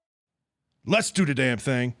Let's do the damn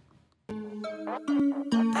thing.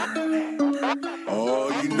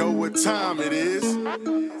 Oh, you know what time it is.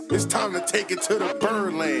 It's time to take it to the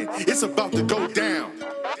Birdland. It's about to go down.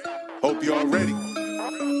 Hope y'all ready.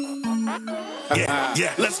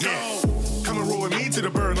 Yeah, let's go. Come and roll with me to the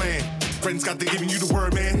Birdland. Friends got to giving you the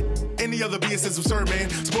word, man. Any other BS is absurd, man.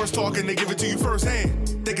 Sports talk and they give it to you firsthand.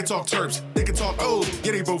 They can talk Terps, they can talk O's.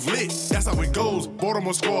 Yeah, they both lit. That's how it goes.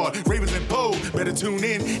 Baltimore squad, Ravens and Poe. Better tune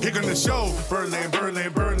in. Here on the show. Birdland,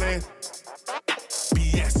 Birdland, Birdland.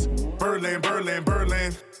 BS. Birdland, Birdland,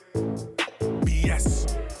 Birdland. BS.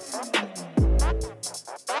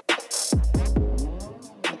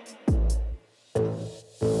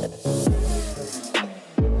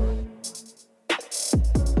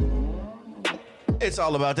 It's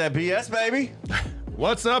all about that BS, baby.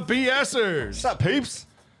 What's up, BSers? What's up, peeps?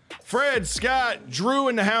 Fred, Scott, Drew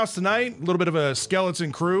in the house tonight. A little bit of a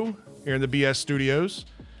skeleton crew here in the BS studios.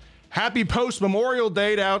 Happy post-Memorial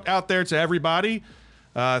Day out there to everybody.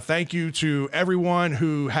 Thank you to everyone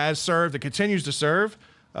who has served and continues to serve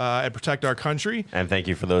and protect our country. And thank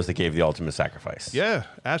you for those that gave the ultimate sacrifice. Yeah,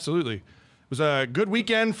 absolutely. It was a good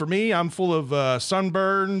weekend for me. I'm full of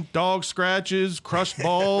sunburn, dog scratches, crushed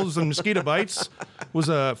balls, and mosquito bites. It was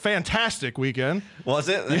a fantastic weekend. Was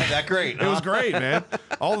it? That great? It was great, man.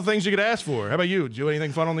 All the things you could ask for. How about you? Did you do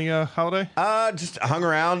anything fun on the holiday? Just hung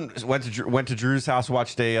around. Went to Drew's house.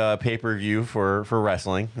 Watched a pay-per-view for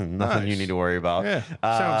wrestling. Nothing you need to worry about. Yeah,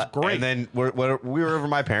 sounds great. And then we were over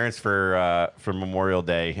my parents for Memorial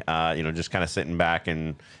Day. Just kind of sitting back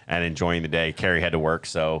and enjoying the day. Carrie had to work,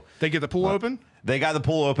 so They get the pool open? they got the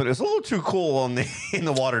pool open. It was a little too cool in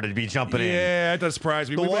the water to be jumping in. Yeah, it does surprise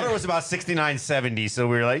me. The water was about 69, 70, so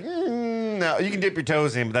we were like, no, you can dip your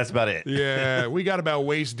toes in, but that's about it. Yeah, we got about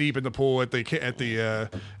waist deep in the pool at the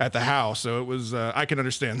house, so it was. I can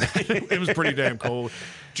understand that. It was pretty damn cold.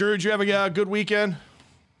 Drew, did you have a good weekend?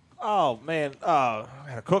 Oh, man. I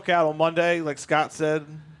had a cookout on Monday, like Scott said,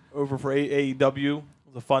 over for AEW. It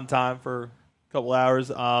was a fun time for a couple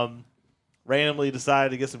hours. Randomly decided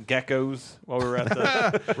to get some geckos while we were at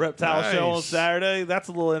the reptile show on Saturday. That's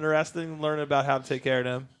a little interesting, learning about how to take care of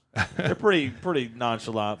them. They're pretty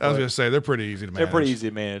nonchalant. I was going to say, they're pretty easy to manage. They're pretty easy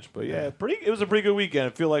to manage. But, yeah, it was a pretty good weekend. I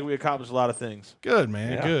feel like we accomplished a lot of things. Good,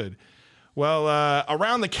 man. Yeah. Good. Well,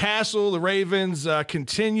 around the castle, the Ravens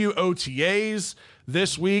continue OTAs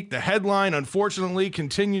this week. The headline, unfortunately,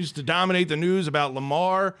 continues to dominate the news about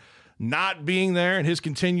Lamar not being there and his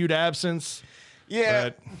continued absence. Yeah,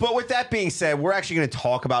 but with that being said, we're actually going to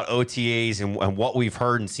talk about OTAs and what we've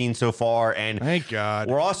heard and seen so far. And thank God.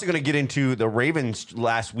 We're also going to get into the Ravens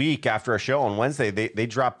last week after a show on Wednesday. They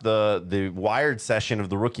dropped the Wired session of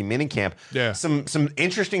the rookie minicamp. Yeah. Some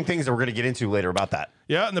interesting things that we're going to get into later about that.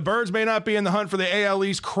 Yeah, and the Birds may not be in the hunt for the AL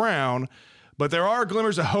East crown, but there are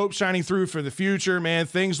glimmers of hope shining through for the future, man.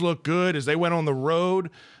 Things look good as they went on the road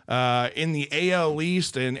in the AL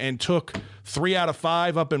East and took 3 out of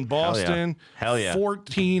 5 up in Boston. Hell yeah.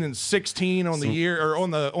 14-16 on the year or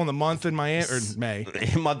on the month in Miami or May.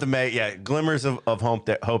 Month of May, yeah. Glimmers of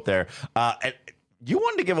hope there. And you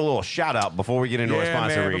wanted to give a little shout out before we get into our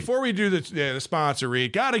sponsor read. Before we do the sponsor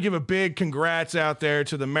read, got to give a big congrats out there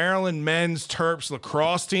to the Maryland men's Terps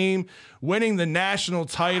lacrosse team winning the national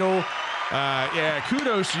title.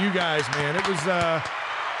 Kudos to you guys, man.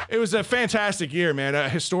 It was a fantastic year, man. A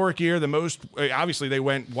historic year. The most, obviously, they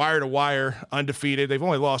went wire to wire, undefeated. They've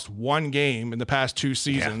only lost one game in the past 2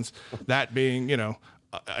 seasons. Yeah. That being,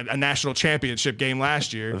 a national championship game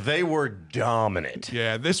last year. They were dominant.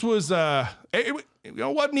 Yeah, this was it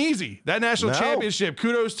wasn't easy. That national championship.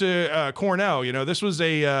 Kudos to Cornell. This was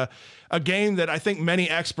a game that I think many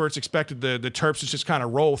experts expected the Terps to just kind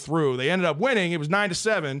of roll through. They ended up winning. It was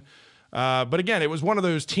 9-7. But again, it was one of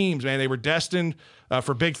those teams, man. They were destined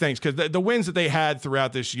for big things because the wins that they had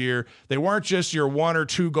throughout this year, they weren't just your 1 or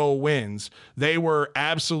 2 goal wins. They were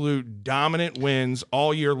absolute dominant wins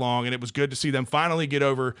all year long, and it was good to see them finally get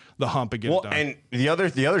over the hump and get it done. And the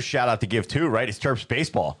other shout out to give too, right, is Terps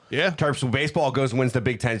baseball. Yeah, Terps baseball goes and wins the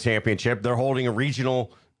Big Ten championship. They're holding a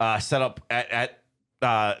regional setup at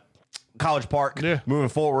College Park moving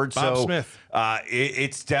forward. Bob Smith.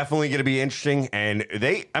 It's definitely going to be interesting. And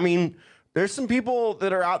there's some people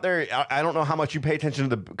that are out there. I don't know how much you pay attention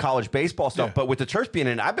to the college baseball stuff, but with the Terps being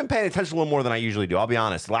in, I've been paying attention a little more than I usually do. I'll be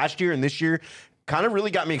honest. Last year and this year kind of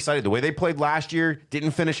really got me excited. The way they played last year,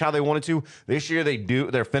 didn't finish how they wanted to. This year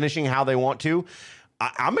they're finishing how they want to.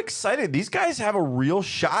 I'm excited. These guys have a real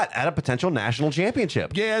shot at a potential national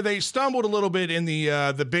championship. Yeah, they stumbled a little bit in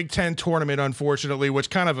the Big Ten tournament, unfortunately, which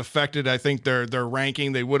kind of affected, I think, their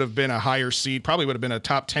ranking. They would have been a higher seed, probably would have been a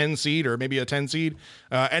top 10 seed or maybe a 10 seed.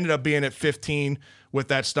 Ended up being at 15, with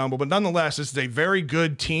that stumble. But nonetheless, this is a very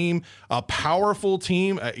good team, a powerful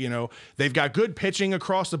team. They've got good pitching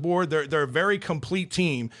across the board. They're a very complete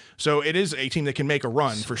team. So it is a team that can make a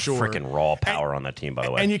run for sure. Freaking raw power on that team, by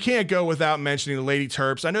the way. And you can't go without mentioning the Lady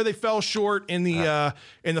Terps. I know they fell short in the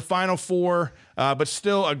Final Four, but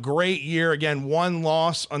still a great year. Again, one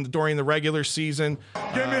loss during the regular season.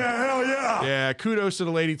 Give me a hell yeah. Yeah, kudos to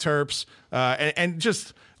the Lady Terps, and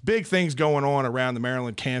just big things going on around the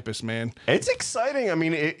Maryland campus, man. It's exciting. I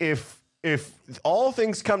mean, if all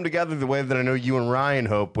things come together the way that I know you and Ryan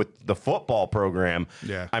hope with the football program,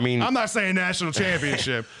 Yeah, I mean, I'm not saying national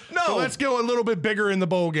championship. No. So let's go a little bit bigger in the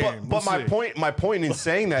bowl game. But my point in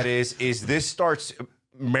saying that is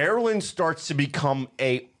Maryland starts to become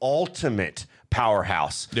a ultimate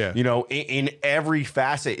powerhouse. Yeah. In every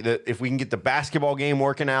facet. If we can get the basketball game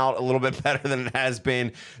working out a little bit better than it has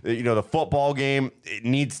been, the football game, it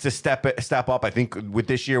needs to step up. I think with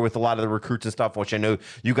this year, with a lot of the recruits and stuff, which I know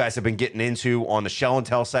you guys have been getting into on the Shell and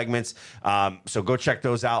Tell segments. So go check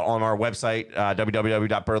those out on our website,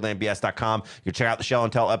 www.birdlandbs.com. You can check out the Shell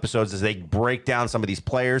and Tell episodes as they break down some of these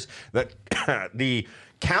players. The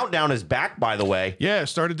countdown is back, by the way. Yeah,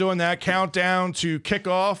 started doing that countdown to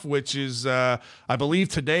kickoff, which is, I believe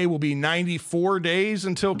today will be 94 days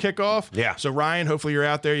until kickoff. Yeah. So, Ryan, hopefully you're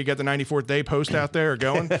out there. You got the 94th day post out there or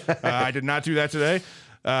going. I did not do that today.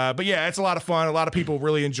 But, yeah, it's a lot of fun. A lot of people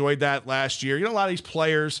really enjoyed that last year. A lot of these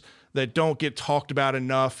players that don't get talked about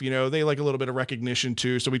enough, they like a little bit of recognition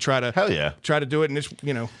too. So we try to do it in this,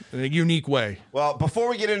 in a unique way. Well, before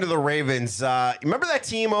we get into the Ravens, remember that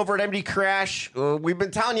team over at MD Crash? We've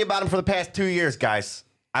been telling you about them for the past 2 years, guys.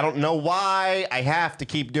 I don't know why I have to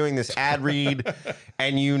keep doing this ad read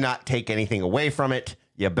and you not take anything away from it.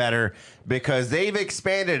 You better, because they've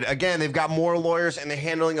expanded. Again, they've got more lawyers and they're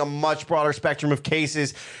handling a much broader spectrum of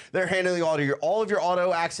cases. They're handling all of your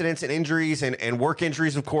auto accidents and injuries and work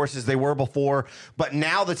injuries, of course, as they were before. But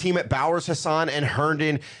now the team at Bowers, Hassan, and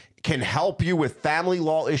Herndon can help you with family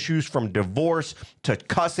law issues, from divorce to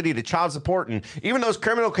custody to child support, and even those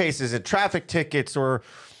criminal cases and traffic tickets, or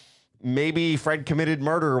maybe Fred committed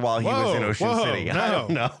murder while he was in Ocean City. No, I don't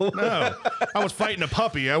know. No, I was fighting a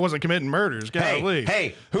puppy. I wasn't committing murders. Golly.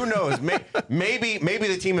 Hey, who knows? Maybe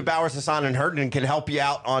the team at Bowers, Hassan, and Herndon can help you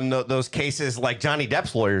out on those cases like Johnny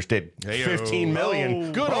Depp's lawyers did. $15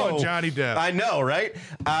 million. Good on Johnny Depp. I know, right?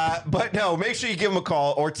 But no, make sure you give them a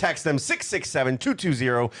call or text them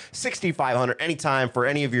 667-220-6500 anytime for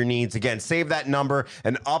any of your needs. Again, save that number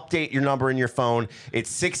and update your number in your phone. It's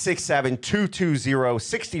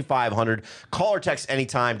 667-220-6500. Call or text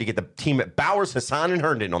anytime to get the team at Bowers, Hassan, and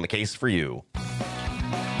Herndon on the case for you. All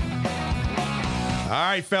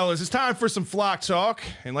right, fellas, it's time for some Flock Talk.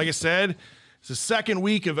 And like I said, it's the second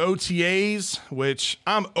week of OTAs, which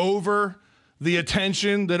I'm over the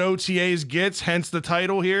attention that OTAs gets, hence the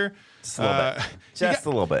title here. Just a little bit. Just a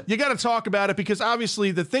little bit. You got to talk about it because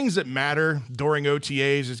obviously the things that matter during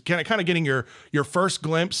OTAs is kind of getting your first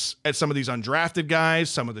glimpse at some of these undrafted guys,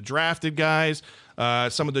 some of the drafted guys,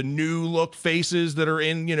 some of the new look faces that are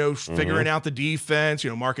in, figuring out the defense.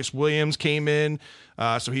 Marcus Williams came in,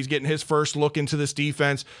 so he's getting his first look into this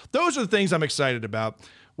defense. Those are the things I'm excited about.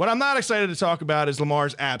 What I'm not excited to talk about is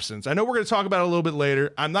Lamar's absence. I know we're going to talk about it a little bit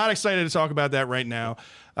later. I'm not excited to talk about that right now.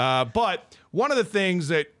 But one of the things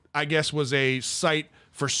that I guess was a sight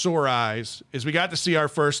for sore eyes is we got to see our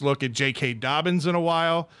first look at J.K. Dobbins in a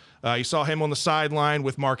while. You saw him on the sideline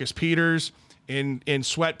with Marcus Peters in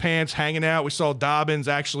sweatpants hanging out. We saw Dobbins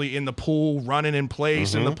actually in the pool, running in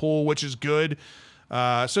place in the pool, which is good.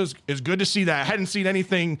 So it's good to see that. I hadn't seen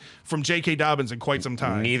anything from J.K. Dobbins in quite some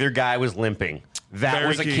time. Neither guy was limping. That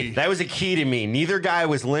was a key. That was a key to me. Neither guy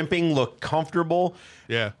was limping, looked comfortable.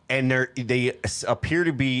 Yeah. And they appear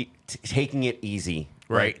to be taking it easy.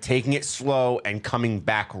 Right. Taking it slow and coming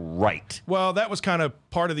back right. Well, that was kind of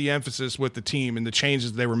part of the emphasis with the team and the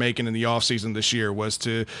changes they were making in the offseason this year was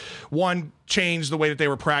to, one, change the way that they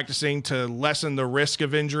were practicing to lessen the risk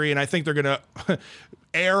of injury. And I think they're going to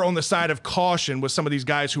err on the side of caution with some of these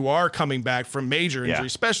guys who are coming back from major injury,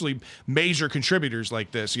 especially major contributors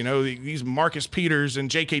like this. These Marcus Peters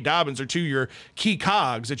and J.K. Dobbins are two of your key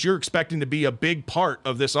cogs that you're expecting to be a big part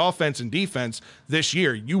of this offense and defense this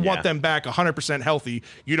year. You want them back 100% healthy.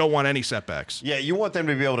 You don't want any setbacks. Yeah, you want them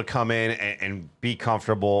to be able to come in and be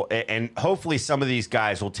comfortable, and hopefully some of these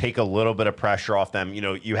guys will take a little bit of pressure off them.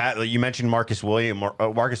 You mentioned Marcus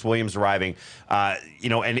Williams arriving,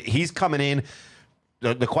 and he's coming in.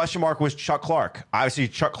 The question mark was Chuck Clark. Obviously,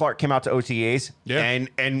 Chuck Clark came out to OTAs,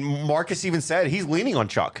 and Marcus even said he's leaning on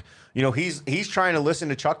Chuck. He's trying to listen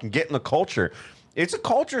to Chuck and get in the culture. It's a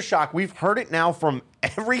culture shock. We've heard it now from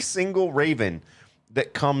every single Raven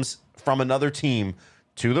that comes from another team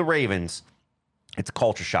to the Ravens, it's a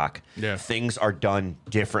culture shock. Yeah. Things are done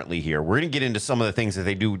differently here. We're going to get into some of the things that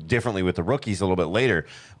they do differently with the rookies a little bit later,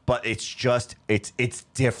 but it's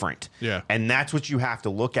different. Yeah. And that's what you have to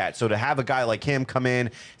look at. So to have a guy like him come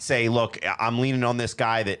in, say, look, I'm leaning on this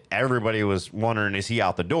guy that everybody was wondering, is he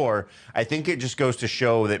out the door? I think it just goes to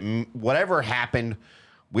show that whatever happened,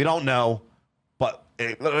 we don't know, but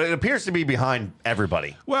it appears to be behind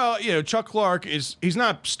everybody. Well, Chuck Clark he's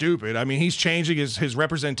not stupid. I mean, he's changing his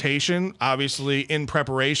representation, obviously, in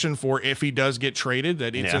preparation for if he does get traded,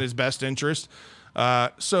 that it's in his best interest.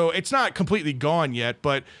 So it's not completely gone yet,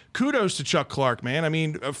 but kudos to Chuck Clark, man. I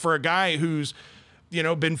mean, for a guy who's,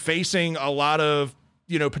 been facing a lot of,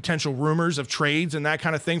 potential rumors of trades and that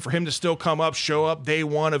kind of thing, for him to still come up, show up day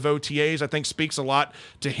one of OTAs, I think speaks a lot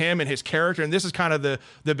to him and his character. And this is kind of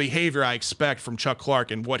the behavior I expect from Chuck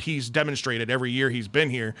Clark and what he's demonstrated every year he's been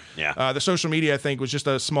here. Yeah. The social media, I think, was just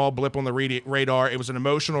a small blip on the radar. It was an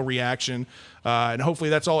emotional reaction. And hopefully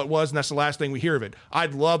that's all it was. And that's the last thing we hear of it.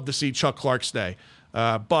 I'd love to see Chuck Clark stay.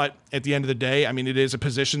 But at the end of the day, I mean, it is a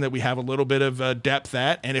position that we have a little bit of depth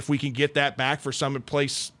at. And if we can get that back for some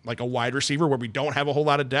place like a wide receiver where we don't have a whole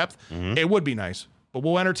lot of depth, it would be nice. But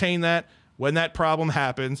we'll entertain that when that problem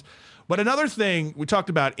happens. But another thing, we talked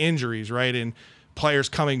about injuries, right? And players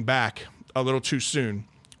coming back a little too soon.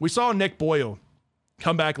 We saw Nick Boyle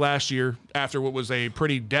come back last year after what was a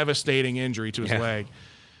pretty devastating injury to his leg.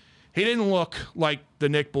 He didn't look like the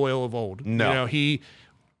Nick Boyle of old. No. He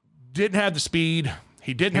didn't have the speed.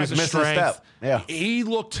 He didn't have the strength. Yeah. He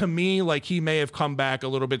looked to me like he may have come back a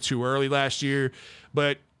little bit too early last year.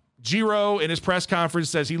 But Giro in his press conference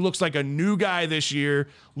says he looks like a new guy this year,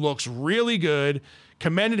 looks really good.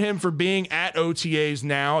 Commended him for being at OTAs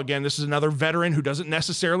now. Again, this is another veteran who doesn't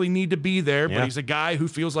necessarily need to be there, but he's a guy who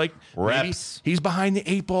feels like maybe he's behind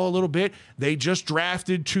the 8 ball a little bit. They just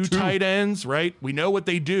drafted two tight ends, right? We know what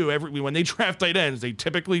they do. When they draft tight ends, they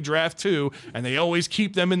typically draft 2, and they always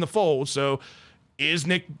keep them in the fold. So is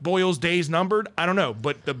Nick Boyle's days numbered? I don't know.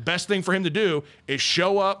 But the best thing for him to do is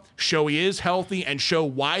show up, show he is healthy, and show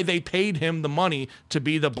why they paid him the money to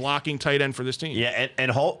be the blocking tight end for this team. Yeah,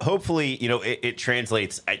 and hopefully, it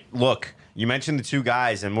translates. Look, you mentioned the 2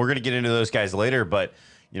 guys, and we're going to get into those guys later, but,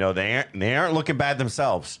 they aren't looking bad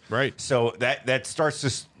themselves. Right. So that starts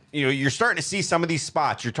to, you're starting to see some of these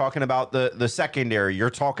spots. You're talking about the secondary.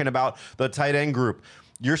 You're talking about the tight end group.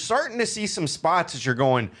 You're starting to see some spots that you're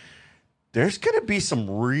going, there's going to be some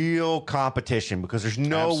real competition because there's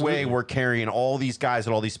no way we're carrying all these guys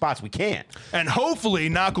at all these spots. We can't. And hopefully,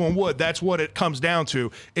 knock on wood, that's what it comes down to,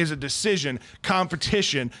 is a decision,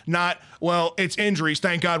 competition, not, well, it's injuries.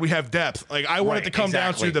 Thank God we have depth. Like, I want it to come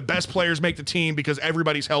down to the best players make the team because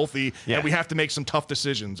everybody's healthy, and we have to make some tough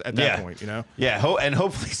decisions at that point, Yeah, and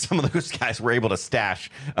hopefully some of those guys we're able to stash.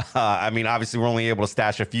 I mean, obviously, we're only able to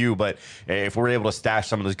stash a few, but if we're able to stash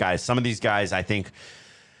some of these guys, I think,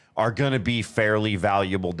 are going to be fairly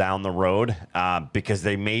valuable down the road because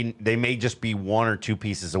they may just be 1 or 2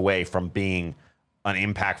 pieces away from being an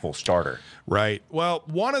impactful starter. Right. Well,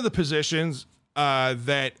 one of the positions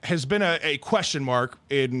that has been a question mark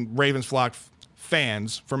in Ravens flock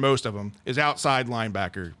fans for most of them is outside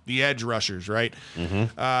linebacker, the edge rushers, right?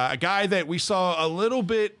 A guy that we saw a little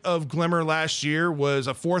bit of glimmer last year was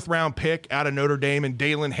a 4th-round pick out of Notre Dame in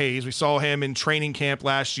Dalen Hayes. We saw him in training camp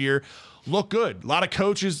last year. Look good. A lot of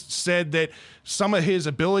coaches said that some of his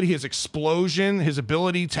ability, his explosion, his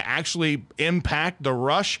ability to actually impact the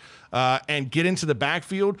rush and get into the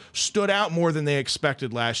backfield stood out more than they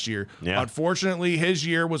expected last year. Yeah. Unfortunately, his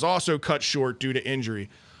year was also cut short due to injury.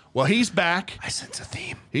 Well, he's back. I sense a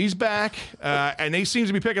theme. He's back, and they seem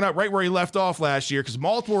to be picking up right where he left off last year because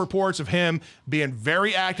multiple reports of him being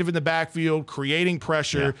very active in the backfield, creating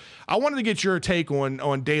pressure. Yeah. I wanted to get your take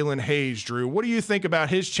on Dalen Hayes, Drew. What do you think about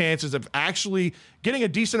his chances of actually getting a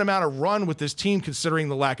decent amount of run with this team considering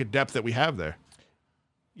the lack of depth that we have there?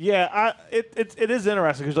 Yeah, it is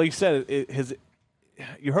interesting because, like you said,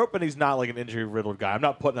 you're hoping he's not like an injury-riddled guy. I'm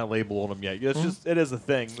not putting that label on him yet. It's just it is a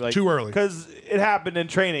thing. Like, too early. Because it happened in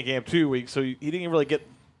training camp 2 weeks, so he didn't really get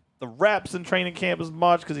the reps in training camp as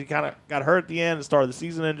much because he kind of got hurt at the end and started the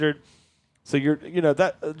season injured. So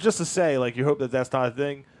that just to say, like, you hope that that's not a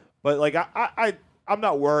thing. But like I'm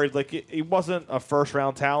not worried. Like he wasn't a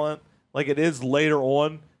first-round talent. Like it is later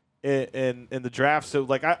on in the draft. So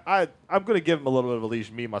like I'm going to give him a little bit of a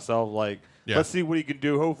leash. Me myself, like let's see what he can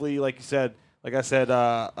do. Hopefully, like you said. Like I said,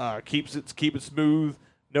 keep it smooth,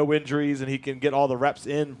 no injuries, and he can get all the reps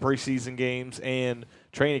in preseason games and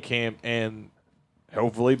training camp, and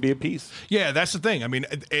hopefully be a piece. Yeah, that's the thing. I mean,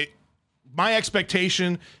 my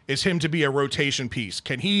expectation is him to be a rotation piece.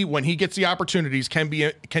 Can he, when he gets the opportunities, can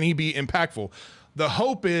he be impactful? The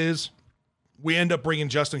hope is we end up bringing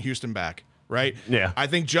Justin Houston back, right? Yeah. I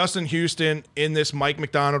think Justin Houston in this Mike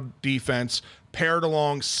McDonald defense paired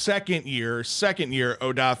along second year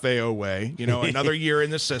Odafe Owe, another year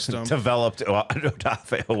in the system. Developed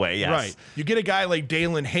Odafe Owe, yes. Right. You get a guy like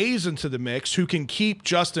Dalen Hayes into the mix who can keep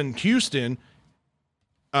Justin Houston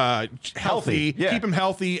healthy, yeah. keep him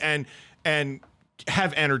healthy and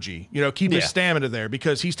have energy, keep his stamina there,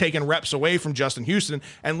 because he's taking reps away from Justin Houston,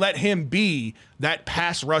 and let him be that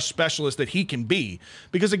pass rush specialist that he can be.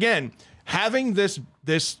 Because again, having this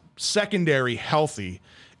secondary healthy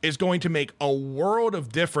is going to make a world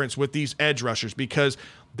of difference with these edge rushers, because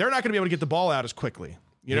they're not going to be able to get the ball out as quickly.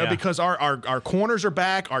 Because our corners are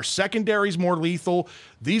back, our secondary's more lethal.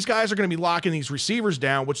 These guys are going to be locking these receivers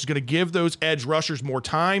down, which is going to give those edge rushers more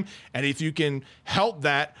time. And if you can help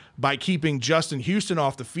that by keeping Justin Houston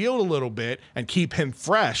off the field a little bit and keep him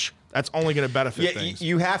fresh, that's only going to benefit things.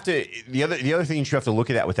 You have to. The other thing you have to look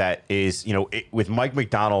at with that is, with Mike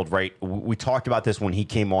McDonald, right? We talked about this when he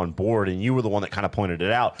came on board, and you were the one that kind of pointed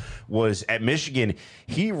it out. Was at Michigan,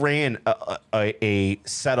 he ran a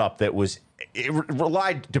setup that was. It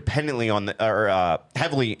relied dependently on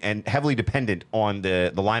heavily dependent on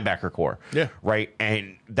the linebacker core. Yeah. Right.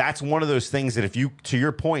 And that's one of those things that to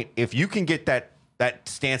your point, if you can get that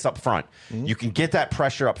stance up front, you can get that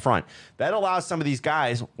pressure up front. That allows some of these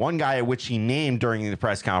guys, one guy at which he named during the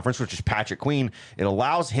press conference, which is Patrick Queen, it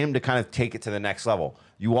allows him to kind of take it to the next level.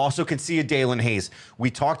 You also can see a Dalen Hayes.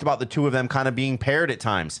 We talked about the two of them kind of being paired at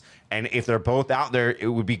times. And if they're both out there, it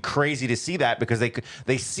would be crazy to see that, because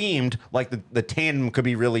they seemed like the tandem could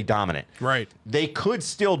be really dominant. Right. They could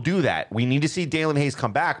still do that. We need to see Dalen Hayes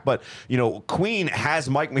come back. But, Queen has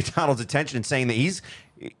Mike McDonald's attention, saying that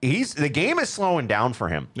the game is slowing down for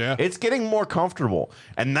him. Yeah. It's getting more comfortable.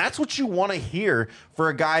 And that's what you want to hear for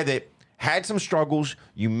a guy that had some struggles.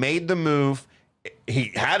 You made the move.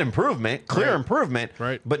 He had improvement, clear improvement.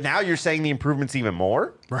 Right. But now you're saying the improvement's even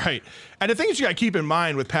more? Right. And the thing that you got to keep in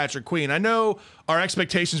mind with Patrick Queen, I know our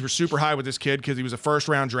expectations were super high with this kid because he was a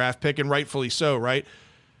first-round draft pick, and rightfully so, right?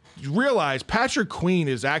 You realize Patrick Queen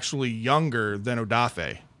is actually younger than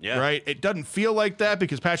Odafe. Yeah. Right? It doesn't feel like that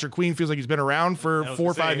because Patrick Queen feels like he's been around for 4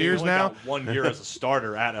 or 5 years now. Got 1 year as a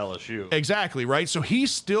starter at LSU. Exactly, right? So he's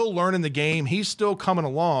still learning the game. He's still coming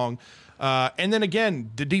along. And then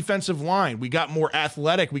again, the defensive line, we got more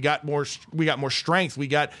athletic, we got more strength, we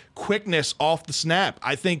got quickness off the snap.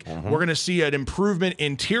 I think we're going to see an improvement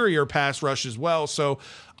interior pass rush as well. So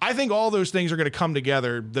I think all those things are going to come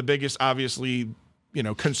together. The biggest, obviously,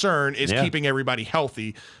 concern is keeping everybody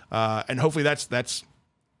healthy, and hopefully that's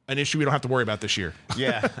an issue we don't have to worry about this year.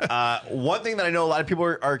 Yeah. One thing that I know a lot of people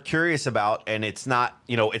are curious about, and it's not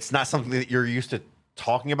something that you're used to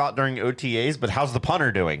talking about during OTAs, but how's the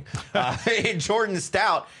punter doing? Jordan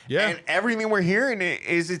Stout. Yeah. And everything we're hearing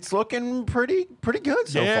is it's looking pretty good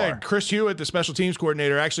so far. Chris Hewitt, the special teams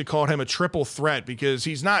coordinator, actually called him a triple threat because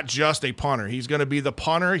he's not just a punter. He's going to be the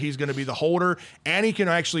punter, he's going to be the holder, and he can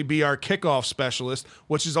actually be our kickoff specialist,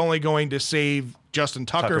 which is only going to save Justin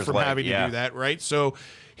Tucker from having to do that, right? So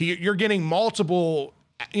you're getting multiple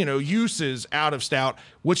uses out of Stout,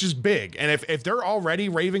 which is big. And if they're already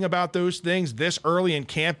raving about those things this early in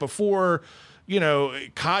camp before,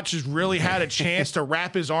 Koch has really had a chance to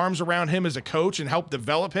wrap his arms around him as a coach and help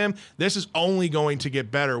develop him, this is only going to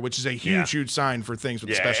get better, which is a huge sign for things with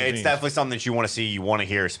the special teams. It's definitely something that you want to see, you want to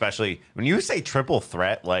hear, especially when you say triple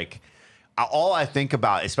threat, like all I think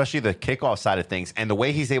about, especially the kickoff side of things and the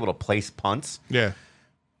way he's able to place punts. Yeah.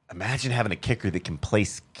 Imagine having a kicker that can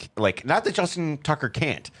place, like, not that Justin Tucker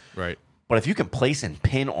can't, right? But if you can place and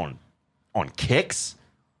pin on kicks,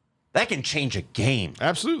 that can change a game.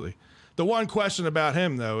 Absolutely. The one question about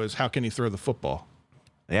him, though, is how can he throw the football?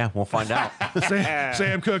 Yeah, we'll find out.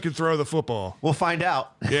 Sam Cook can throw the football. We'll find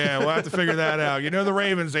out. Yeah, we'll have to figure that out. The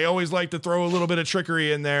Ravens, they always like to throw a little bit of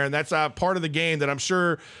trickery in there, and that's part of the game that I'm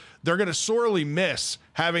sure they're going to sorely miss,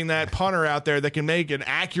 having that punter out there that can make an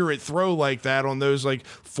accurate throw like that on those like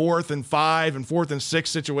 4th and 5 and 4th and 6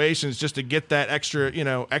 situations, just to get that extra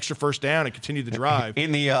first down and continue the drive.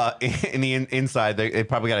 In the inside, they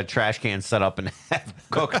probably got a trash can set up and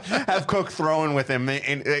have Cook throwing with him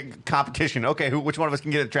in competition. Okay, which one of us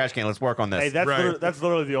can get a trash can? Let's work on this. Hey, that's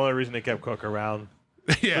literally the only reason they kept Cook around.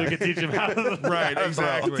 Yeah, so we can teach him how to right,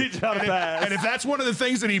 exactly. Teach him how to pass. And if that's one of the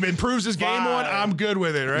things that he improves his game on, I'm good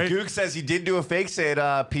with it, right? Gook says he did do a fake say at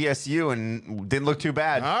PSU and didn't look too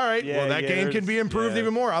bad. All right, well, that game can be improved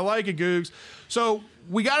even more. I like it, Googs. So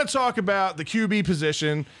we got to talk about the QB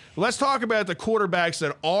position. Let's talk about the quarterbacks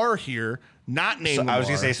that are here. not named So Lamar. I was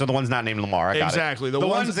going to say, so the ones not named Lamar. I got Exactly. It. The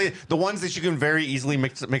ones the ones that you can very easily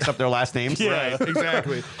mix up their last names. Right,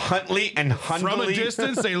 exactly. Huntley and Hundley. From a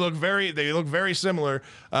distance, they look very similar.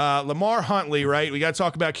 Lamar Huntley, right? We got to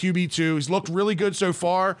talk about QB2. He's looked really good so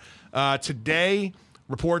far. Today,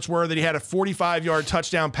 reports were that he had a 45-yard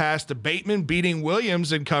touchdown pass to Bateman, beating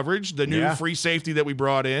Williams in coverage, the new free safety that we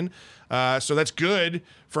brought in. So that's good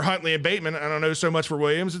for Huntley and Bateman. I don't know so much for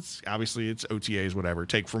Williams. It's OTAs, whatever.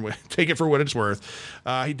 Take it for what it's worth.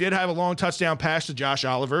 He did have a long touchdown pass to Josh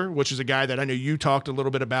Oliver, which is a guy that I know you talked a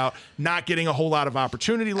little bit about not getting a whole lot of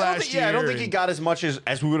opportunity last year. I don't think he got as much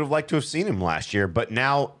as we would have liked to have seen him last year. But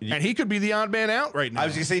now, and he could be the odd man out right now. I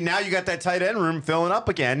was going to say, now you got that tight end room filling up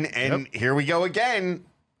again, and here we go again.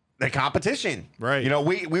 The competition, right? You know,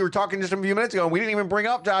 we were talking just a few minutes ago, and we didn't even bring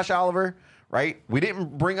up Josh Oliver. Right? We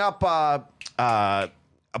didn't bring up a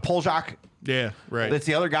Poljack. Yeah, right. That's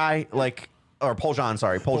the other guy, or Poljan,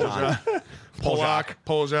 sorry. Poljan.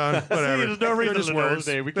 Poljan, whatever. There's no reason to know his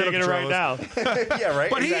name. We can't get it right now. Yeah, right.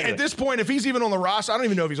 But exactly. at this point, if he's even on the roster, I don't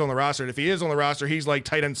even know if he's on the roster. And if he is on the roster, he's like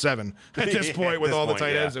tight end 7 at this point with all the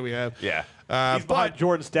tight ends that we have. Yeah. He's behind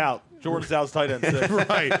Jordan Stout. Jordan Stout's tight end 6.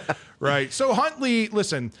 Right. So Huntley,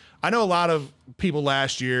 listen, I know a lot of people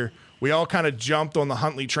last year, we all kind of jumped on the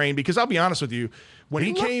Huntley train because I'll be honest with you, when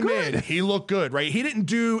he came in, he looked good, right? He didn't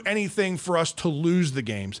do anything for us to lose the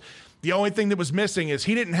games. The only thing that was missing is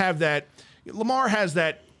he didn't have that. Lamar has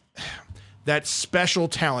that special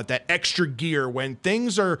talent, that extra gear when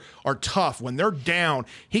things are tough, when they're down,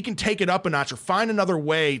 he can take it up a notch or find another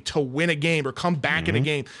way to win a game or come back in a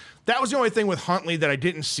game. That was the only thing with Huntley that I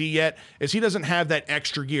didn't see yet, is he doesn't have that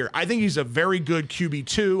extra gear. I think he's a very good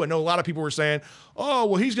QB2. I know a lot of people were saying, oh,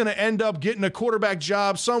 well, he's going to end up getting a quarterback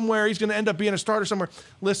job somewhere. He's going to end up being a starter somewhere.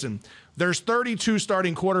 Listen, there's 32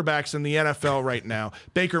 starting quarterbacks in the NFL right now.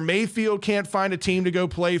 Baker Mayfield can't find a team to go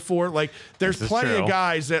play for. Like, there's plenty of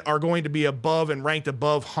guys that are going to be above and ranked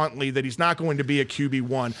above Huntley that he's not going to be a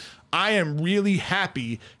QB1. I am really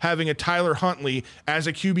happy having a Tyler Huntley as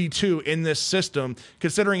a QB2 in this system,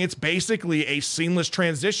 considering it's basically a seamless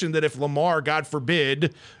transition that if Lamar, God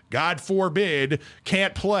forbid,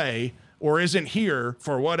 can't play or isn't here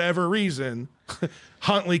for whatever reason,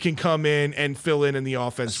 Huntley can come in and fill in the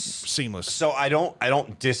offense seamless. So I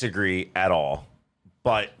don't disagree at all,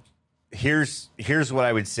 but here's what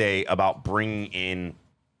I would say about bringing in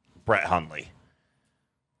Brett Hundley.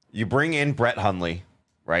 You bring in Brett Hundley,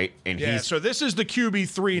 right? And so this is the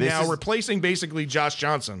QB3 now, replacing basically Josh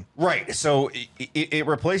Johnson. Right. So it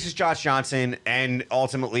replaces Josh Johnson, and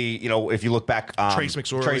ultimately, you know, if you look back, Trace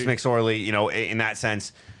McSorley, you know, in that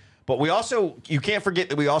sense. But you can't forget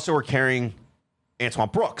that we also were carrying Antoine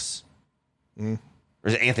Brooks. Or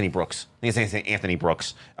is it Anthony Brooks? I think it's Anthony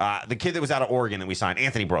Brooks. The kid that was out of Oregon that we signed,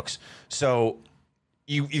 Anthony Brooks. So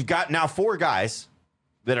you've got now 4 guys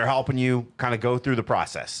that are helping you kind of go through the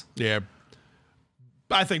process. Yeah.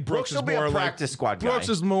 I think Brooks is will be more a practice squad guy. Brooks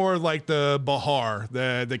is more like the Bahar,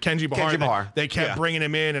 the Kenji Bahar. They kept bringing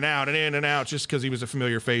him in and out just because he was a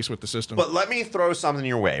familiar face with the system. But let me throw something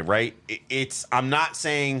your way, right? I'm not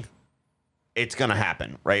saying it's going to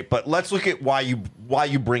happen, right? But let's look at why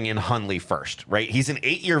you bring in Hundley first, right? He's an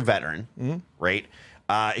 8-year veteran, right?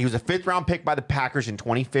 He was a 5th-round pick by the Packers in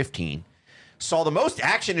 2015. Saw the most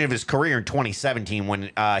action of his career in 2017 when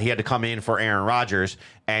he had to come in for Aaron Rodgers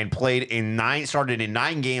and started in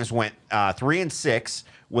 9 games, went 3-6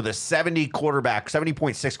 with a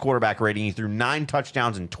 70.6 quarterback rating. He threw 9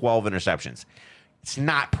 touchdowns and 12 interceptions. It's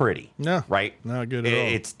not pretty. No. Right? Not good at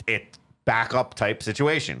all. It's backup type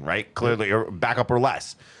situation, right? Clearly, or backup or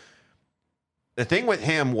less. The thing with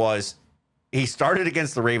him was he started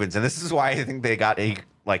against the Ravens, and this is why I think they got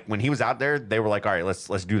when he was out there, they were like, all right,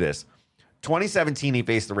 let's do this. 2017, he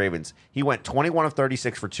faced the Ravens. He went 21 of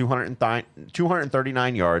 36 for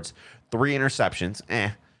 239 yards, 3 interceptions,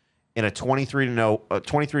 in a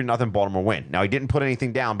 23-0 Baltimore win. Now, he didn't put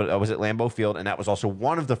anything down, but it was at Lambeau Field, and that was also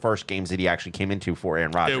one of the first games that he actually came into for Aaron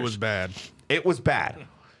Rodgers. It was bad.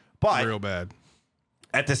 But real bad.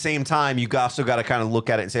 At the same time, you also got to kind of look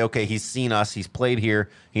at it and say, okay, he's seen us. He's played here.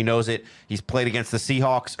 He knows it. He's played against the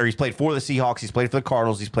Seahawks, or he's played for the Seahawks. He's played for the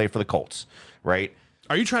Cardinals. He's played for the Colts, right?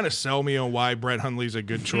 Are you trying to sell me on why Brett Hundley's a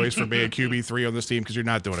good choice for being a QB3 on this team? Because you're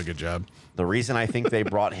not doing a good job. The reason I think they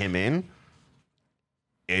brought him in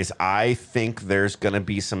is I think there's going to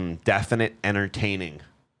be some definite entertaining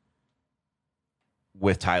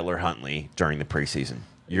with Tyler Huntley during the preseason.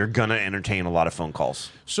 You're going to entertain a lot of phone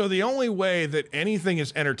calls. So the only way that anything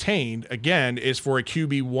is entertained, again, is for a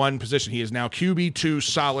QB1 position. He is now QB2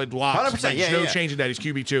 solid lock. 100%, There's no changing that. He's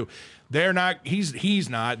QB2. they're not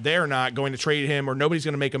going to trade him, or nobody's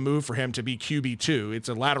going to make a move for him to be QB2. It's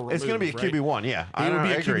a lateral It's going to be a right? QB1, yeah. He would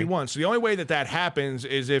be a QB1. So the only way that happens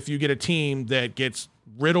is if you get a team that gets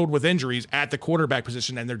riddled with injuries at the quarterback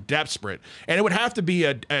position and their depth spread. And it would have to be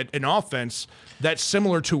an offense that's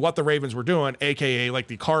similar to what the Ravens were doing, aka like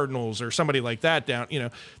the Cardinals or somebody like that down.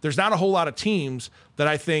 There's not a whole lot of teams that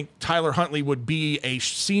I think Tyler Huntley would be a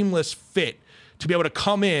seamless fit to be able to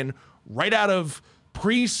come in right out of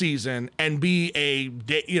preseason and be a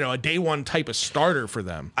day one type of starter for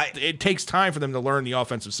them. It takes time for them to learn the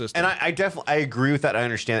offensive system. And I definitely agree with that. I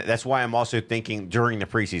understand that. That's why I'm also thinking during the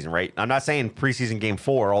preseason, right? I'm not saying preseason game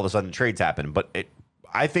 4 all of a sudden trades happen, but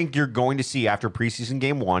I think you're going to see after preseason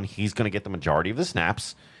game 1, he's going to get the majority of the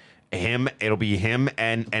snaps. It'll be him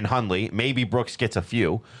and Hundley. Maybe Brooks gets a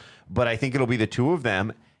few, but I think it'll be the two of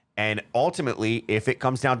them. And ultimately, if it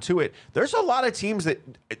comes down to it, there's a lot of teams that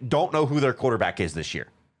don't know who their quarterback is this year.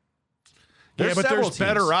 But there's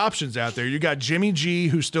better options out there. You got Jimmy G,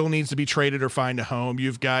 who still needs to be traded or find a home.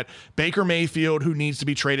 You've got Baker Mayfield, who needs to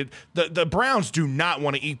be traded. The Browns do not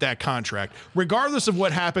want to eat that contract. Regardless of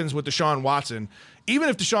what happens with Deshaun Watson, even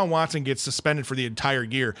if Deshaun Watson gets suspended for the entire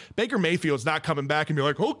year, Baker Mayfield's not coming back and be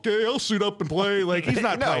like, okay, I'll suit up and play. Like, he's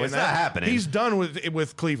not playing it's that. not happening. He's done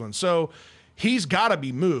with Cleveland. So he's got to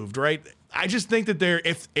be moved, right? I just think that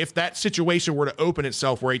if that situation were to open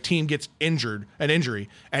itself where a team gets an injury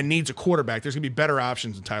and needs a quarterback, there's going to be better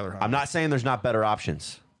options than Tyler Huntley. I'm not saying there's not better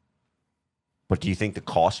options, but do you think the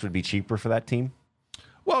cost would be cheaper for that team?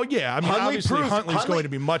 Well, yeah. I mean, obviously Huntley's going to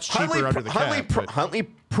be much cheaper under the cap. Huntley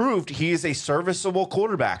proved he is a serviceable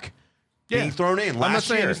quarterback being thrown in last year. I'm not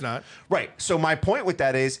saying he's not. Right. So my point with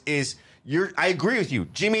that is I agree with you.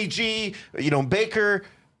 Jimmy G, Baker,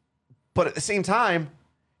 but at the same time,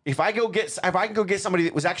 if I can go get somebody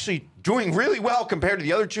that was actually doing really well compared to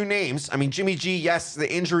the other two names, I mean, Jimmy G, yes,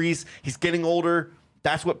 the injuries, he's getting older.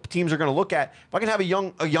 That's what teams are going to look at. If I can have a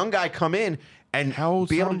young guy come in and how old's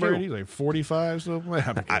be able Tom to Brady? Like 45 something? I'm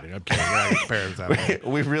kidding. I'm kidding. Are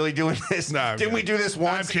we really doing this? No, Didn't we do this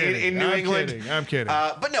once in New England? I'm kidding.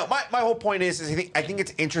 But no, my whole point is I think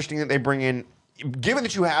it's interesting that they bring in. Given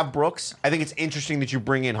that you have Brooks, I think it's interesting that you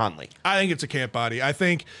bring in Huntley. I think it's a camp body. I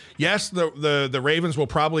think, yes, the Ravens will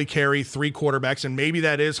probably carry 3 quarterbacks, and maybe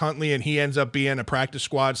that is Huntley, and he ends up being a practice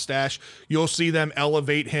squad stash. You'll see them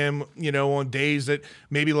elevate him, on days that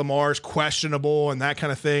maybe Lamar's questionable and that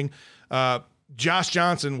kind of thing. Josh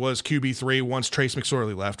Johnson was QB3 once Trace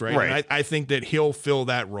McSorley left, right? And I think that he'll fill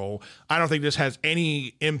that role. I don't think this has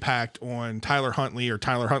any impact on Tyler Huntley or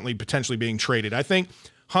Tyler Huntley potentially being traded. I think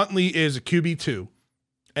Huntley is a QB2,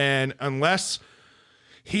 and unless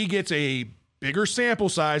he gets a bigger sample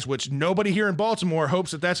size, which nobody here in Baltimore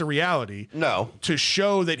hopes that that's a reality, to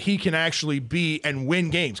show that he can actually be and win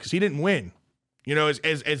games, because he didn't win.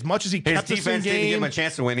 As much as he kept us in games, didn't give him a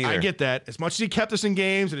chance to win either. I get that. As much as he kept us in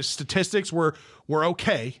games and his statistics were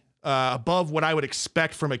okay, above what I would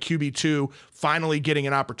expect from a QB2 finally getting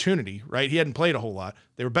an opportunity, right? He hadn't played a whole lot.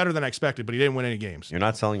 They were better than I expected, but he didn't win any games. You're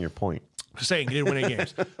not selling your point. Just saying, he didn't win any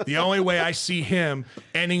games. The only way I see him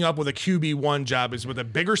ending up with a QB1 job is with a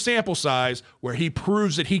bigger sample size where he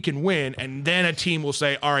proves that he can win, and then a team will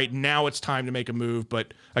say, all right, now it's time to make a move.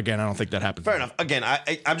 But again, I don't think that happens. Fair enough. Again,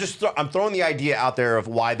 I'm throwing the idea out there of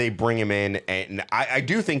why they bring him in, and I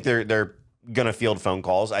do think they're going to field phone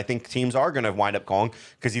calls. I think teams are going to wind up calling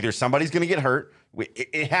because either somebody's going to get hurt.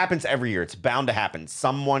 It happens every year. It's bound to happen.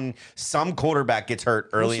 Some quarterback gets hurt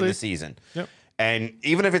early in the season. Yep. And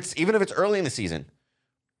even if it's early in the season,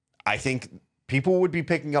 I think people would be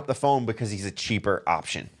picking up the phone because he's a cheaper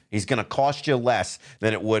option. He's going to cost you less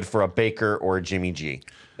than it would for a Baker or a Jimmy G.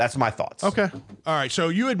 That's my thoughts. Okay. All right. So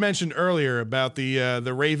you had mentioned earlier about the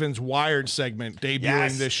Ravens Wired segment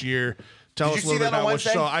debuting this year. Tell us a little bit about what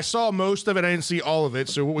you saw. I saw most of it. I didn't see all of it.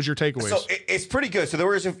 So what was your takeaways? So it's pretty good. So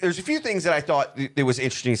there's a few things that I thought it was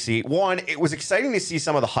interesting to see. One, it was exciting to see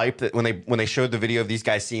some of the hype that when they showed the video of these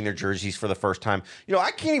guys seeing their jerseys for the first time.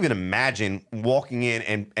 I can't even imagine walking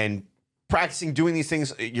in and practicing doing these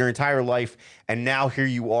things your entire life, and now here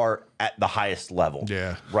you are at the highest level.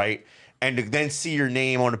 Yeah. Right? And to then see your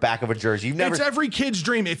name on the back of a jersey. It's every kid's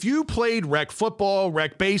dream. If you played rec football,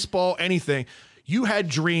 rec baseball, anything, you had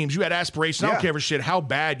dreams, you had aspirations. I don't care for shit how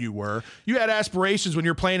bad you were. You had aspirations when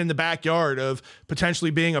you're playing in the backyard of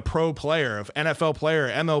potentially being a pro player, of NFL player,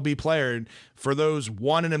 MLB player. And for those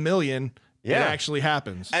 1 in a million, it actually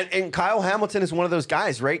happens. And Kyle Hamilton is one of those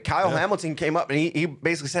guys, right? Kyle Hamilton came up and he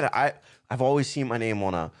basically said, I've always seen my name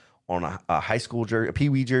on a high school jersey, a Pee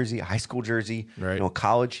Wee jersey, a high school jersey,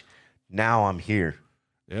 college. Now I'm here.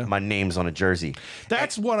 Yeah. My name's on a jersey.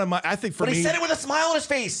 That's one of my, I think for me. But he said it with a smile on his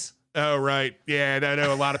face. Oh, right. Yeah, and I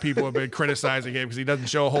know a lot of people have been criticizing him because he doesn't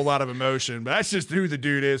show a whole lot of emotion, but that's just who the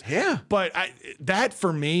dude is. Yeah. But that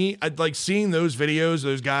for me, I'd like seeing those videos,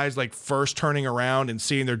 those guys like first turning around and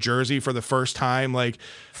seeing their jersey for the first time. Like,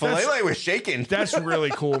 Falele was shaking. That's really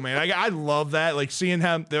cool, man. I love that. Like seeing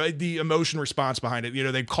how the emotion response behind it. You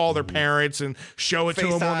know, they call their parents and show it to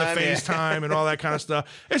them on the FaceTime and all that kind of stuff.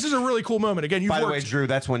 This is a really cool moment. Again, By the way, Drew,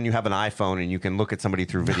 that's when you have an iPhone and you can look at somebody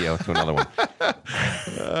through video to another one.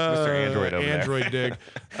 Mr. Android over Android dig.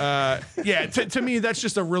 Yeah, to me, that's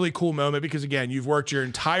just a really cool moment because, again, you've worked your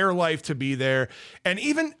entire life to be there. And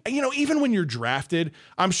even when you're drafted,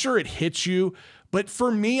 I'm sure it hits you. But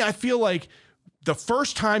for me, I feel like the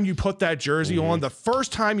first time you put that jersey on, the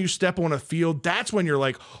first time you step on a field, that's when you're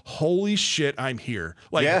like, holy shit, I'm here.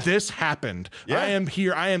 Like this happened. Yeah. I am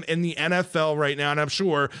here. I am in the NFL right now. And I'm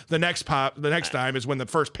sure the next time is when the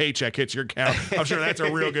first paycheck hits your account. I'm sure that's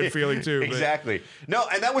a real good feeling too. Exactly. No,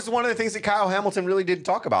 and that was one of the things that Kyle Hamilton really didn't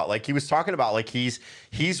talk about. Like he was talking about, like he's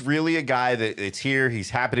really a guy that's here. He's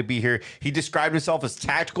happy to be here. He described himself as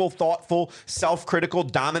tactical, thoughtful, self-critical,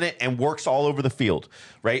 dominant, and works all over the field.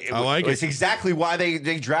 Right? I like it. It's exactly why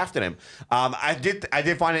they drafted him. I did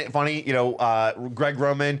find it funny, Greg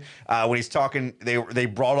Roman, when he's talking, they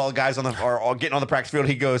brought all the guys on or getting on the practice field.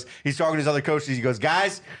 He's talking to his other coaches. He goes,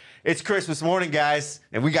 guys, it's Christmas morning, guys,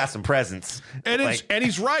 and we got some presents. And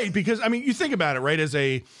he's right, because I mean, you think about it, right? As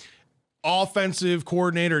a offensive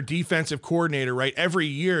coordinator, defensive coordinator, right? Every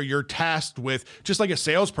year you're tasked with, just like a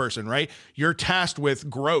salesperson, right? You're tasked with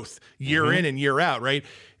growth year in and year out, right?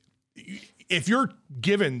 If you're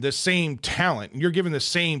given the same talent, you're given the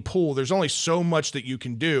same pool, there's only so much that you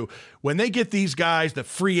can do. When they get these guys, the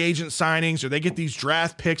free agent signings, or they get these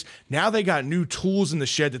draft picks, now they got new tools in the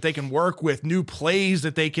shed that they can work with, new plays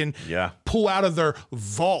that they can pull out of their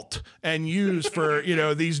vault and use for,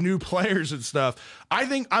 these new players and stuff.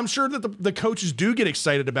 I'm sure that the coaches do get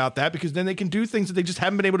excited about that because then they can do things that they just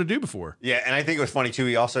haven't been able to do before. Yeah, and I think it was funny too.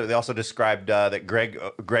 They also described that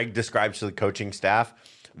Greg describes to the coaching staff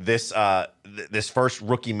this first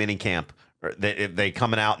rookie mini camp. They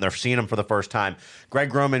coming out and they're seeing them for the first time.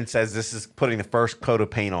 Greg Roman says this is putting the first coat of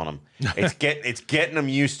paint on them. It's getting them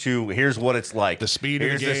used to, here's what it's like. The speed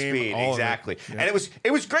of the game. The speed, exactly. Yeah. And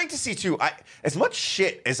it was great to see too. As much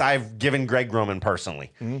shit as I've given Greg Roman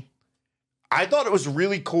personally, I thought it was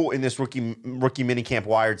really cool in this rookie minicamp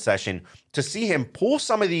Wired session to see him pull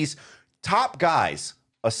some of these top guys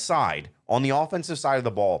aside on the offensive side of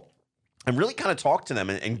the ball and really kind of talk to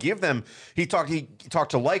them and give them. He talked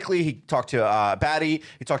to Likely, he talked to Batty,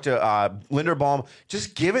 he talked to Linderbaum,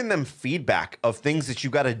 just giving them feedback of things that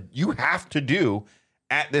you have to do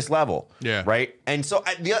at this level. Yeah. Right. And so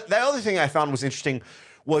the other thing I found was interesting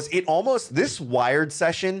was this Wired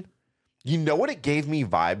session. You know what it gave me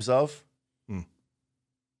vibes of?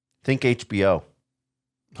 Think HBO.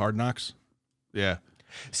 Hard Knocks. Yeah.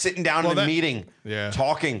 Sitting down in a meeting,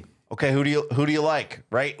 talking. Okay, who do you like?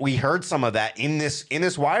 Right? We heard some of that in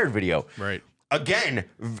this Wired video. Right. Again,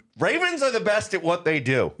 Ravens are the best at what they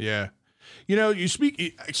do. Yeah.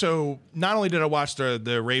 So not only did I watch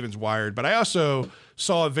the Ravens Wired, but I also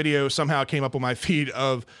saw a video, somehow came up on my feed,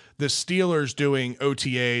 of the Steelers doing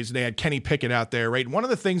OTAs. They had Kenny Pickett out there, right? One of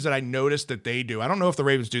the things that I noticed that they do, I don't know if the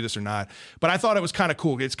Ravens do this or not, but I thought it was kind of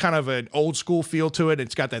cool. It's kind of an old school feel to it.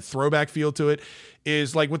 It's got that throwback feel to it,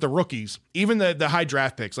 is like with the rookies, even the high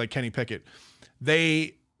draft picks like Kenny Pickett,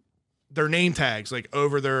 their name tags, like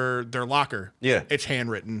over their locker. Yeah. It's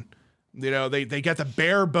handwritten. They get the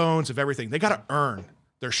bare bones of everything. They got to earn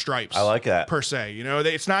their stripes. I like that. Per se.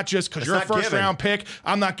 It's not just because you're a first round pick,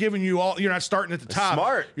 I'm not giving you all, you're not starting at the top.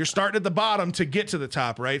 Smart. You're starting at the bottom to get to the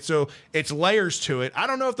top, right? So it's layers to it. I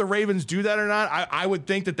don't know if the Ravens do that or not. I would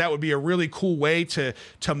think that would be a really cool way to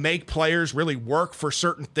make players really work for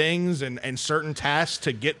certain things and certain tasks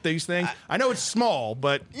to get these things. I know it's small,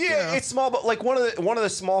 but it's small, but like one of the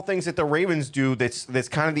small things that the Ravens do that's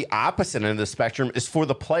kind of the opposite end of the spectrum is for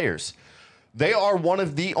the players. They are one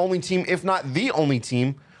of the only team, if not the only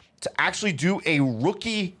team, to actually do a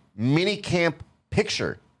rookie mini camp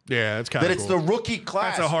picture. Yeah, that's kind of cool. That it's the rookie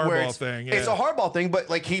class. That's a hardball thing. Yeah. It's a hardball thing, but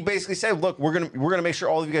like he basically said, look, we're gonna make sure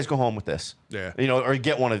all of you guys go home with this. Yeah. Or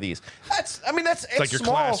get one of these. It's like your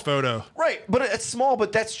small. Class photo. Right. But it's small,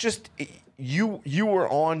 but that's just you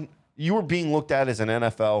were being looked at as an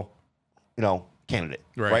NFL, candidate.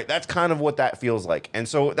 Right. That's kind of what that feels like. And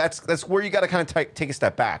so that's where you got to kind of take a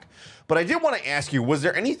step back. But I did want to ask you, was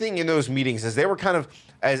there anything in those meetings as they were kind of,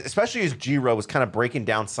 especially as Giro was kind of breaking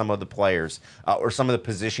down some of the players or some of the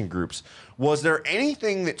position groups, was there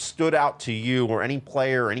anything that stood out to you or any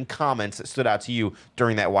player or any comments that stood out to you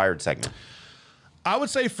during that Wired segment? I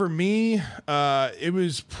would say for me, it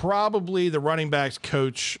was probably the running backs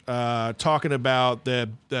coach talking about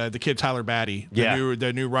the kid Tyler Batty,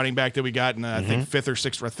 the new running back that we got in I think fifth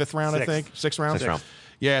round. I think sixth round.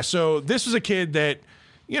 Yeah. So this was a kid that,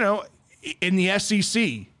 in the SEC,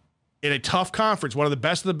 in a tough conference, one of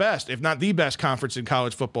the best, if not the best conference in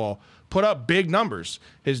college football, put up big numbers.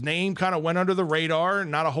 His name kind of went under the radar.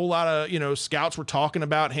 Not a whole lot of scouts were talking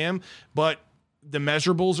about him, but the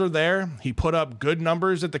measurables are there. He put up good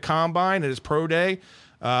numbers at the combine, at his pro day.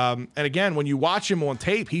 And again, when you watch him on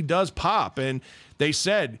tape, he does pop. And they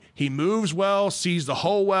said he moves well, sees the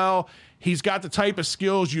hole well. He's got the type of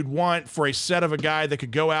skills you'd want for a set of a guy that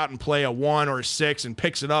could go out and play a 1 or a 6 and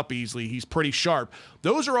picks it up easily. He's pretty sharp.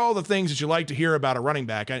 Those are all the things that you like to hear about a running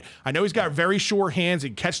back. I know he's got very sure hands. He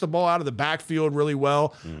can catch the ball out of the backfield really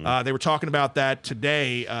well. They were talking about that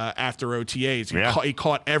today after OTAs. He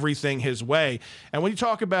caught everything his way. And when you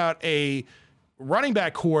talk about a running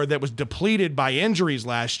back core that was depleted by injuries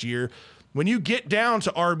last year, when you get down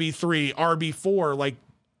to RB3, RB4,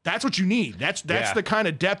 that's what you need. That's the kind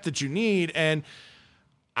of depth that you need. And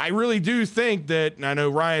I really do think that, and I know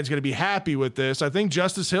Ryan's going to be happy with this, I think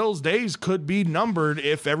Justice Hill's days could be numbered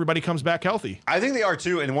if everybody comes back healthy. I think they are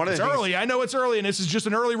too. And it's early. I know it's early, and this is just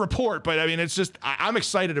an early report, but I mean, it's just, I'm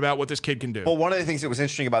excited about what this kid can do. Well, one of the things that was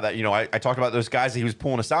interesting about that, I talked about those guys that he was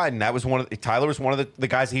pulling aside, and that was Tyler was one of the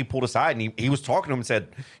guys that he pulled aside, and he was talking to him and said,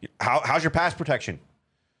 how's your pass protection?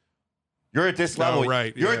 You're at this level.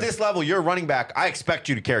 Right. You're at this level. You're a running back. I expect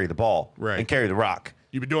you to carry the ball and carry the rock.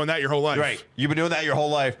 You've been doing that your whole life. Right. You've been doing that your whole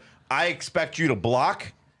life. I expect you to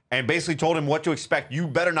block, and basically told him what to expect. You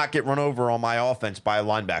better not get run over on my offense by a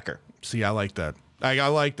linebacker. See, I like that. I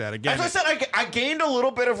like that. Again, as I said, I gained a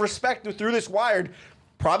little bit of respect through this Wired,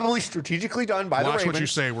 probably strategically done by the Ravens. Watch what you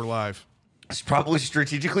say. We're live. It's probably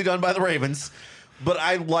strategically done by the Ravens. But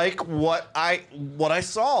I like what I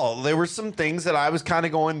saw. There were some things that I was kind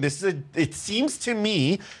of going, it seems to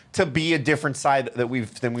me to be a different side than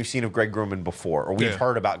we've seen of Greg Roman before, or we've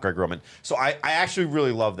heard about Greg Roman. So I actually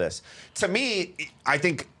really love this. To me, I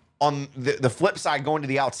think on the flip side, going to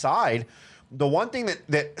the outside, the one thing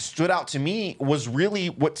that stood out to me was really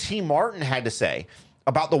what T. Martin had to say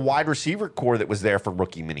about the wide receiver core that was there for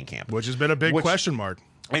rookie minicamp. Which has been a big question mark.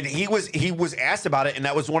 And he was asked about it, and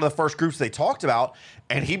that was one of the first groups they talked about.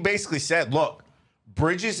 And he basically said, "Look,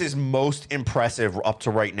 Bridges is most impressive up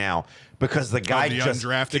to right now because the guy just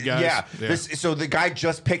undrafted guys. So the guy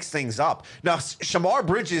just picks things up. Now, Shamar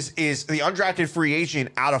Bridges is the undrafted free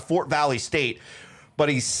agent out of Fort Valley State, but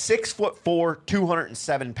he's 6'4",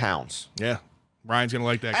 207 pounds. Yeah. Ryan's going to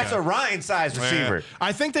like that guy. That's a Ryan-sized receiver. Yeah.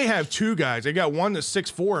 I think they have two guys. They got one that's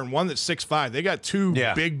 6'4" and one that's 6'5". They got two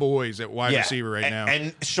big boys at wide receiver right now.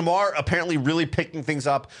 And Shamar apparently really picking things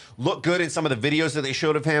up. Looked good in some of the videos that they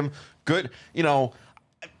showed of him. Good,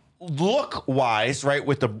 look-wise, right,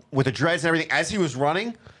 with the dreads and everything. As he was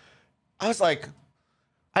running, I was like,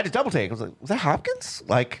 I had to double take. I was like, was that Hopkins?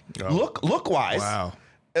 Look-wise. Wow.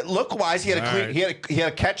 Look-wise, he had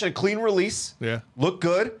a catch and a clean release. Yeah. Looked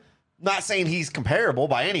good. Not saying he's comparable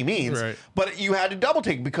by any means, but you had to double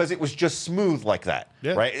take because it was just smooth like that,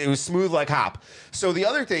 right? It was smooth like hop. So the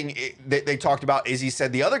other thing they talked about is he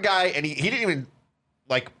said the other guy, and he didn't even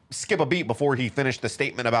skip a beat before he finished the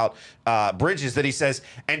statement about Bridges, that he says,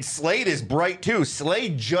 and Slade is bright too.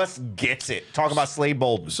 Slade just gets it. Talk about Slade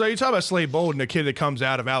Bolden. So you talk about Slade Bolden, a kid that comes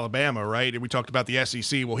out of Alabama, right? And we talked about the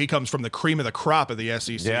SEC. Well, he comes from the cream of the crop of the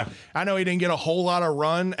SEC. Yeah. I know he didn't get a whole lot of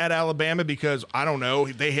run at Alabama because, I don't know,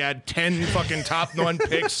 they had 10 fucking top 1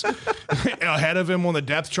 picks ahead of him on the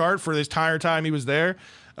depth chart for this entire time he was there.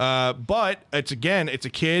 But it's a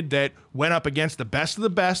kid that went up against the best of the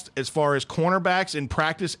best as far as cornerbacks in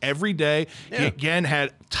practice every day. Yeah. He again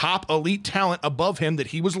had top elite talent above him that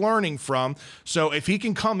he was learning from. So if he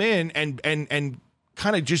can come in and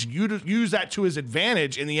kind of just use that to his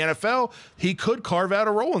advantage in the NFL, he could carve out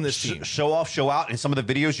a role in this team. Show off, show out. In some of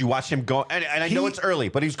the videos you watch him go, and I know it's early,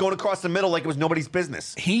 but he's going across the middle like it was nobody's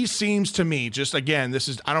business. He seems to me, just again,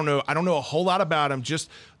 I don't know a whole lot about him, just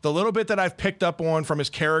the little bit that I've picked up on from his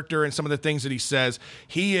character and some of the things that he says,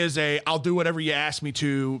 he is I'll do whatever you ask me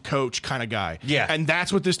to, coach kind of guy. Yeah. And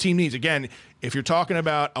that's what this team needs. Again, if you're talking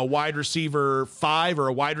about a wide receiver 5 or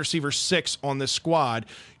a wide receiver 6 on this squad,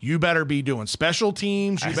 you better be doing special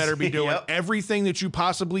teams. You better be doing everything that you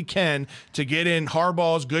possibly can to get in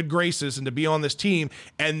Harbaugh's good graces and to be on this team.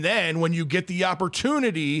 And then when you get the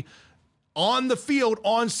opportunity on the field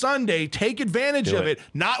on Sunday, take advantage of it.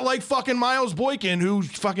 Not like fucking Miles Boykin, who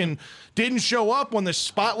fucking didn't show up when the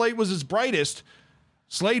spotlight was his brightest.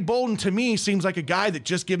 Slade Bolden, to me, seems like a guy that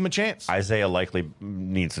just give him a chance. Isaiah likely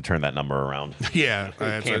needs to turn that number around. Yeah,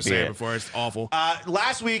 that's what I was saying it. before. It's awful.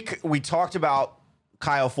 Last week, we talked about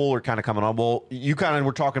Kyle Fuller kind of coming on. Well, you kind of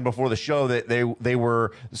were talking before the show that they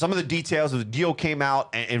were some of the details of the deal came out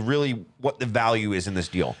and really what the value is in this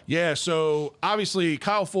deal. Yeah, so obviously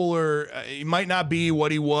Kyle Fuller, he might not be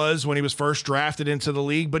what he was when he was first drafted into the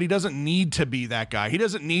league, but he doesn't need to be that guy. He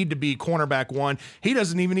doesn't need to be cornerback 1. He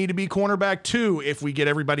doesn't even need to be cornerback 2 if we get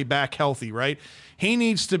everybody back healthy, right? He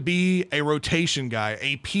needs to be a rotation guy,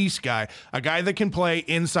 a piece guy, a guy that can play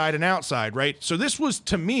inside and outside, right? So this was,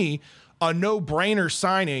 to me, a no-brainer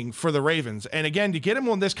signing for the Ravens. And again, to get him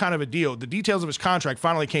on this kind of a deal, the details of his contract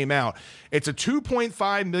finally came out. It's a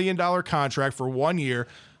 $2.5 million contract for 1 year.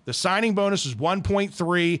 The signing bonus is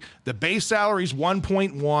 1.3. The base salary is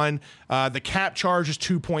 1.1. The cap charge is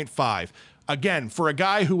 2.5. Again, for a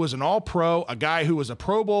guy who was an all-pro, a guy who was a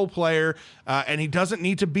Pro Bowl player, and he doesn't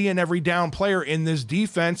need to be an every down player in this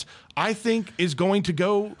defense, I think is going to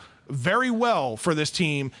go very well for this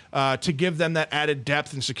team to give them that added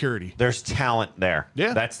depth and security. There's talent there.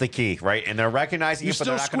 Yeah. That's the key, right? And they're recognizing You it, but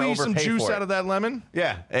they're still not going to squeeze some overpay juice for out it. of that lemon?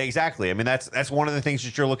 Yeah, exactly. I mean, that's one of the things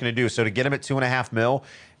that you're looking to do. So to get him at $2.5 million,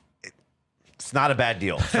 it's not a bad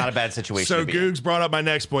deal. It's not a bad situation. So to be in. Googs brought up my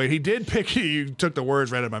next point. He did pick, you took the words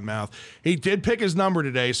right out of my mouth. He did pick his number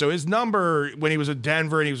today. So his number when he was at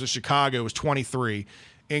Denver and he was at Chicago was 23.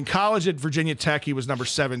 In college at Virginia Tech, he was number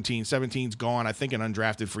 17. 17's gone. I think an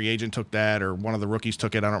undrafted free agent took that, or one of the rookies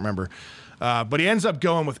took it. I don't remember. But he ends up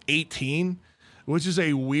going with 18, which is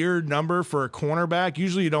a weird number for a cornerback.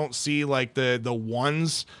 Usually you don't see like the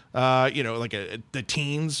ones, like the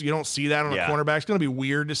teens. You don't see that on a cornerback. It's going to be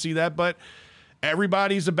weird to see that, but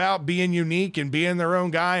everybody's about being unique and being their own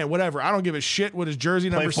guy and whatever. I don't give a shit what his jersey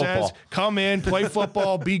number says. Come in, play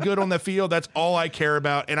football, be good on the field. That's all I care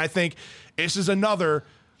about. And I think this is another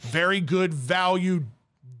very good value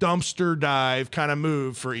dumpster dive kind of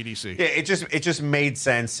move for EDC. Yeah, it just made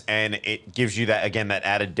sense, and it gives you that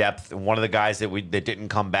added depth. And one of the guys that didn't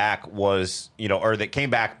come back was, or that came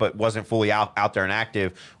back but wasn't fully out there and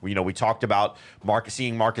active. We talked about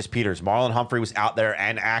seeing Marcus Peters. Marlon Humphrey was out there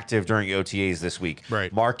and active during OTAs this week.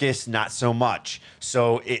 Right. Marcus, not so much.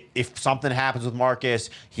 So if something happens with Marcus,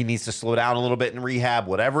 he needs to slow down a little bit in rehab,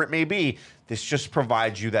 whatever it may be. This just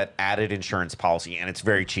provides you that added insurance policy, and it's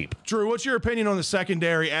very cheap. Drew, what's your opinion on the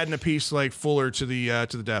secondary adding a piece like Fuller to the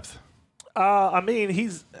depth? I mean,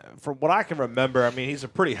 he's, from what I can remember, he's a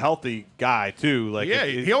pretty healthy guy too. Like, yeah,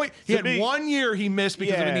 he had 1 year he missed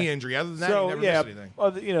because of a knee injury. Other than that, he never missed anything.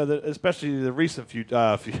 Well, especially the recent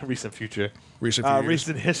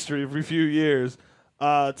history of a few years.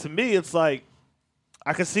 To me, it's like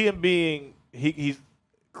I can see him being he's.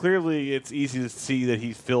 Clearly, it's easy to see that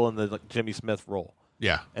he's filling the Jimmy Smith role.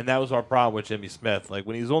 Yeah. And that was our problem with Jimmy Smith. Like,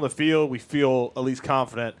 when he's on the field, we feel at least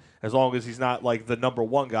confident as long as he's not, like, the number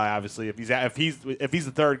one guy, obviously. If he's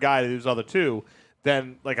the third guy to those other two,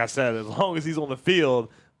 then, like I said, as long as he's on the field,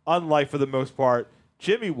 unlike for the most part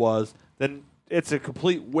Jimmy was, then it's a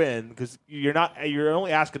complete win because you're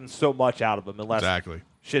only asking so much out of him unless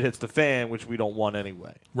shit hits the fan, which we don't want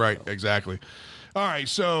anyway. Right, exactly. All right,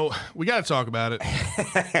 so we got to talk about it.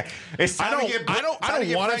 I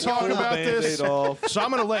don't want to talk about this, so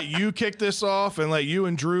I'm going to let you kick this off and let you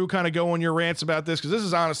and Drew kind of go on your rants about this because this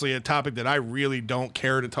is honestly a topic that I really don't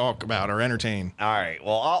care to talk about or entertain. All right,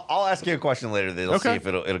 well, I'll ask you a question later that'll see if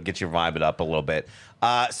it'll get your vibe up a little bit.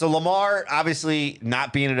 So Lamar obviously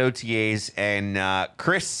not being at OTAs, and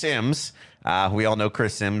Chris Sims, we all know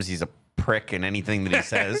Chris Sims. He's a prick in anything that he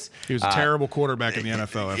says. He was a terrible quarterback in the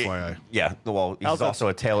NFL, FYI. Yeah, well, he's also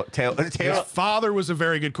a tail. His father was a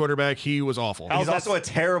very good quarterback. He was awful. He's also a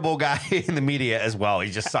terrible guy in the media as well.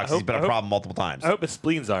 He just sucks. He's been a problem multiple times. I hope his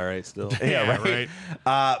spleen's all right still. Yeah, right.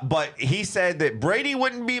 But he said that Brady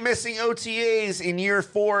wouldn't be missing OTAs in year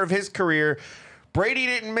 4 of his career. Brady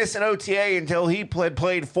didn't miss an OTA until he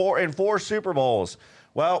played 4 Super Bowls.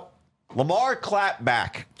 Well, Lamar clapped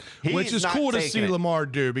back. Which is cool to see Lamar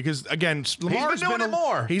do because, again, Lamar's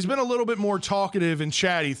he's been a little bit more talkative and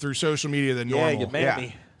chatty through social media than normal. You made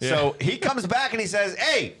me. So he comes back and he says,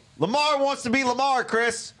 hey, Lamar wants to be Lamar,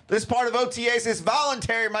 Chris. This part of OTAs is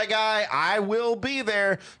voluntary, my guy. I will be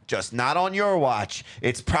there, just not on your watch.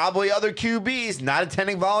 It's probably other QBs not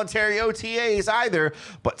attending voluntary OTAs either,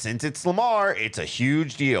 but since it's Lamar, it's a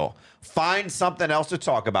huge deal. Find something else to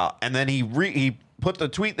talk about. And then he put the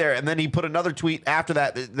tweet there, and then he put another tweet after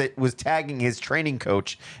that was tagging his training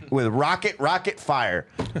coach with rocket fire,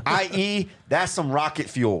 i.e., that's some rocket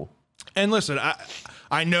fuel. And listen,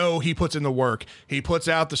 I know he puts in the work. He puts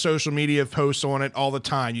out the social media posts on it all the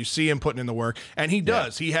time. You see him putting in the work, and he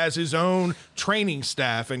does. He has his own training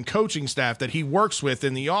staff and coaching staff that he works with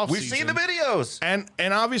in the offseason. We've seen the videos.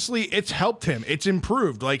 And obviously it's helped him. It's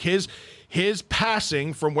improved. Like his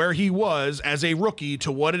passing from where he was as a rookie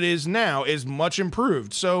to what it is now is much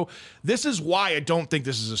improved. So this is why I don't think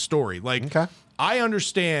this is a story. Like, I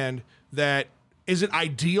understand that. Is it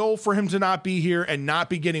ideal for him to not be here and not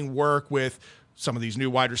be getting work with some of these new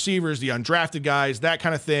wide receivers, the undrafted guys, that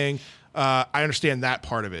kind of thing? I understand that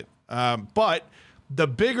part of it. But the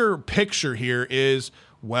bigger picture here is,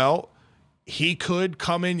 well, he could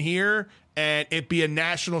come in here and it be a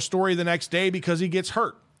national story the next day because he gets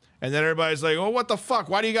hurt. And then everybody's like, oh, what the fuck?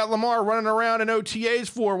 Why do you got Lamar running around in OTAs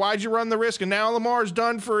for? Why'd you run the risk? And now Lamar's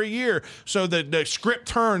done for a year. So the script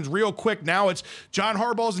turns real quick. Now it's John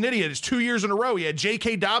Harbaugh's an idiot. It's 2 years in a row. He had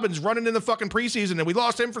J.K. Dobbins running in the fucking preseason, and we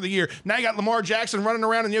lost him for the year. Now you got Lamar Jackson running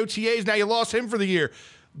around in the OTAs. Now you lost him for the year.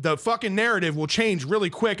 The fucking narrative will change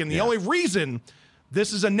really quick. And the only reason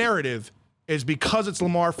this is a narrative is because it's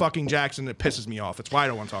Lamar fucking Jackson that pisses me off. That's why I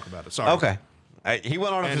don't want to talk about it. Sorry. Okay. He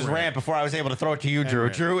went on with his rant before I was able to throw it to you, Drew.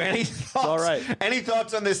 Drew, any thoughts? All right. Any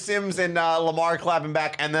thoughts on this Sims and Lamar clapping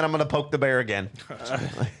back? And then I'm going to poke the bear again.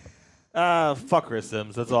 Fuck Chris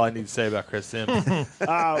Sims. That's all I need to say about Chris Sims.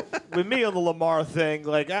 With me on the Lamar thing,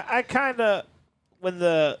 like I kind of, when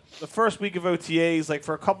the first week of OTAs, like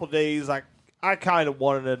for a couple days, I kind of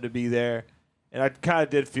wanted him to be there, and I kind of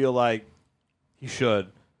did feel like he should.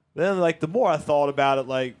 But then, like the more I thought about it,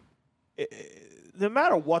 like. No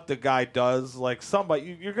matter what the guy does, like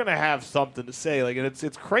somebody, you're gonna have something to say. Like, and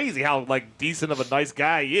it's crazy how like decent of a nice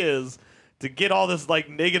guy he is to get all this like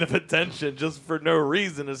negative attention just for no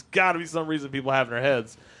reason. There's got to be some reason people have in their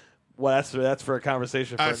heads. Well, that's for a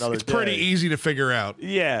conversation for another day. It's pretty easy to figure out.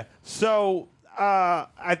 Yeah. So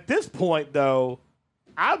at this point, though,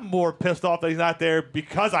 I'm more pissed off that he's not there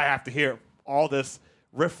because I have to hear all this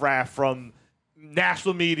riffraff from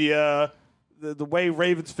national media. The way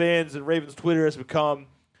Ravens fans and Ravens Twitter has become.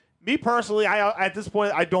 Me personally, at this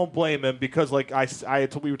point, I don't blame him because, like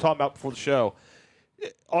we were talking about before the show,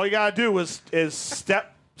 all you gotta do is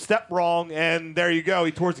step wrong, and there you go.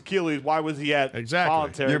 He tore his Achilles. Why was he at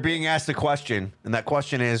voluntary? You're being asked a question, and that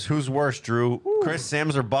question is, who's worse, Drew? Ooh. Chris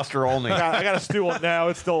Sims or Buster Olney? I got to steal it now.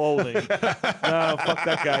 It's still Olney. No, fuck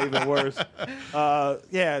that guy. Even worse.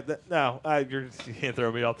 You can't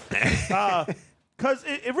throw me off. Because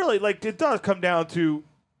it really, like, it does come down to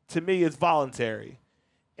me, it's voluntary.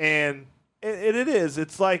 And it is.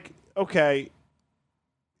 It's like, okay,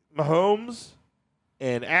 Mahomes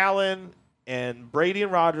and Allen and Brady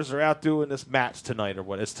and Rodgers are out doing this match tonight or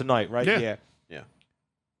what? It's tonight, right? Yeah.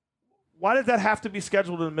 Why did that have to be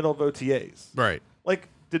scheduled in the middle of OTAs? Right. Like,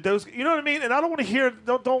 did those, you know what I mean? And I don't want to hear,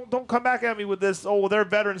 don't come back at me with this, oh, well, they're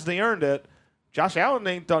veterans, they earned it. Josh Allen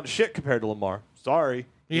ain't done shit compared to Lamar. Sorry.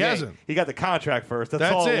 He hasn't. He got the contract first. That's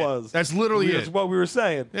all it was. That's literally it. That's what we were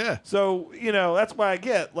saying. Yeah. So, that's what I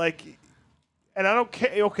get. Like, and I don't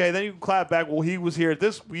care. Okay, then you can clap back. Well, he was here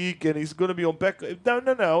this week, and he's going to be on Beck.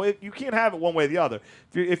 No. You can't have it one way or the other.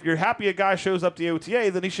 If you're happy a guy shows up to the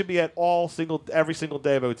OTA, then he should be at every single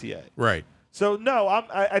day of OTA. Right. So, no,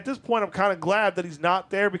 at this point, I'm kind of glad that he's not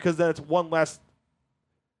there because then it's one less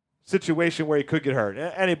situation where he could get hurt.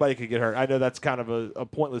 Anybody could get hurt. I know that's kind of a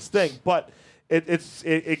pointless thing, but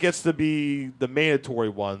it gets to be the mandatory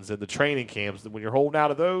ones and the training camps. When you're holding out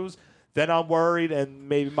of those, then I'm worried, and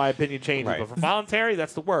maybe my opinion changes. Right. But for voluntary,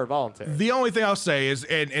 that's the word, voluntary. The only thing I'll say is,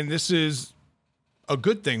 and this is a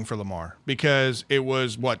good thing for Lamar, because it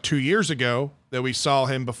was, 2 years ago that we saw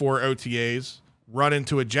him before OTAs run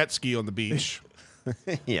into a jet ski on the beach.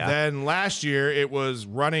 Yeah. Then last year it was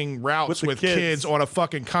running routes with kids on a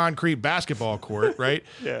fucking concrete basketball court, right?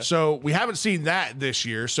 Yeah. So we haven't seen that this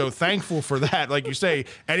year. So thankful for that. Like you say,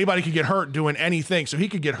 anybody could get hurt doing anything. So he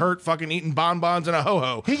could get hurt fucking eating bonbons and a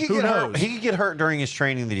ho-ho. He could get hurt during his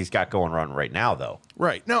training that he's got going on right now, though.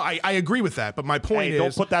 Right. No, I agree with that. But my point is,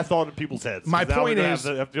 don't put that thought in people's heads. My point is,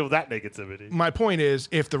 have to deal with that negativity. My point is,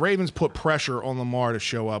 if the Ravens put pressure on Lamar to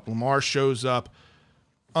show up, Lamar shows up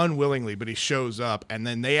unwillingly, but he shows up, and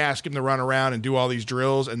then they ask him to run around and do all these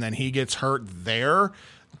drills, and then he gets hurt there.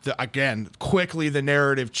 Again, quickly the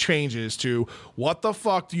narrative changes to, what the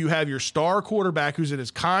fuck do you have your star quarterback who's in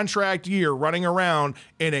his contract year running around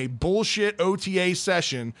in a bullshit OTA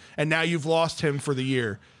session, and now you've lost him for the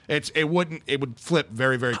year? It would flip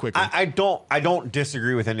very, very quickly. I don't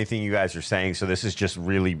disagree with anything you guys are saying. So this is just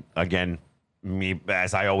really, again, me,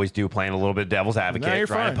 as I always do, playing a little bit of devil's advocate,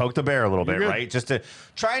 trying to poke the bear a little bit, right? Just to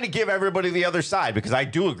trying to give everybody the other side, because I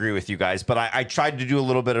do agree with you guys, but I tried to do a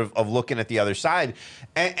little bit of looking at the other side.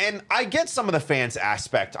 And I get some of the fans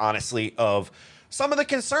aspect, honestly, of some of the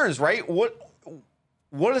concerns, right?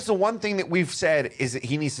 What is the one thing that we've said is that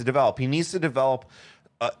he needs to develop? He needs to develop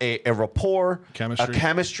a rapport, a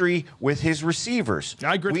chemistry with his receivers.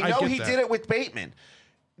 I agree. We know he did it with Bateman.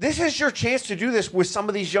 This is your chance to do this with some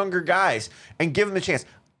of these younger guys and give them the chance.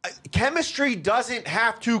 Chemistry doesn't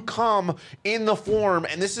have to come in the form,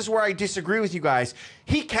 and this is where I disagree with you guys.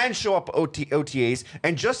 He can show up OTAs,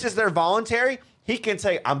 and just as they're voluntary, he can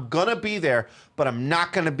say, I'm going to be there, but I'm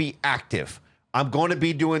not going to be active. I'm going to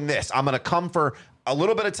be doing this. I'm going to come for a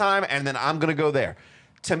little bit of time, and then I'm going to go there.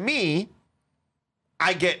 To me,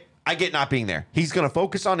 I get not being there. He's going to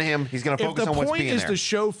focus on him. He's going to focus on what's being there. If the point is to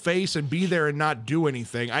show face and be there and not do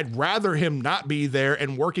anything, I'd rather him not be there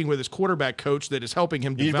and working with his quarterback coach that is helping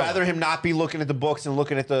him develop. You'd rather him not be looking at the books and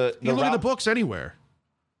looking at the you look at the books anywhere.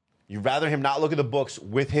 You'd rather him not look at the books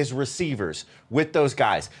with his receivers, with those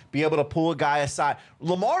guys, be able to pull a guy aside.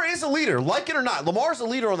 Lamar is a leader, like it or not. Lamar's a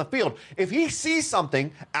leader on the field. If he sees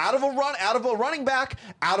something out of a running back,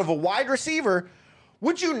 out of a wide receiver,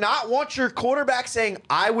 would you not want your quarterback saying,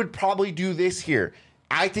 I would probably do this here?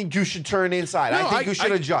 I think you should turn inside. I think you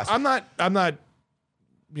should adjust. I'm not,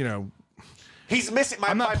 he's missing.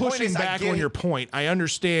 I'm not pushing back on your point. I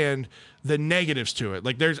understand the negatives to it.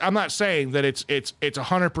 Like I'm not saying that it's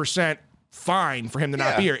 100% fine for him to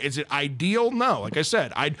not be here. Is it ideal? No. Like I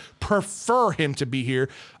said, I'd prefer him to be here,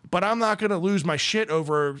 but I'm not going to lose my shit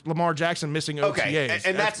over Lamar Jackson missing OTAs. Okay,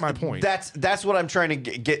 and that's my point. That's what I'm trying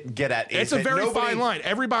to get at. It's a very fine line.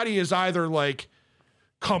 Everybody is either like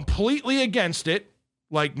completely against it,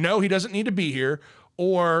 like no, he doesn't need to be here,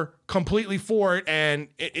 or completely for it, and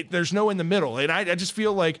there's no in the middle. And I just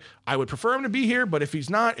feel like I would prefer him to be here, but if he's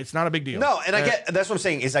not, it's not a big deal. No, and I get that's what I'm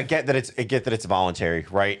saying is I get that it's voluntary,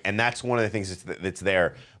 right? And that's one of the things that's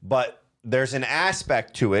there. But there's an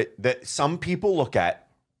aspect to it that some people look at,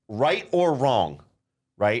 right or wrong,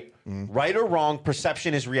 right? Right or wrong,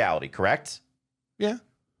 perception is reality, correct? Yeah.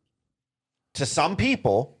 To some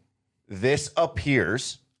people, this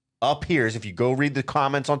appears, if you go read the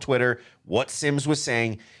comments on Twitter, what Sims was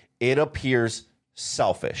saying, it appears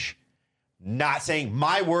selfish. Not saying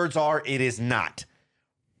my words are, it is not.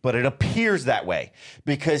 But it appears that way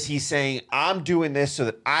because he's saying, I'm doing this so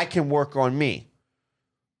that I can work on me.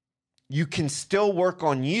 You can still work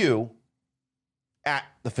on you at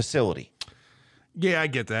the facility. Yeah, I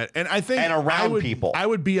get that. And I think people. I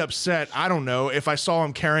would be upset, I don't know, if I saw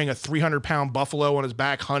him carrying a 300-pound buffalo on his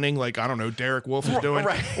back hunting like, I don't know, Derek Wolfe is doing.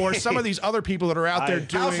 Right. Or some of these other people that are out there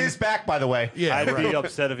doing. How's his back, by the way? Yeah, I'd be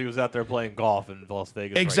upset if he was out there playing golf in Las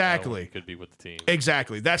Vegas. Exactly. Right now, he could be with the team.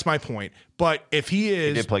 Exactly. That's my point. But if he is.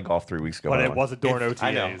 He did play golf 3 weeks ago. But it wasn't during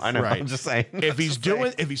OTAs. I know. Right. I'm just saying. If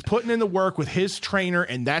he's putting in the work with his trainer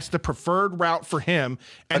and that's the preferred route for him,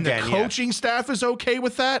 and the coaching staff is okay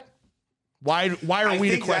with that, why are we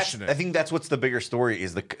to question it? I think that's what's the bigger story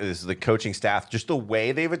is the coaching staff, just the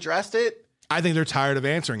way they've addressed it. I think they're tired of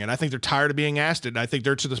answering it. I think they're tired of being asked it. And I think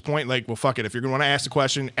they're to this point like, well, fuck it. If you're going to want to ask the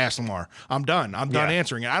question, ask Lamar. I'm done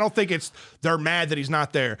answering it. I don't think they're mad that he's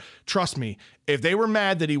not there. Trust me, if they were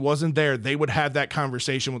mad that he wasn't there, they would have that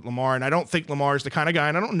conversation with Lamar. And I don't think Lamar's the kind of guy,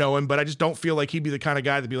 and I don't know him, but I just don't feel like he'd be the kind of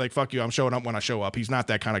guy that'd be like, fuck you, I'm showing up when I show up. He's not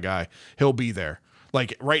that kind of guy. He'll be there.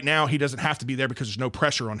 Like right now, he doesn't have to be there because there's no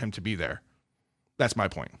pressure on him to be there. That's my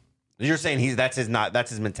point. You're saying that's his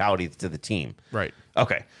mentality to the team, right?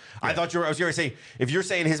 Okay, yeah. I was going to say if you're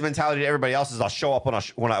saying his mentality to everybody else is I'll show up when I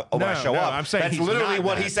show up. I'm saying that's literally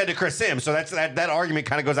what he said to Chris Sims. So that argument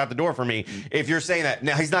kind of goes out the door for me. If you're saying that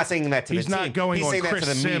now, he's not saying that to the team. He's not going on Chris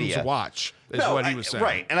Sims' media. watch. Is what he was saying.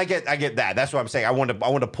 Right, and I get that. That's what I'm saying. I want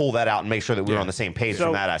to pull that out and make sure that we're on the same page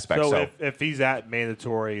from that aspect. So if he's at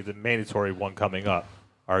the mandatory one coming up,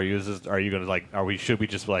 should we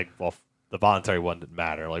just like, well, the voluntary one didn't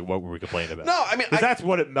matter. Like, what were we complaining about? No, I mean, that's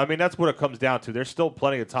what it comes down to. There's still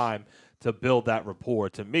plenty of time to build that rapport.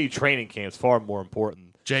 To me, training camp is far more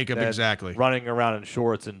important. Jacob, exactly. Running around in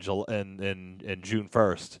shorts in June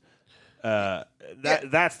 1st.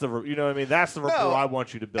 That's the That's the rapport I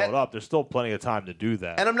want you to build up. There's still plenty of time to do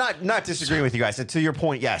that. And I'm not disagreeing with you guys. And to your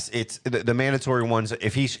point, yes, it's the mandatory ones.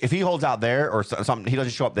 If he holds out there or something, he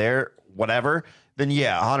doesn't show up there, whatever. Then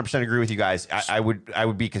 100% agree with you guys. I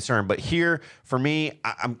would be concerned, but here for me,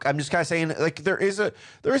 I'm just kind of saying like there is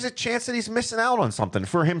a chance that he's missing out on something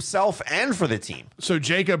for himself and for the team. So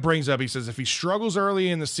Jacob brings up, he says if he struggles early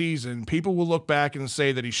in the season, people will look back and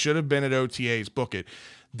say that he should have been at OTAs. Book it.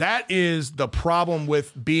 That is the problem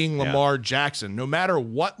with being Lamar Jackson. No matter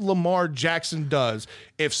what Lamar Jackson does,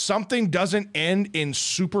 if something doesn't end in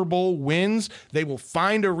Super Bowl wins, they will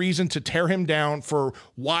find a reason to tear him down for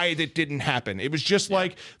why it didn't happen. It was just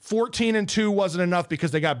like 14-2 wasn't enough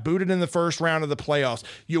because they got booted in the first round of the playoffs.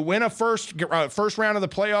 You win a first round of the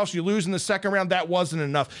playoffs, you lose in the second round, that wasn't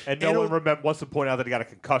enough. And no one wants to point out that he got a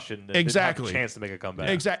concussion. And exactly. didn't have a chance to make a comeback.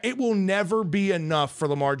 Exactly. It will never be enough for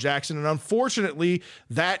Lamar Jackson. And unfortunately,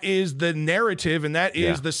 that is the narrative and that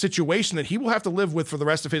is the situation that he will have to live with for the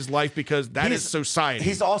rest of his life because that is society.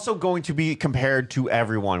 He's also going to be compared to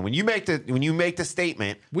everyone. When you make the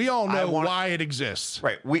statement, we all know why it exists.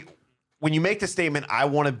 Right. When you make the statement, I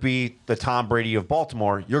want to be the Tom Brady of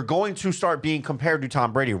Baltimore, you're going to start being compared to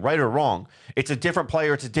Tom Brady, right or wrong. It's a different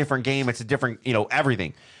player. It's a different game. It's a different,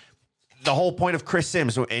 everything. The whole point of Chris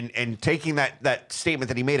Sims and taking that statement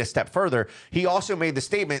that he made a step further, he also made the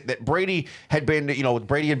statement that Brady had been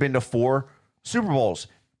to 4 Super Bowls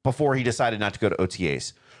before he decided not to go to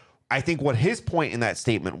OTAs. I think what his point in that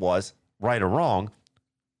statement was, right or wrong,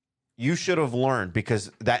 you should have learned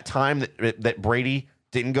because that time that Brady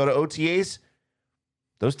didn't go to OTAs,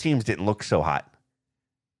 those teams didn't look so hot.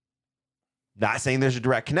 Not saying there's a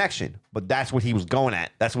direct connection, but that's what he was going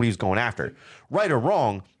at. That's what he was going after. Right or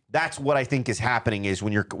wrong, that's what I think is happening is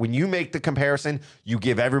when you make the comparison, you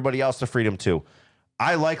give everybody else the freedom too.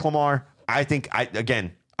 I like Lamar. I think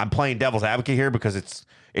I'm playing devil's advocate here because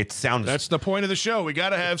it sounds. That's the point of the show. We got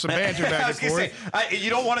to have some banter back and forth. You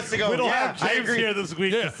don't want us to go. We don't have James here this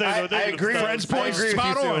week. Yeah. To say I agree. Fred's point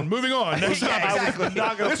spot on. Moving on. Next yeah, time. exactly.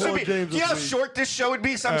 not going to pull James. You know how short this show would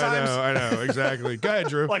be sometimes. I know exactly. Go ahead,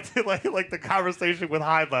 Drew. like the conversation with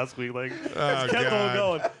Hyde last week. Like it's kept on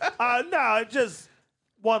going. No, just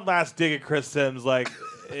one last dig at Chris Sims. Like,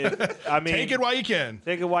 take it while you can.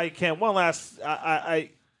 Take it while you can. One last.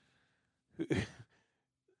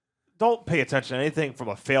 Don't pay attention to anything from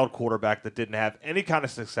a failed quarterback that didn't have any kind of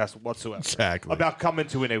success whatsoever. Exactly. About coming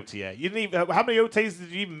to an OTA. You didn't even. How many OTAs did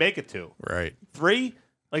you even make it to? Right. 3?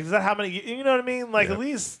 Like, is that how many? You know what I mean? Like, at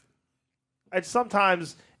least. I'd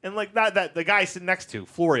sometimes. And like that the guy sitting next to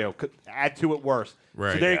Florio could add to it worse.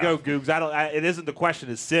 Right. So there you go, Googs. It isn't the question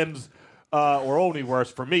is Sims or Olney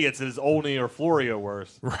worse. For me, it's is Olney or Florio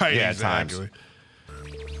worse. Right. Yeah, exactly.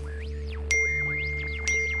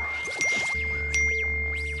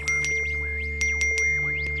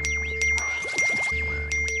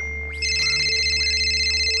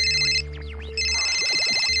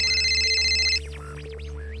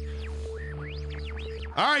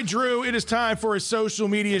 All right, Drew, it is time for a social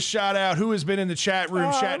media shout out. Who has been in the chat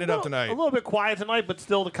room chatting it up tonight? A little bit quiet tonight, but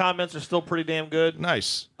still the comments are still pretty damn good.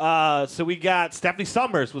 Nice. So we got Stephanie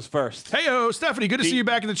Summers was first. Hey-o, Stephanie, good to see you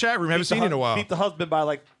back in the chat room. Haven't seen you in a while. Beat the husband by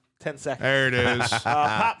like 10 seconds. There it is.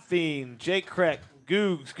 Pop Fiend, Jake Kreck,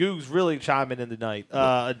 Googs really chiming in tonight.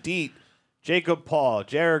 Adit, Jacob Paul,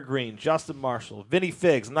 Jared Green, Justin Marshall, Vinny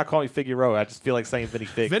Figs. I'm not calling you Figueroa. I just feel like saying Vinny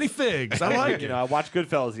Figs. Vinny Figs. I like it. I watched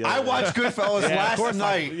Goodfellas the other I day. watched Goodfellas last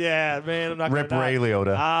night. Yeah, man. I'm not Rip gonna Ray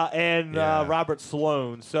Liotta. And Robert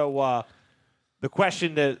Sloan. So the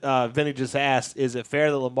question that Vinny just asked, is it fair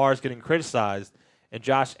that Lamar's getting criticized and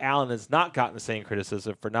Josh Allen has not gotten the same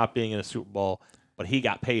criticism for not being in a Super Bowl, but he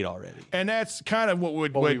got paid already? And that's kind of what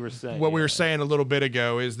we were saying a little bit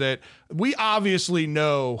ago is that we obviously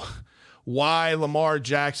know why Lamar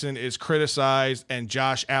Jackson is criticized and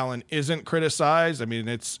Josh Allen isn't criticized. I mean,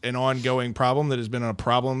 it's an ongoing problem that has been a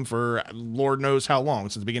problem for Lord knows how long,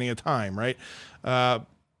 since the beginning of time, right?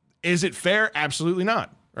 Is it fair? Absolutely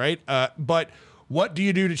not, right? But what do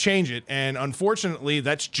you do to change it? And unfortunately,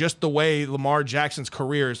 that's just the way Lamar Jackson's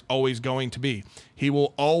career is always going to be. He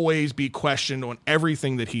will always be questioned on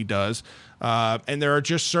everything that he does. And there are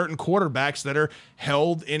just certain quarterbacks that are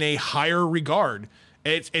held in a higher regard.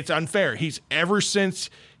 It's unfair. Ever since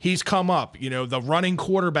he's come up, the running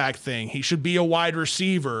quarterback thing, he should be a wide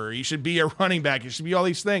receiver, he should be a running back, he should be all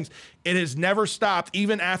these things. It has never stopped,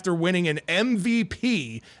 even after winning an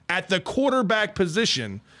MVP at the quarterback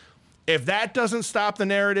position. If that doesn't stop the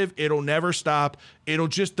narrative, it'll never stop. The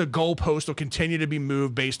goalpost will continue to be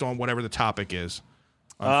moved based on whatever the topic is.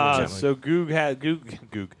 So Googs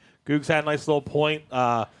had a nice little point.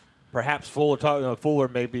 Perhaps Fuller is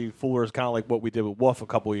kind of like what we did with Wolf a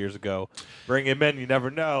couple of years ago. Bring him in, you never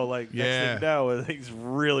know. Next thing you know, he's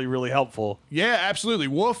really, really helpful. Yeah, absolutely.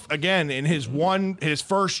 Wolf, again, in his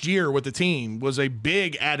first year with the team, was a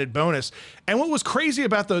big added bonus. And what was crazy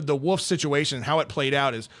about the Wolf situation and how it played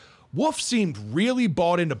out is Wolf seemed really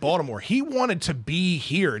bought into Baltimore. He wanted to be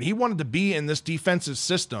here, and he wanted to be in this defensive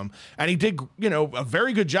system. And he did, a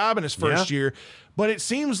very good job in his first year. But it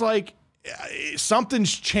seems like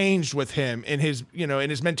something's changed with him in his, in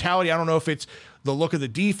his mentality. I don't know if it's the look of the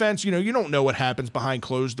defense. You don't know what happens behind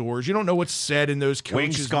closed doors. You don't know what's said in those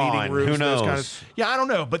coaches' meeting rooms. Who knows? Those kind of, I don't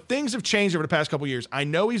know. But things have changed over the past couple of years. I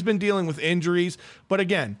know he's been dealing with injuries, but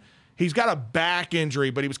again, he's got a back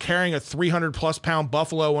injury, but he was carrying a 300-plus pound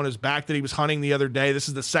buffalo on his back that he was hunting the other day. This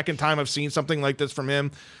is the second time I've seen something like this from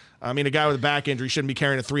him. I mean, a guy with a back injury shouldn't be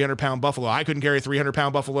carrying a 300-pound buffalo. I couldn't carry a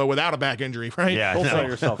 300-pound buffalo without a back injury, right? Yeah, Don't sell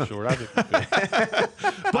yourself short. I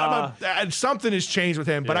think But something has changed with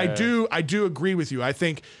him. But I do agree with you. I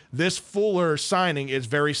think this Fuller signing is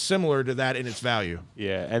very similar to that in its value.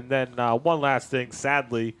 Yeah, and then one last thing.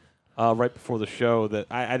 Sadly, right before the show, that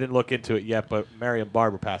I didn't look into it yet, but Marion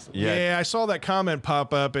Barber passed away. Yeah, I saw that comment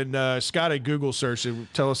pop up, and Scott at Google search.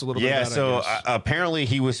 Tell us a little bit about it. Yeah, so apparently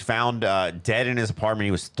he was found dead in his apartment.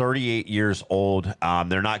 He was 38 years old.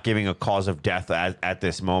 They're not giving a cause of death at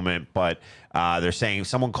this moment, but they're saying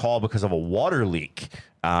someone called because of a water leak.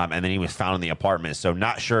 And then he was found in the apartment. So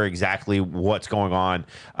not sure exactly what's going on.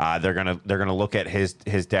 They're gonna look at his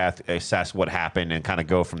death, assess what happened, and kind of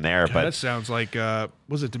go from there. God, but that sounds like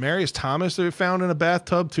was it Demaryius Thomas that we found in a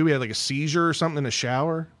bathtub too? He had like a seizure or something in the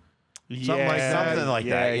shower. Something like that. Something like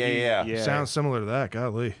that. Yeah. Sounds similar to that.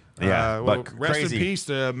 Golly. Yeah, well, but rest crazy. in peace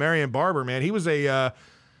to Marion Barber, man. He was a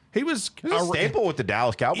staple with the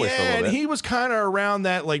Dallas Cowboys for a little and bit. he was kind of around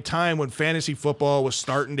that like time when fantasy football was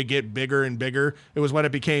starting to get bigger and bigger. It was when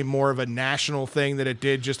it became more of a national thing that it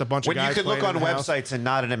did just a bunch of guys. When you could look playing on in the house. websites and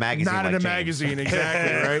not in a magazine. Not like in a James. magazine,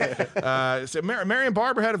 exactly, right? So Marion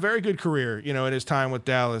Barber had a very good career, in his time with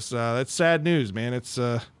Dallas. That's sad news, man. It's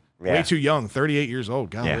way too young, 38 years old.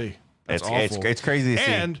 Golly, Yeah. that's It's awful. it's crazy to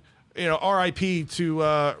see. And R.I.P. to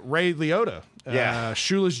Ray Liotta,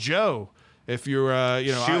 Shoeless Joe. If you're,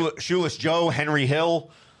 Shoeless Joe, Henry Hill.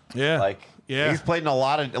 Yeah. He's played in a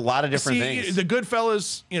lot of different things. The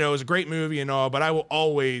Goodfellas, is a great movie and all, but I will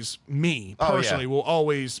always, will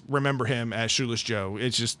always remember him as Shoeless Joe.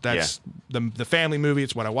 It's just that's the family movie.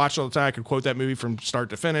 It's what I watch all the time. I could quote that movie from start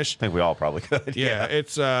to finish. I think we all probably could. Yeah,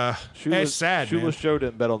 it's sad. Shoeless Joe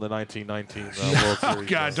didn't bet on the 1919 World Series. Oh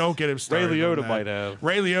God, don't get him Ray started. Liotta might have.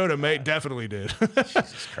 Ray Liotta definitely did.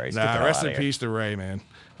 Jesus Christ. Nah, rest in peace to Ray, man.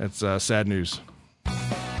 That's sad news.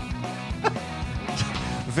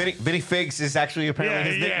 Vinny Figs is actually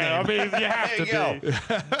apparently his nickname. I mean, you have to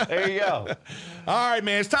be. There you go. All right,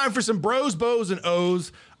 man. It's time for some bros, bows, and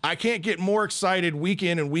O's. I can't get more excited week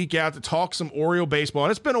in and week out to talk some Oriole baseball. And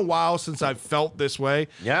it's been a while since I've felt this way.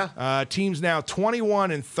 Yeah. Teams now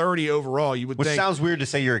 21-30 overall. You would Which think. sounds weird to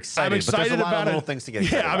say you're excited, I'm excited but there's a lot about of little things to get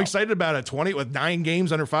excited I'm about. excited about it. 20 with 9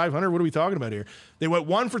 games under 500. What are we talking about here? They went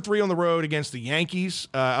 1-for-3 on the road against the Yankees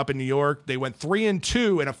up in New York. They went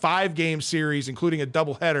 3-2 in a 5-game series, including a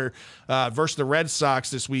doubleheader versus the Red Sox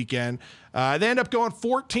this weekend. They end up going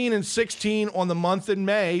 14-16 on the month in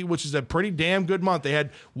May, which is a pretty damn good month. They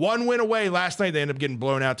had one win away last night. They ended up getting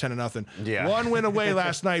blown out 10-0. Yeah. One win away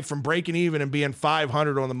last night from breaking even and being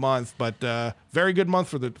 500 on the month, but very good month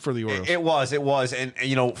for the Orioles. It was,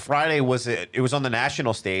 and Friday was it was on the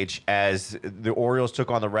national stage as the Orioles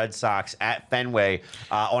took on the Red Sox at Fenway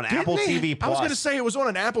on Apple TV Plus. I was going to say it was on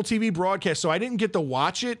an Apple TV broadcast, so I didn't get to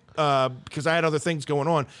watch it because I had other things going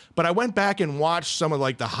on. But I went back and watched some of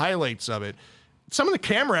the highlights of it. Some of the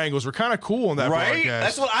camera angles were kind of cool on that right?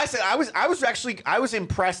 broadcast. That's what I said. I was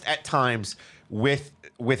impressed at times with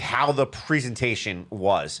how the presentation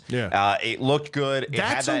was. Yeah. It looked good.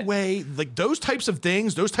 That's a way, those types of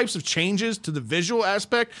things, those types of changes to the visual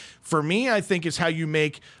aspect, for me, I think is how you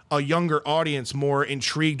make a younger audience more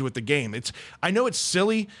intrigued with the game. I know it's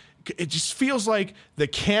silly. It just feels like the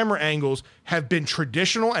camera angles have been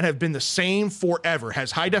traditional and have been the same forever.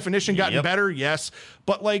 Has high definition gotten better? Yes.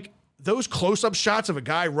 But those close-up shots of a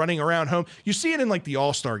guy running around home, you see it in the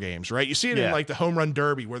All-Star games, right? You see it in the home run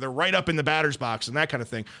derby where they're right up in the batter's box and that kind of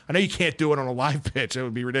thing. I know you can't do it on a live pitch. That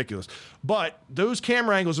would be ridiculous. But those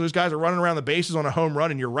camera angles, those guys are running around the bases on a home run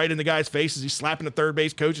and you're right in the guy's face as he's slapping the third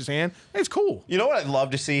base coach's hand. It's cool. You know what I'd love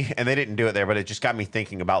to see? And they didn't do it there, but it just got me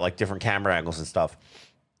thinking about different camera angles and stuff.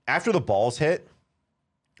 After the balls hit,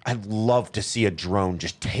 I'd love to see a drone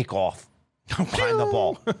just take off behind the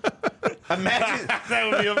ball. Imagine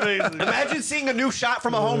That would be amazing. Imagine seeing a new shot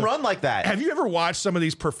from a home run like that. Have you ever watched some of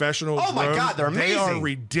these professional Oh my drones? God, they're They are amazing.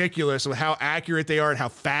 ridiculous with how accurate they are and how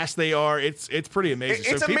fast they are. It's pretty amazing.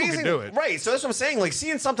 It's so people amazing, can do it. right? So that's what I'm saying.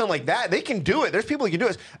 Seeing something like that, they can do it. There's people who can do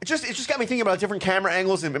it. It just got me thinking about different camera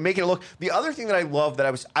angles and making it look. The other thing that I love that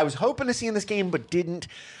I was hoping to see in this game but didn't,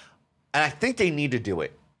 and I think they need to do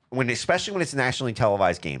it especially when it's nationally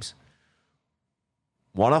televised games.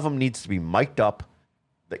 One of them needs to be mic'd up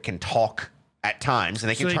that can talk at times, and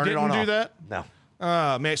they can So they turn it didn't on. do off. that? No.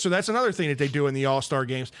 Man, so that's another thing that they do in the All-Star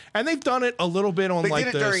games. And they've done it a little bit on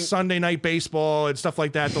like the Sunday Night Baseball and stuff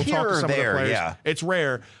like that. They'll talk to some of the players. Yeah. It's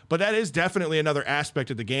rare, but that is definitely another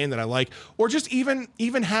aspect of the game that I like. Or just even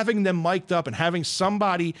having them mic'd up and having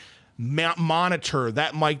somebody monitor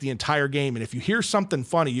that mic the entire game. And if you hear something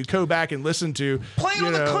funny, you go back and listen to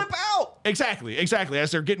on the clip out. Exactly.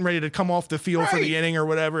 As they're getting ready to come off the field for the inning or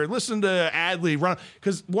whatever, listen to Adley run.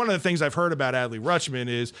 Because one of the things I've heard about Adley Rutschman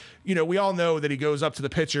is, we all know that he goes up to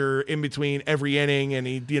the pitcher in between every inning and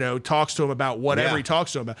he, talks to him about whatever he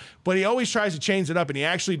talks to him about. But he always tries to change it up, and he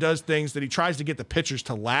actually does things that he tries to get the pitchers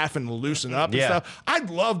to laugh and loosen up and stuff.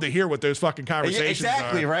 I'd love to hear what those fucking conversations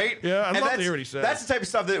are. Right? Yeah, I'd love to hear what he says. That's the type of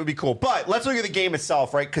stuff that would be cool. But let's look at the game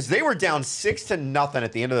itself, right? Because they were down 6-0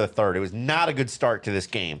 at the end of the third. It was not a good start to this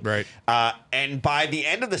game. Right. And by the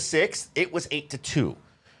end of the sixth, it was 8-2.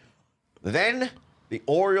 Then the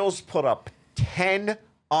Orioles put up 10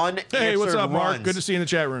 unanswered Hey, what's up, Mark? runs Good to see you in the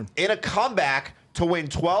chat room. in a comeback to win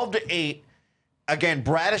 12-8. Again,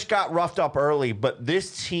 Bradish got roughed up early, but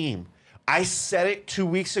this team, I said it 2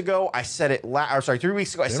 weeks ago. I said it 3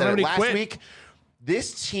 weeks ago. I said it last week.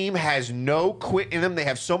 This team has no quit in them. They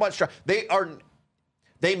have so much. They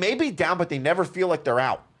may be down, but they never feel like they're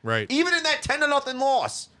out. Right. Even in that 10-0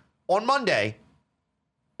 loss on Monday,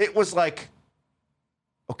 it was like,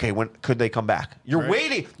 okay, when could they come back? You're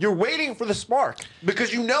waiting for the spark,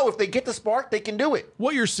 because if they get the spark, they can do it.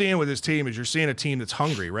 What you're seeing with this team is you're seeing a team that's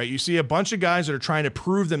hungry, right? You see a bunch of guys that are trying to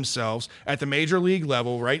prove themselves at the major league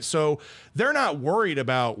level, right? So they're not worried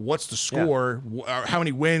about what's the score, or how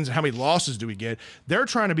many wins, how many losses do we get. They're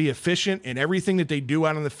trying to be efficient in everything that they do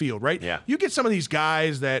out on the field, right? Yeah. You get some of these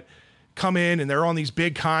guys that come in and they're on these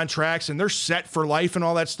big contracts and they're set for life and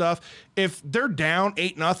all that stuff. If they're down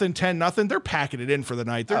 8-0, 10-0, they're packing it in for the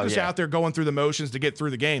night. They're just out there going through the motions to get through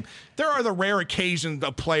the game. There are the rare occasions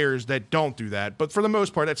of players that don't do that, but for the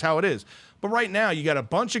most part, that's how it is. But right now, you got a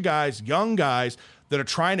bunch of guys, young guys, that are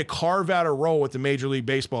trying to carve out a role at the Major League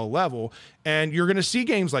Baseball level, and you're going to see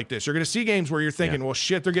games like this. You're going to see games where you're thinking, well,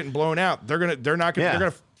 shit, they're getting blown out. They're not going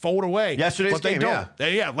to fold away. Yesterday's but they game,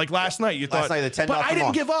 don't. Like last night, you thought. Last night, the 10-0 but I didn't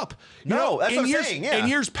loss. give up. No, that's what I'm saying. Yeah. In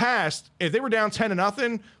years past, if they were down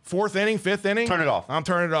 10-0, fourth inning, fifth inning, turn it off. I'm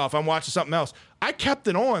turning it off. I'm watching something else. I kept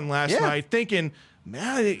it on last night, thinking,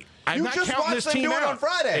 man, I'm not counting this team out on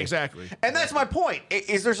Friday. Exactly. And that's my point.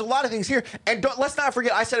 Is there's a lot of things here. And let's not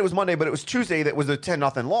forget, I said it was Monday, but it was Tuesday that was the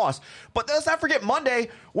 10-0 loss. But let's not forget Monday,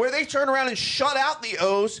 where they turned around and shut out the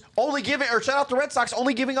O's, shut out the Red Sox,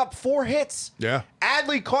 only giving up 4 hits. Yeah.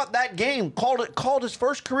 Adley caught that game, called his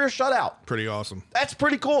first career shutout. Pretty awesome. That's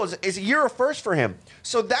pretty cool. It's a year of first for him.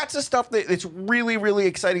 So that's the stuff that's really, really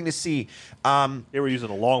exciting to see. They were using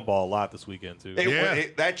the long ball a lot this weekend, too.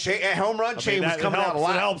 That home run chain was coming out a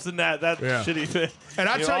lot. It helps in that shitty thing. And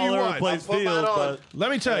I tell you what,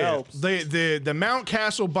 let me tell you, the Mount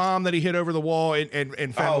Castle bomb that he hit over the wall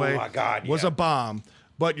in Fenway was a bomb.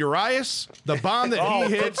 But Urias, the bomb that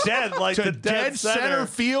he hit to dead center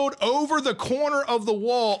field over the corner of the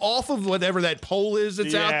wall off of whatever that pole is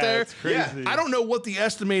that's out there. It's crazy. I don't know what the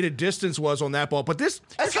estimated distance was on that ball, but this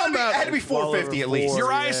had to be 450 at least.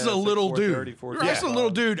 Urias is a little dude. 430, Urias is a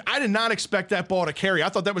little dude. I did not expect that ball to carry. I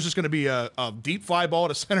thought that was just going to be a deep fly ball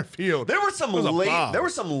to center field. There were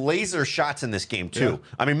some laser shots in this game too. Yeah.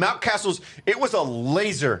 I mean, Mount Castle's, it was a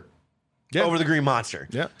laser. Yeah. Over the Green Monster.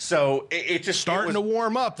 Yeah. So it just starting to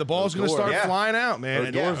warm up. The ball's going to start flying out, man.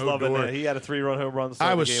 Odor's loving it. He had a 3-run home run to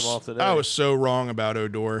start the game off today. I was so wrong about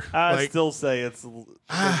Odor. I still say it's a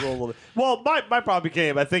little bit. Well, my problem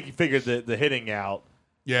became, I think he figured the hitting out.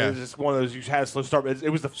 Yeah. It was just one of those you had a slow start. It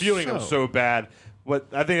was the fielding that was so bad. But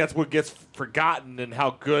I think that's what gets forgotten, and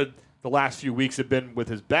how good the last few weeks have been with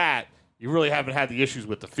his bat. You really haven't had the issues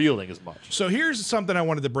with the fielding as much. So here's something I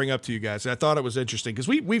wanted to bring up to you guys. And I thought it was interesting because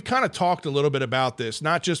we've kind of talked a little bit about this,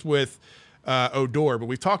 not just with Odor, but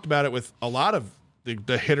we've talked about it with a lot of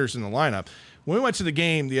the hitters in the lineup. When we went to the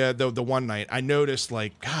game the one night, I noticed,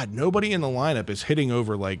 like, God, nobody in the lineup is hitting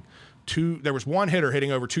over like there was one hitter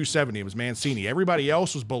hitting over 270. It was Mancini. Everybody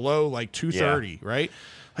else was below like 230, right?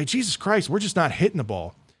 Like, Jesus Christ, we're just not hitting the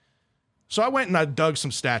ball. So I went and I dug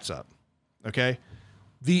some stats up, okay?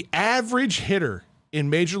 The average hitter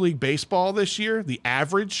in Major League Baseball this year, the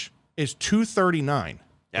average is 239,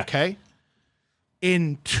 okay?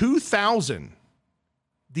 In 2000,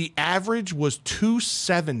 the average was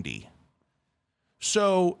 270.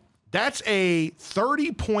 So that's a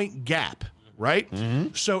 30-point gap, right?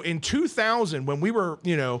 Mm-hmm. So in 2000, when we were,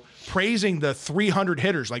 praising the 300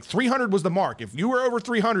 hitters, like 300 was the mark. If you were over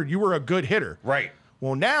 300, you were a good hitter. Right.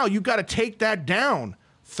 Well, now you've got to take that down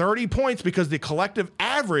 30 points because the collective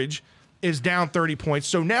average is down 30 points.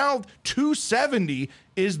 So now 270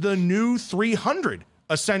 is the new 300,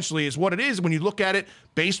 essentially, is what it is when you look at it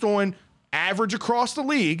based on average across the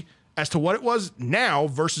league as to what it was now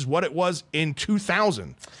versus what it was in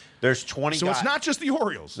 2000. There's 20 So guys. it's not just the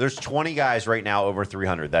Orioles. There's 20 guys right now over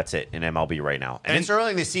 300. That's it in MLB right now. And it's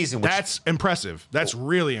early in the season. That's impressive. That's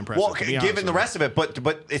really impressive. Well, to be honest given the with you. rest of it,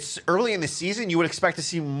 but it's early in the season. You would expect to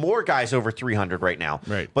see more guys over 300 right now.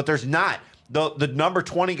 Right. But there's not. The number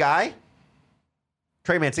 20 guy,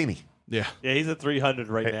 Trey Mancini. Yeah. Yeah, he's at 300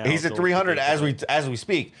 right now. He's at 300 as we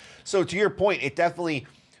speak. So to your point, it definitely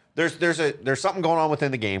there's something going on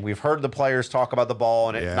within the game. We've heard the players talk about the ball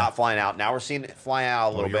and it not flying out. Now we're seeing it flying out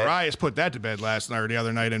a little bit. Urias put that to bed last night or the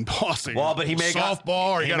other night in Boston. Well, but he may softball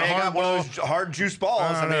or he got a may hard got one ball. of those hard juice balls.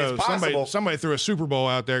 I don't know. It's possible. Somebody threw a Super Bowl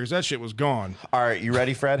out there because that shit was gone. All right, you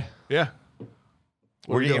ready, Fred? Yeah.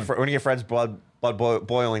 We're gonna get Fred's blood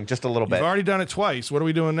boiling just a little We've bit. already done it twice. What are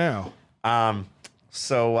we doing now?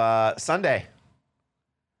 So Sunday,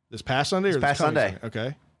 This past Sunday or this past coming Sunday.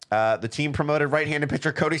 Okay. the team promoted right-handed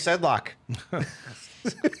pitcher Cody Sedlock.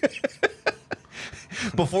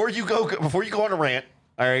 Before you go on a rant,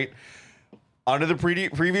 all right. Under the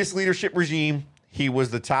previous leadership regime, he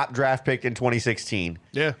was the top draft pick in 2016.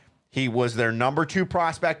 Yeah. He was their number 2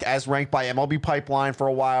 prospect as ranked by MLB Pipeline for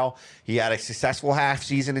a while. He had a successful half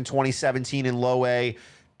season in 2017 in low A.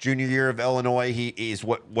 Junior year of Illinois, he is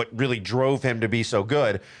what really drove him to be so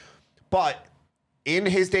good. But in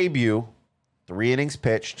his debut, 3 innings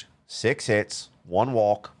pitched, 6 hits, 1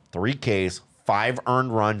 walk, 3 Ks, 5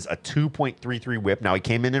 earned runs, a 2.33 whip. Now, he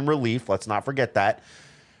came in relief. Let's not forget that.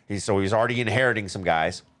 He's already inheriting some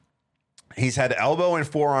guys. He's had elbow and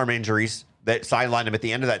forearm injuries that sidelined him at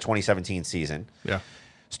the end of that 2017 season. Yeah.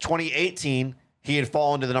 It's 2018. He had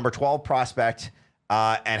fallen to the number 12 prospect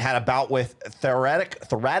and had a bout with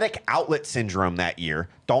thoracic outlet syndrome that year.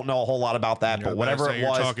 Don't know a whole lot about that, but whatever it You're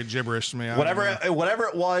was, talking gibberish to me. whatever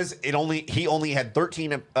it was, he only had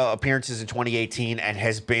 13 appearances in 2018 and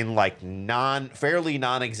has been like fairly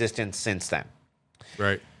non-existent since then.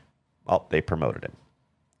 Right. Well, they promoted him.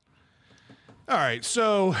 All right,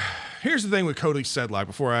 so here's the thing with Cody Sedlock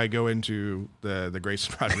before I go into the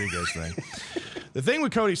Grayson Rodriguez thing. The thing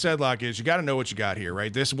with Cody Sedlock is you got to know what you got here,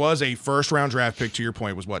 right? This was a first-round draft pick, to your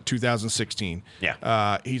point, was what, 2016?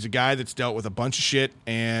 Yeah. He's a guy that's dealt with a bunch of shit,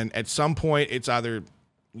 and at some point it's either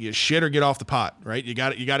you shit or get off the pot, right? You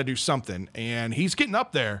got to do something, and he's getting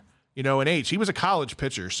up there, in age. He was a college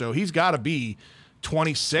pitcher, so he's got to be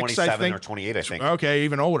 26, 27 I think. or 28, I think. Okay,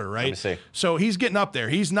 even older, right? Let me see. So he's getting up there.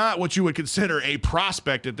 He's not what you would consider a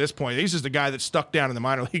prospect at this point. He's just a guy that's stuck down in the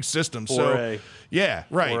minor league system. 4A. So, yeah,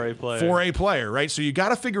 right. 4A player. 4A player, right? So you got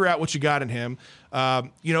to figure out what you got in him.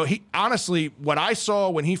 He honestly, what I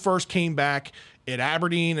saw when he first came back at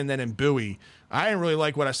Aberdeen and then in Bowie, I didn't really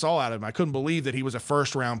like what I saw out of him. I couldn't believe that he was a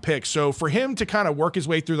first-round pick. So for him to kind of work his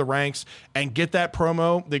way through the ranks and get that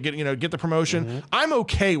get the promotion, I'm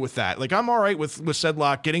okay with that. Like, I'm all right with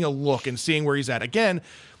Sedlock getting a look and seeing where he's at. Again,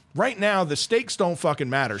 right now the stakes don't fucking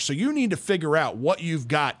matter. So you need to figure out what you've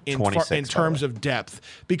got in terms of depth,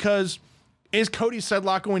 because is Cody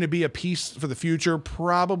Sedlock going to be a piece for the future?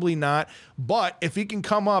 Probably not. But if he can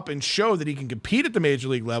come up and show that he can compete at the major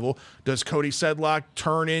league level, does Cody Sedlock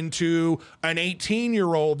turn into an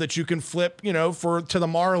 18-year-old that you can flip, to the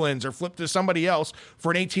Marlins or flip to somebody else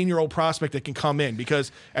for an 18-year-old prospect that can come in?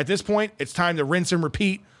 Because at this point, it's time to rinse and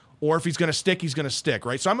repeat. Or if he's going to stick, he's going to stick,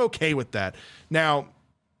 right? So I'm okay with that. Now,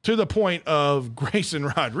 to the point of Grayson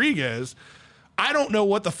Rodriguez, I don't know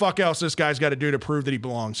what the fuck else this guy's got to do to prove that he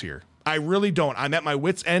belongs here. I really don't. I'm at my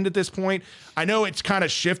wit's end at this point. I know it's kind of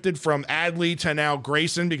shifted from Adley to now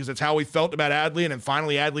Grayson because it's how we felt about Adley, and then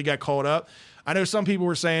finally Adley got called up. I know some people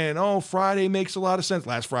were saying, Friday makes a lot of sense.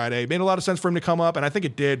 Last Friday made a lot of sense for him to come up, and I think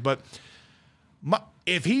it did. But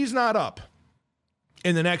if he's not up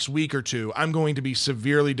in the next week or two, I'm going to be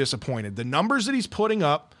severely disappointed. The numbers that he's putting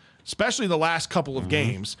up, especially the last couple of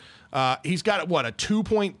games, he's got, a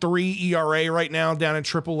 2.3 ERA right now down in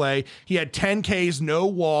AAA. He had 10 Ks, no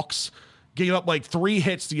walks, gave up like 3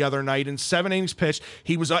 hits the other night in 7 innings pitched.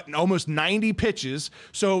 He was at almost 90 pitches.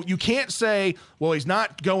 So you can't say, well, he's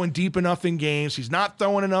not going deep enough in games. He's not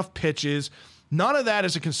throwing enough pitches. None of that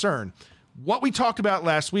is a concern. What we talked about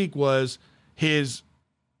last week was his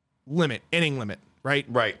inning limit, right?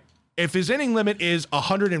 Right. If his inning limit is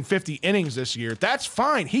 150 innings this year, that's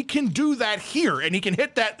fine. He can do that here, and he can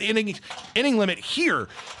hit that inning limit here,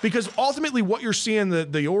 because ultimately what you're seeing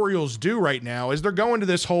the Orioles do right now is they're going to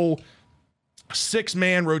this whole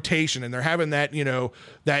 6-man rotation, and they're having that,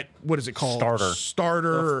 that, what is it called?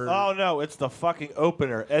 Starter. Oh no, it's the fucking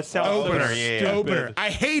opener. It sounds Opener. so Yeah. stupid. Opener. I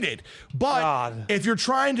hate it. But God. if you're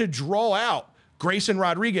trying to draw out Grayson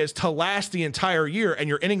Rodriguez to last the entire year and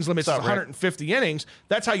your innings limit is 150 innings,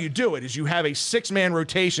 that's how you do it, is you have a 6-man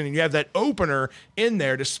rotation and you have that opener in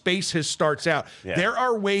there to space his starts out. Yeah. There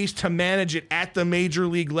are ways to manage it at the major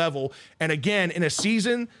league level. And again, in a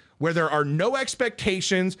season where there are no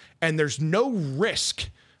expectations and there's no risk,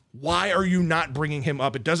 why are you not bringing him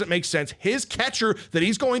up? It doesn't make sense. His catcher that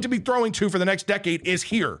he's going to be throwing to for the next decade is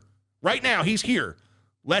here. Right now, he's here.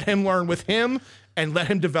 Let him learn with him and let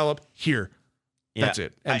him develop here. Yeah, That's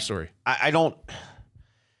it. I'm sorry. I don't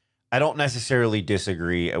necessarily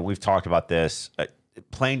disagree. We've talked about this.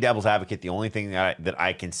 Playing devil's advocate, the only thing that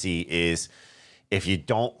I can see is if you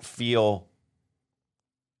don't feel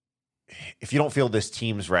this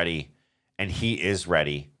team's ready and he is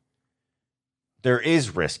ready, there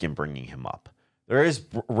is risk in bringing him up. There is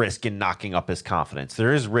risk in knocking up his confidence.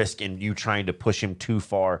 There is risk in you trying to push him too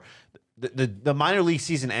far. The minor league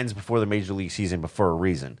season ends before the major league season, but for a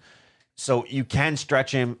reason. So you can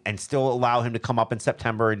stretch him and still allow him to come up in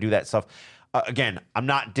September and do that stuff. Again, I'm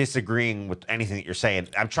not disagreeing with anything that you're saying.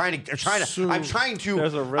 I'm trying to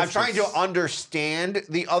understand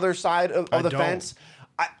the other side of the fence.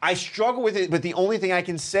 I struggle with it, but the only thing I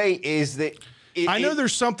can say is that I know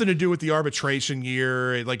there's something to do with the arbitration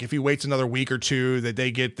year. Like if he waits another week or two, that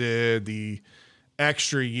they get the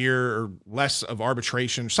extra year or less of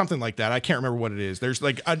arbitration, something like that. I can't remember what it is. There's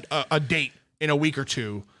like a date in a week or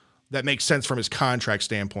two that makes sense from his contract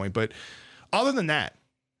standpoint. But other than that,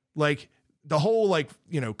 like the whole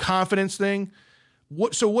confidence thing,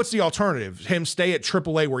 what's the alternative? Him stay at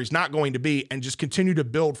AAA where he's not going to be and just continue to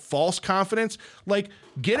build false confidence? Like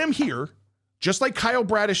get him here, just like Kyle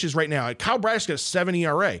Bradish is right now. Kyle Bradish got a 7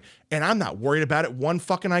 ERA, and I'm not worried about it one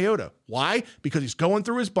fucking iota. Why? Because he's going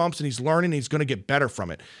through his bumps and he's learning and he's going to get better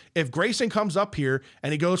from it. If Grayson comes up here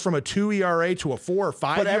and he goes from a 2 ERA to a 4 or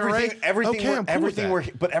 5 ERA, everything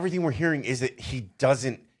we're hearing is that he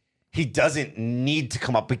doesn't need to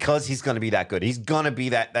come up because he's going to be that good. He's going to be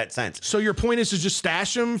that sense. So your point is to just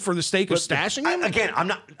stash him for the sake of stashing him?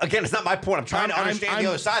 It's not my point. I'm trying to understand the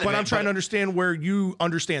other side of it. But I'm trying to understand where you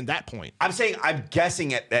understand that point. I'm saying I'm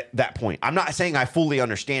guessing at that point. I'm not saying I fully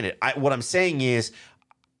understand it. What I'm saying is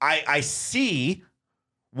I see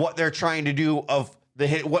what they're trying to do of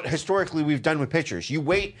what historically we've done with pitchers. You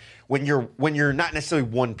wait when you're not necessarily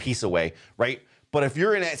one piece away, right? But if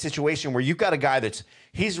you're in that situation where you've got a guy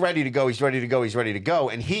he's ready to go,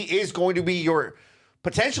 and he is going to be your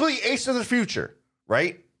potentially ace of the future,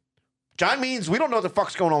 right? John Means, we don't know what the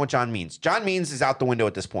fuck's going on with John Means. John Means is out the window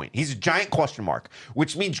at this point. He's a giant question mark,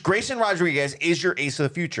 which means Grayson Rodriguez is your ace of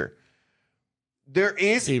the future. Took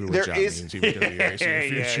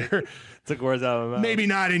words out of my mouth. Maybe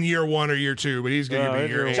not in year 1 or year 2, but he's going to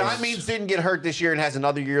be year 8. John Means didn't get hurt this year and has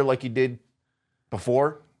another year like he did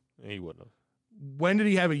before. He wouldn't have. When did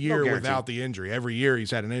he have a year without the injury? Every year he's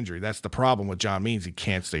had an injury. That's the problem with John Means. He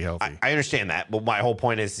can't stay healthy. I understand that, but my whole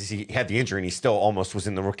point is he had the injury and he still almost was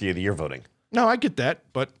in the Rookie of the Year voting. No, I get that,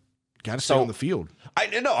 but got to stay on the field.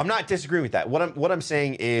 No, I'm not disagreeing with that. What I'm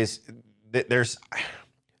saying is that there's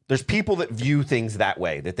people that view things that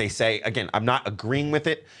way, that they say, again, I'm not agreeing with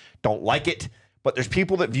it, don't like it, but there's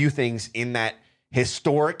people that view things in that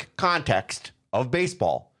historic context of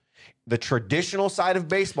baseball. The traditional side of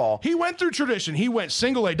baseball. He went through tradition. He went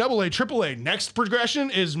single A, double A, triple A. Next progression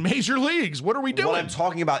is major leagues. What are we doing? What I'm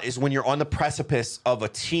talking about is when you're on the precipice of a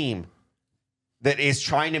team that is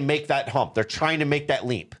trying to make that hump. They're trying to make that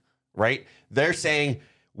leap, right? They're saying,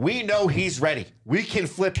 we know he's ready. We can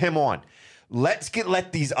flip him on.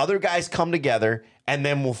 Let these other guys come together and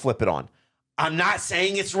then we'll flip it on. I'm not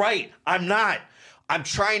saying it's right. I'm not. I'm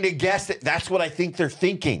trying to guess that that's what I think they're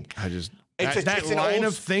thinking. That line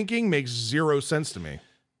of thinking makes zero sense to me.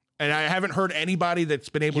 And I haven't heard anybody that's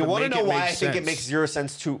been able to make it make sense. You want to know why I think it makes zero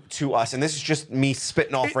sense to us? And this is just me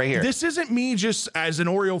spitting off right here. This isn't me just as an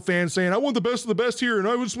Oriole fan saying, I want the best of the best here, and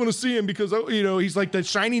I just want to see him because, he's like the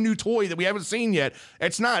shiny new toy that we haven't seen yet.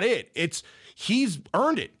 It's not it. He's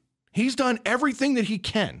earned it. He's done everything that he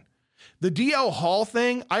can. The DL Hall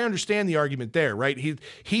thing, I understand the argument there, right?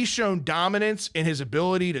 He's shown dominance in his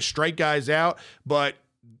ability to strike guys out, but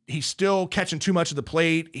he's still catching too much of the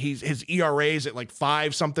plate. His ERA is at like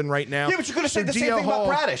 5 something right now. Yeah, but you could have said the same thing about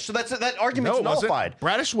Bradish. So that argument's nullified.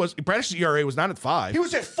 Bradish's ERA was not at 5. He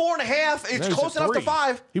was at 4.5. It's close enough to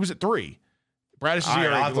 5. He was at 3. Bradish's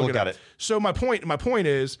ERA. I'll have to look at it. So my point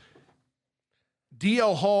is,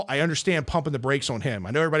 DL Hall, I understand pumping the brakes on him.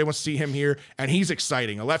 I know everybody wants to see him here, and he's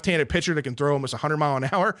exciting. A left-handed pitcher that can throw almost 100 mile an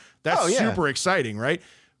hour, that's super exciting, right?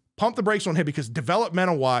 Pump the brakes on him because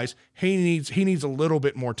developmental-wise, he needs a little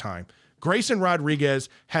bit more time. Grayson Rodriguez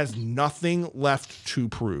has nothing left to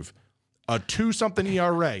prove. A 2-something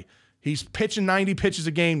ERA. He's pitching 90 pitches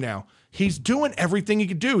a game now. He's doing everything he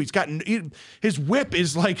can do. His whip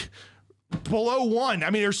is like below 1. I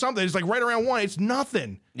mean, there's something. It's like right around 1. It's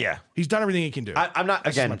nothing. Yeah. He's done everything he can do. I'm not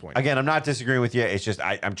again. I'm not disagreeing with you. It's just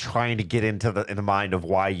I'm trying to get into the mind of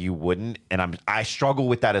why you wouldn't, and I struggle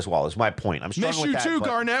with that as well. Is my point. I'm struggling Miss you with that, too,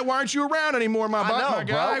 Garnett. Why aren't you around anymore, my guy?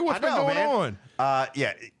 Bro. What's been going on?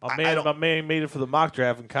 Yeah. My man made it for the mock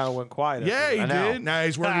draft and kind of went quiet. Yeah, he did. Now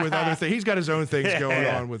he's working with other things. He's got his own things going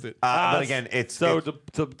on with it. But again, it's to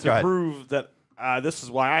prove that this is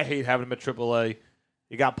why I hate having him at AAA.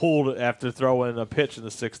 He got pulled after throwing a pitch in the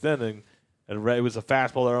 6th inning, and it was a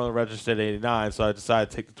fastball that only registered at 89. So I decided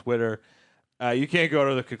to take to Twitter. You can't go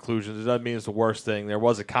to the conclusions. It doesn't mean it's the worst thing. There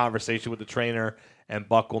was a conversation with the trainer and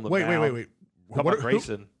Buck on the mound. Wait. How about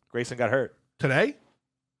Grayson? Grayson got hurt Today?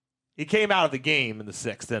 He came out of the game in the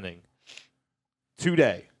 6th inning.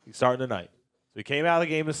 Today. He's starting tonight. So he came out of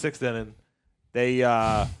the game in the 6th inning. They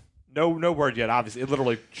no word yet, obviously. It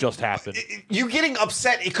literally just happened. You getting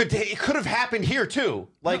upset. It could have happened here too.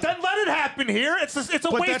 Like, then let it happen here. It's a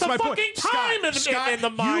waste of fucking time in the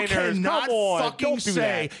minors. You cannot Come on, fucking don't do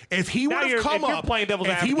say that. if he would have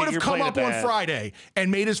come up on Friday and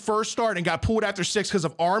made his first start and got pulled after 6 because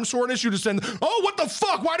of arm soreness, you'd have said, "Oh, what the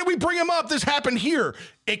fuck? Why did we bring him up? This happened here."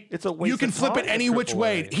 It's a waste you can of flip time it any which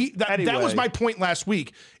way. That was my point last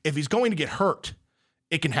week. If he's going to get hurt,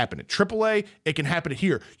 it can happen at AAA. It can happen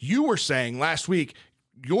here. You were saying last week,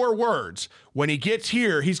 your words, when he gets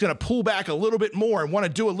here, he's going to pull back a little bit more and want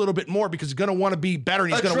to do a little bit more because he's going to want to be better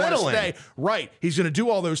and he's going to want to stay. Right. He's going to do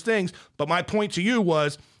all those things. But my point to you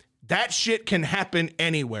was that shit can happen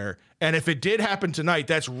anywhere. And if it did happen tonight,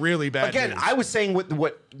 that's really bad news. I was saying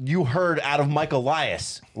what you heard out of Mike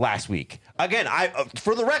Elias last week. Again,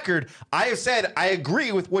 for the record, I have said I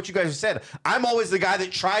agree with what you guys have said. I'm always the guy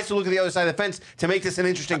that tries to look at the other side of the fence to make this an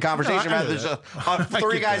interesting conversation rather than just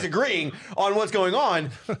three guys agreeing on what's going on.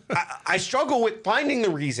 I struggle with finding the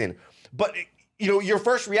reason. But, your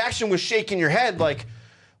first reaction was shaking your head like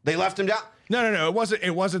they left him down. No. It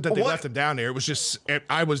wasn't that they left him down there. It was just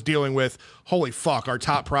I was dealing with, holy fuck, our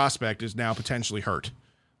top prospect is now potentially hurt.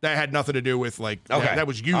 That had nothing to do with that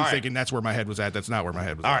was you thinking that's where my head was at. That's not where my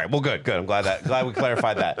head was at. All right, well, good. I'm glad we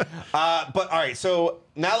clarified that. But all right, so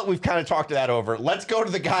now that we've kind of talked that over, let's go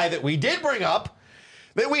to the guy that we did bring up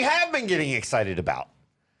that we have been getting excited about,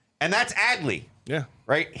 and that's Adley. Yeah.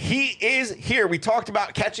 Right? He is here. We talked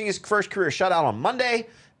about catching his first career shutout on Monday.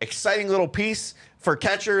 Exciting little piece for a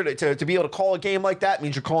catcher to be able to call a game like that.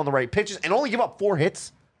 Means you're calling the right pitches and only give up 4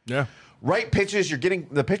 hits. Yeah. Right pitches. You're getting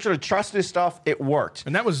the pitcher to trust his stuff. It worked.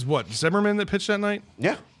 And that was what? Zimmerman that pitched that night?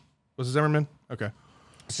 Yeah. Was it Zimmerman? Okay.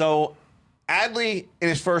 So Adley in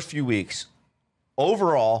his first few weeks,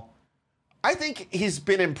 overall, I think he's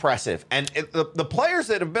been impressive. And the players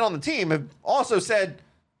that have been on the team have also said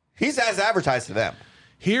he's as advertised to them.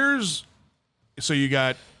 So you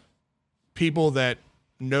got people that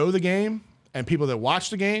know the game and people that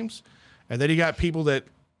watch the games, and then you got people that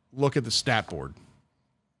look at the stat board.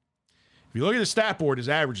 If you look at the stat board, his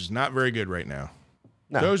average is not very good right now.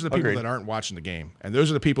 No, those are the people that aren't watching the game, and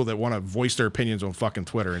those are the people that want to voice their opinions on fucking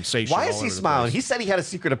Twitter and say shit. Why is he smiling? He said he had a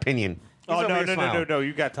secret opinion. Oh, no.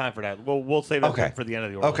 You got time for that. We'll save that for the end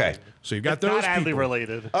of the order. Okay. So you've got those not Adley people.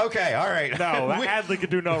 related. Okay, all right. No, Adley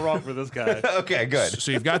could do no wrong for this guy. Okay, good.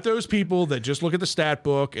 So you've got those people that just look at the stat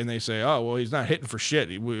book and they say, oh, well, he's not hitting for shit.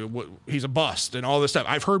 He's a bust and all this stuff.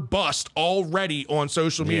 I've heard bust already on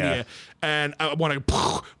social media, and I want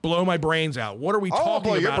to blow my brains out. What are we talking about?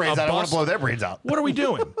 Blow your brains out. I want to blow their brains out. What are we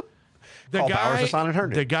doing?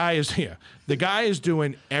 The guy is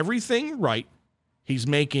doing everything right. He's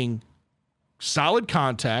making solid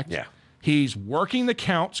contact. Yeah. He's working the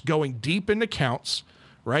counts, going deep into counts,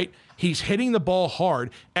 right? He's hitting the ball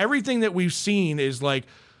hard. Everything that we've seen is like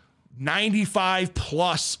 95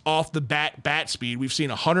 plus off the bat speed. We've seen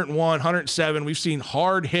 101, 107. We've seen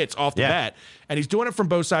hard hits off the bat, and he's doing it from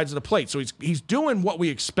both sides of the plate. So he's doing what we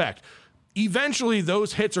expect. Eventually,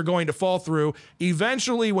 those hits are going to fall through.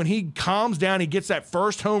 Eventually, when he calms down, he gets that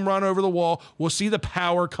first home run over the wall. We'll see the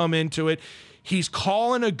power come into it. He's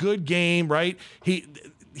calling a good game, right?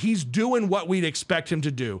 He's doing what we'd expect him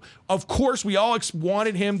to do. Of course, we all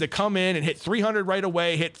wanted him to come in and hit 300 right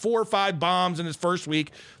away, hit 4 or 5 bombs in his first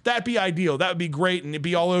week. That'd be ideal. That would be great, and it'd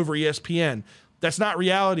be all over ESPN. That's not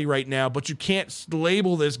reality right now, but you can't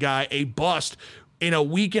label this guy a bust in a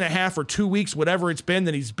week and a half or 2 weeks, whatever it's been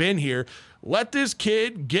that he's been here. Let this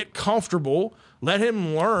kid get comfortable. Let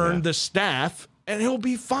him learn the staff, and he'll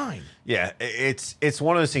be fine. Yeah, it's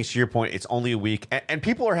one of those things, to your point, it's only a week, and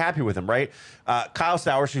people are happy with him, right? Kyle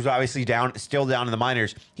Stowers, who's obviously still down in the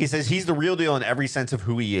minors, he says he's the real deal in every sense of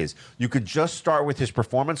who he is. You could just start with his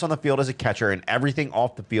performance on the field as a catcher and everything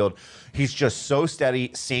off the field. He's just so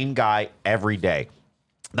steady, same guy every day.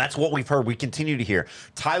 That's what we've heard. We continue to hear.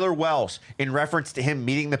 Tyler Wells, in reference to him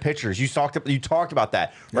meeting the pitchers, you talked about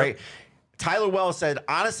that, right? Tyler Wells said,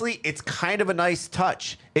 honestly, it's kind of a nice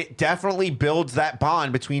touch. It definitely builds that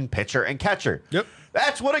bond between pitcher and catcher. Yep.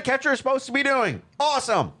 That's what a catcher is supposed to be doing.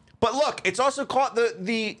 Awesome. But look, it's also caught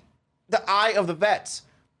the eye of the vets.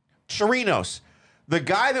 Chirinos, the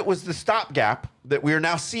guy that was the stopgap that we are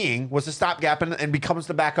now seeing was the stopgap and becomes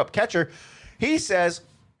the backup catcher. He says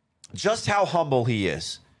just how humble he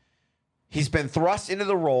is. He's been thrust into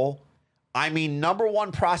the role. I mean, number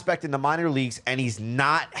one prospect in the minor leagues, and he's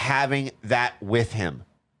not having that with him,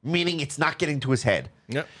 meaning it's not getting to his head.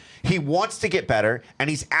 Yep. He wants to get better, and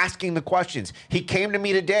he's asking the questions. He came to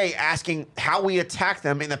me today asking how we attacked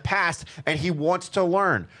them in the past, and he wants to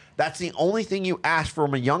learn. That's the only thing you ask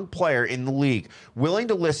from a young player in the league, willing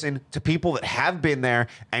to listen to people that have been there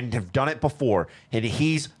and have done it before. And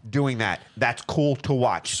he's doing that. That's cool to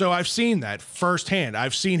watch. So I've seen that firsthand.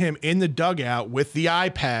 I've seen him in the dugout with the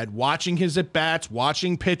iPad, watching his at-bats,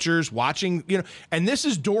 watching pitchers, watching, and this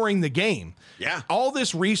is during the game. Yeah. All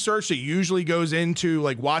this research that usually goes into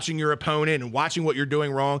like watching your opponent and watching what you're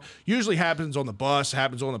doing wrong usually happens on the bus,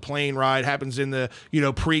 happens on the plane ride, happens in the,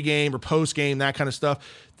 pregame or postgame, that kind of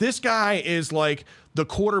stuff. This guy is like the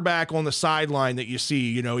quarterback on the sideline that you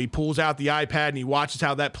see. He pulls out the iPad and he watches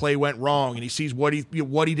how that play went wrong, and he sees what he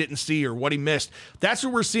didn't see or what he missed. That's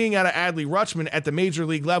what we're seeing out of Adley Rutschman at the major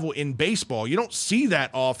league level in baseball. You don't see that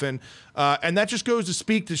often, and that just goes to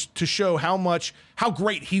speak to show how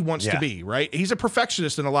great he wants to be. Right? He's a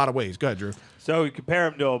perfectionist in a lot of ways. Go ahead, Drew. So you compare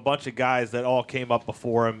him to a bunch of guys that all came up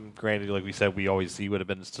before him. Granted, like we said, we always see would have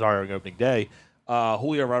been starting opening day.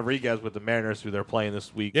 Julio Rodriguez with the Mariners, who they're playing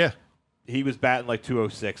this week. Yeah. He was batting like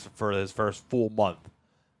 206 for his first full month.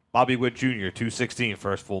 Bobby Witt Jr., 216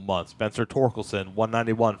 first full month. Spencer Torkelson,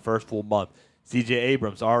 191 first full month. C.J.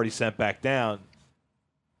 Abrams already sent back down.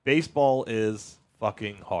 Baseball is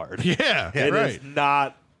fucking hard. Yeah, it is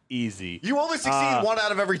not easy. You only succeed 1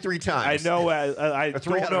 out of every 3 times. I know. I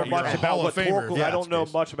don't know much about what Torkelson. Yeah, I don't know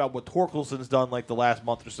much about what Torkelson's done like the last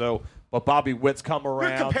month or so. But Bobby Witt's come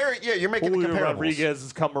around. You're making Julio the comparables. Rodriguez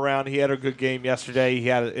has come around. He had a good game yesterday. He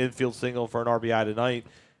had an infield single for an RBI tonight.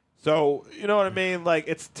 So you know what I mean? Like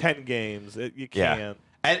it's 10 games. You can't.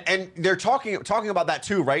 And they're talking about that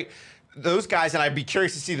too, right? Those guys, and I'd be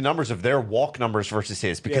curious to see the numbers of their walk numbers versus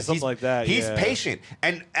his, because he's patient.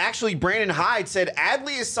 And actually, Brandon Hyde said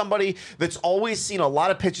Adley is somebody that's always seen a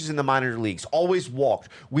lot of pitches in the minor leagues, always walked.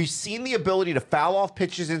 We've seen the ability to foul off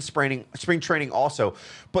pitches in spring training also,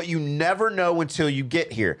 but you never know until you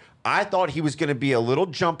get here. I thought he was going to be a little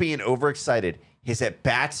jumpy and overexcited. His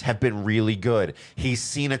at-bats have been really good. He's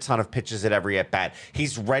seen a ton of pitches at every at-bat.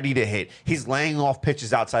 He's ready to hit. He's laying off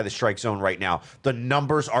pitches outside the strike zone right now. The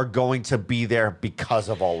numbers are going to be there because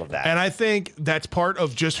of all of that. And I think that's part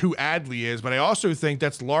of just who Adley is, but I also think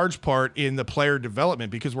that's large part in the player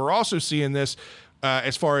development, because we're also seeing this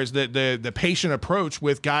as far as the patient approach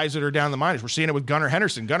with guys that are down the minors. We're seeing it with Gunnar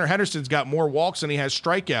Henderson. Gunnar Henderson's got more walks than he has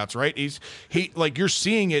strikeouts, right? You're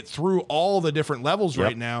seeing it through all the different levels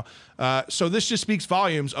right now. So this just speaks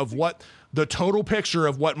volumes of what the total picture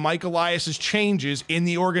of what Mike Elias's changes in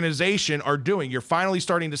the organization are doing. You're finally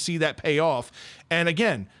starting to see that pay off. And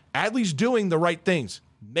again, Adley's doing the right things,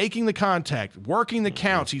 making the contact, working the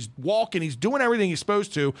counts. He's walking. He's doing everything he's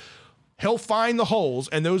supposed to. He'll find the holes,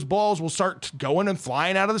 and those balls will start going and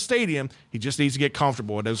flying out of the stadium. He just needs to get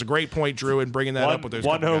comfortable. And it was a great point, Drew, in bringing that up with those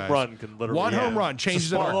one home guys. run can literally home run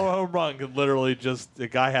changes it. One home run can literally just the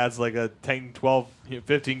guy has like a 10, 12,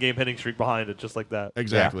 15 game hitting streak behind it, just like that.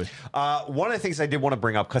 Exactly. Yeah. One of the things I did want to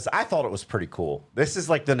bring up, because I thought it was pretty cool. This is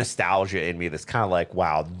like the nostalgia in me that's kind of like,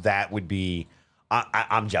 wow, that would be.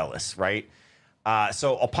 I'm jealous, right?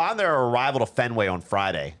 So upon their arrival to Fenway on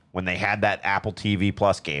Friday, when they had that Apple TV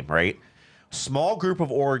Plus game, right? Small group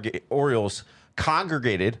of Orioles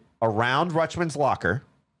congregated around Rutschman's locker,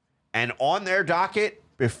 and on their docket,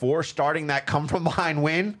 before starting that come-from-behind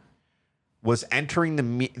win, was entering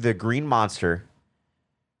the Green Monster,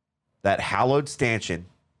 that hallowed stanchion,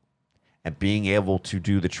 and being able to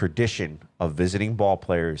do the tradition of visiting ball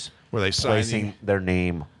players, where they placing their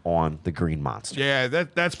name on the Green Monster. Yeah,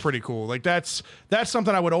 that's pretty cool. Like that's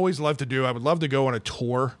something I would always love to do. I would love to go on a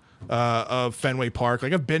tour of Fenway Park.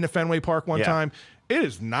 Like I've been to Fenway Park one time, it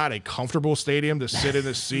is not a comfortable stadium to sit in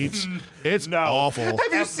the seats. It's awful. Have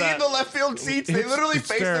you seen the left field seats? They literally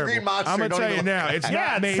face terrible. the Green Monster. I'm gonna tell you now, it's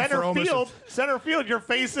not made for almost. Center field, you're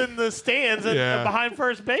facing the stands and behind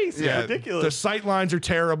first base. It's ridiculous. The sight lines are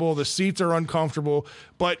terrible. The seats are uncomfortable.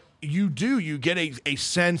 But you get a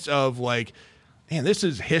sense of like, man, this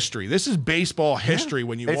is history. This is baseball history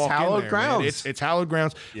when you walk in there. Hallowed grounds. Man. It's hallowed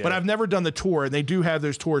grounds. Yeah. But I've never done the tour, and they do have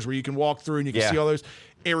those tours where you can walk through and you can see all those.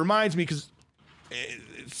 It reminds me because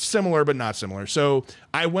it's similar but not similar. So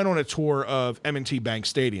I went on a tour of M&T Bank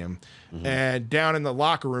Stadium, and down in the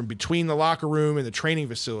locker room, between the locker room and the training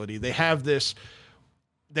facility, they have this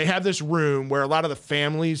room where a lot of the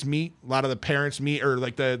families meet, a lot of the parents meet, or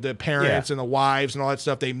like the parents and the wives and all that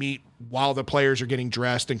stuff, they meet while the players are getting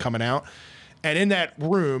dressed and coming out. And in that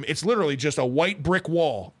room, it's literally just a white brick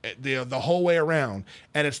wall the whole way around,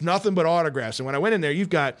 and it's nothing but autographs. And when I went in there, you've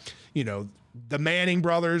got, the Manning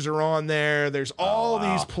brothers are on there. There's all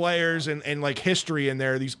these players and like history in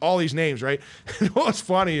there. All these names, right? And what's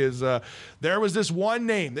funny is there was this one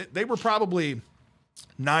name that they were probably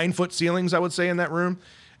 9-foot ceilings, I would say, in that room.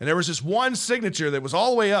 And there was this one signature that was all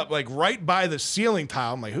the way up, like right by the ceiling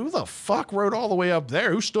tile. I'm like, who the fuck wrote all the way up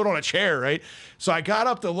there? Who stood on a chair, right? So I got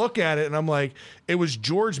up to look at it, and I'm like, it was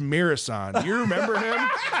George Mirasan. Do you remember him?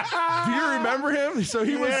 Do you remember him? So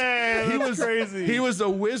he was crazy. He was a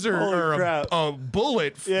wizard or a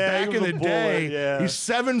bullet back in the day. Yeah. He's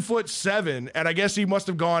 7'7", and I guess he must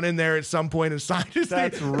have gone in there at some point and signed his name.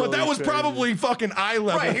 Really but that was probably fucking eye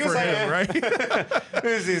level for him, right? It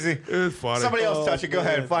was easy. It was funny. Somebody else touch it. Go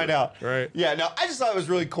ahead and find out. Right. Yeah. No, I just thought it was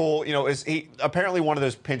really cool. Is he apparently one of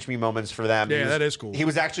those pinch me moments for them? Yeah, that is cool. He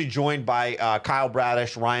was actually joined by Kyle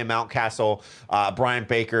Bradish, Ryan Mountcastle, Brian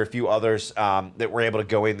Baker, a few others that were able to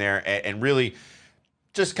go in there and really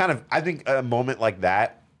just kind of, I think a moment like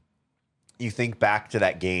that, you think back to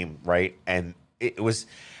that game, right? And it was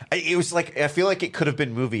like, I feel like it could have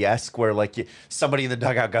been movie-esque where like somebody in the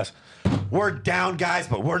dugout goes, "We're down, guys,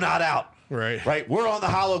 but we're not out." Right. We're on the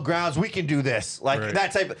hallowed grounds. We can do this. Like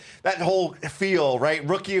that whole feel, right?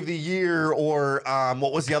 Rookie of the year, or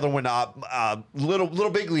what was the other one? Little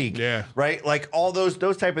Big League. Yeah. Right. Like all those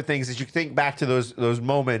type of things. As you think back to those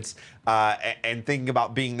moments and thinking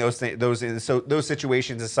about being those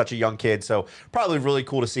situations as such a young kid. So probably really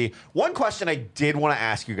cool to see. One question I did want to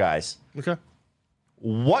ask you guys. Okay.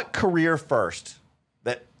 What career first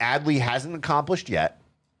that Adley hasn't accomplished yet?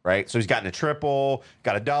 Right, so he's gotten a triple,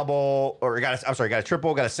 got a double, or got a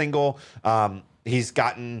triple, got a single. He's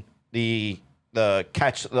gotten the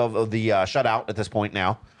catch of the shutout at this point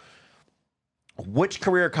now. Which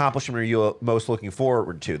career accomplishment are you most looking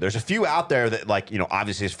forward to? There's a few out there that, like,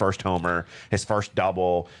 obviously his first homer, his first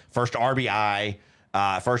double, first RBI.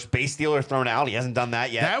 First base stealer thrown out. He hasn't done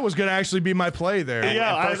that yet. That was going to actually be my play there.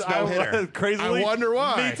 First no-hitter. Crazily. I wonder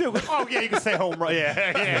why. Me too. Oh, yeah, you can say home run.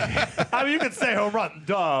 Yeah. I mean, you can say home run,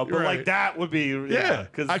 duh, but like that would be,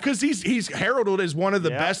 because he's heralded as one of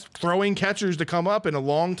the best throwing catchers to come up in a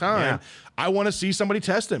long time. Yeah. I want to see somebody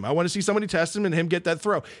test him. And him get that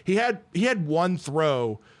throw. He had one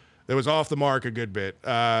throw that was off the mark a good bit.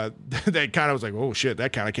 That kind of was like, oh, shit,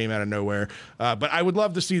 that kind of came out of nowhere. But I would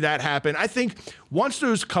love to see that happen. I think once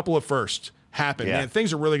those couple of firsts happen, man,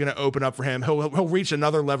 things are really going to open up for him. He'll reach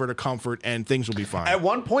another level to comfort, and things will be fine. At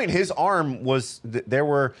one point, his arm was – there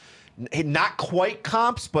were not quite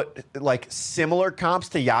comps, but like similar comps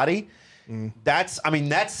to Yachty. That's if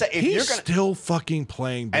he's you're gonna, still fucking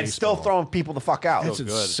playing baseball and still throwing people the fuck out. That's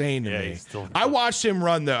insane to me. I watched him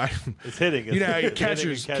run though. It's hitting.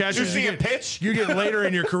 Catchers. You see him pitch. You get later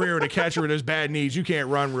in your career with a catcher with those bad knees, you can't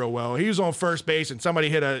run real well. He was on first base and somebody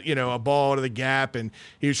hit a ball to the gap and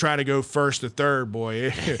he was trying to go first to third.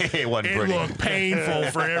 Boy, it looked painful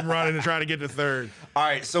for him running and trying to get to third. All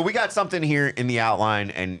right, so we got something here in the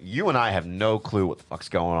outline, and you and I have no clue what the fuck's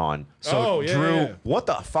going on. So, Drew, what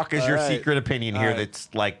the fuck is your secret opinion here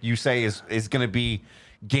that's like you say is going to be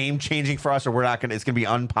game changing for us, or we're not going to? It's going to be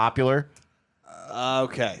unpopular.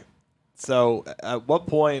 Okay, so at what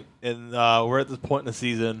point we're at this point in the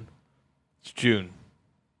season? It's June.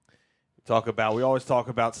 We always talk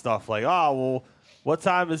about stuff like, what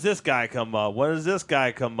time does this guy come up? When does this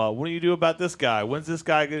guy come up? What do you do about this guy? When's this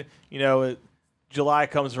guy going? July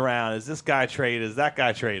comes around. Is this guy traded? Is that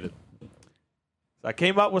guy traded? So I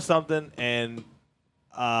came up with something, and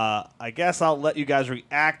I guess I'll let you guys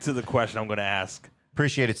react to the question I'm going to ask.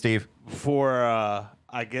 Appreciate it, Steve. Before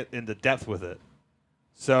I get into depth with it.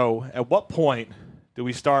 So at what point do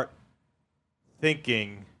we start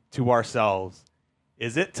thinking to ourselves,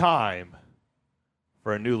 is it time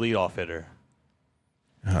for a new leadoff hitter?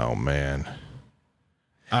 Oh, man.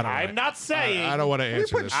 I'm not saying. I don't want to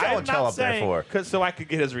answer put this. Show I'm and tell not up there saying for? so I could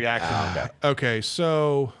get his reaction. Okay,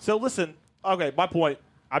 so So listen. Okay, my point.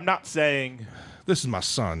 I'm not saying. this is my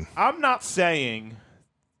son. I'm not saying.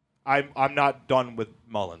 I'm not done with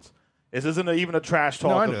Mullins. This isn't even a trash No,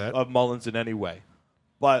 I talk know that. of Mullins in any way,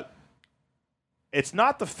 but it's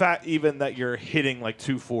not the fact even that you're hitting like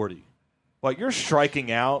 240, but you're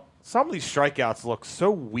striking out. Some of these strikeouts look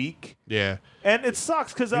so weak, Yeah, and it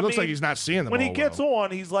sucks because he looks like he's not seeing the when ball he gets well.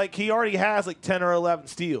 on, he's like he already has like 10 or 11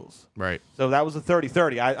 steals. Right. So that was a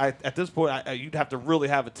 30-30. I at this point, you'd have to really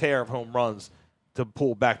have a tear of home runs to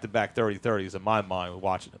pull back-to-back 30-30s in my mind with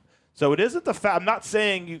watching him. So it isn't the fact. I'm not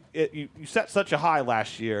saying you set such a high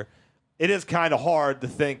last year. It is kind of hard to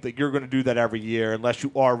think that you're going to do that every year unless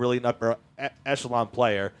you are really an upper echelon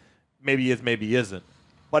player. Maybe he is, maybe he isn't.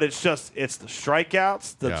 But it's the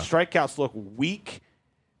strikeouts. The strikeouts look weak.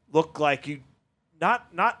 Look like you not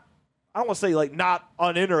I don't want to say like not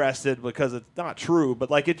uninterested because it's not true, but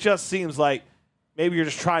like it just seems like maybe you're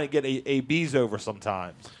just trying to get a B's over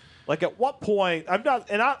sometimes. Like at what point I'm not,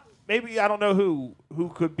 and I don't know who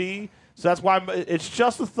could be. So that's why it's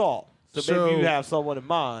just a thought. So maybe you have someone in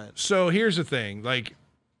mind. So here's the thing. Like,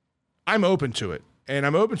 I'm open to it. And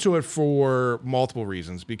I'm open to it for multiple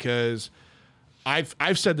reasons because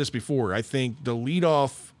I've said this before. I think the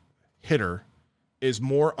leadoff hitter is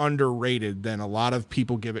more underrated than a lot of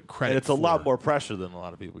people give it credit And it's for. a lot more pressure than a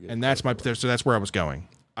lot of people get. And that's that's where I was going.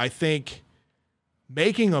 I think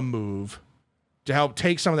making a move to help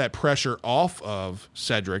take some of that pressure off of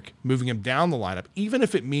Cedric, moving him down the lineup, even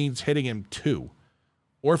if it means hitting him 2,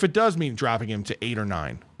 or if it does mean dropping him to 8 or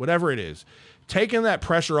 9, whatever it is, taking that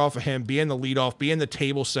pressure off of him, being the leadoff, being the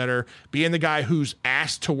table setter, being the guy who's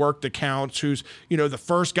asked to work the counts, who's, the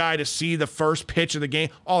first guy to see the first pitch of the game,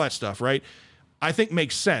 all that stuff, right? I think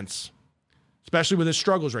makes sense, especially with his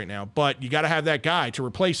struggles right now. But you got to have that guy to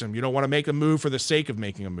replace him. You don't want to make a move for the sake of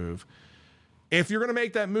making a move. If you're going to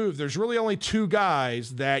make that move, there's really only 2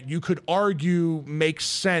 guys that you could argue make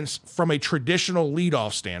sense from a traditional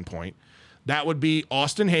leadoff standpoint. That would be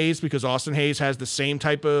Austin Hayes, because Austin Hayes has the same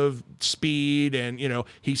type of speed and,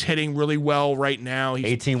 he's hitting really well right now. He's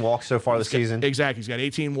 18 walks so far this season. Exactly. He's got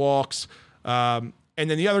 18 walks. And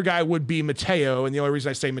then the other guy would be Mateo, and the only reason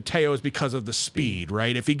I say Mateo is because of the speed,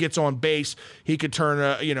 right? If he gets on base, he could turn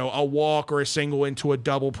a walk or a single into a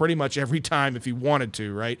double pretty much every time if he wanted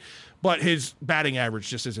to, right? But his batting average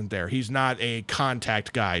just isn't there. He's not a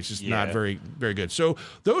contact guy. He's just not very, very good. So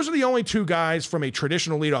those are the only 2 guys from a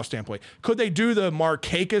traditional leadoff standpoint. Could they do the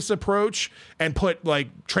Markakis approach and put like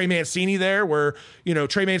Trey Mancini there where,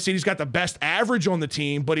 Trey Mancini's got the best average on the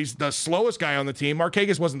team, but he's the slowest guy on the team.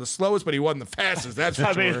 Markakis wasn't the slowest, but he wasn't the fastest. That's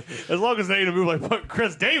for sure. mean, as long as they need to move like put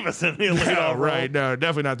Chris Davis in the leadoff role. Right. No,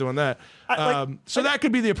 definitely not doing that. So that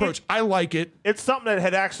could be the approach. I like it. It's something that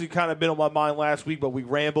had actually kind of been on my mind last week, but we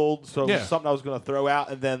rambled, so it was something I was going to throw out.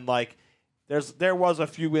 And then there was a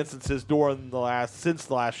few instances since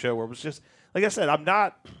the last show where it was just like I said, I'm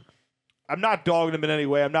not dogging him in any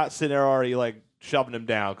way. I'm not sitting there already like shoving him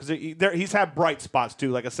down because he's had bright spots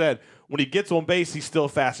too. Like I said, when he gets on base, he's still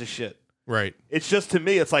fast as shit. Right. It's just to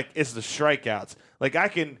me, it's like it's the strikeouts. Like I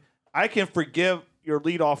can forgive your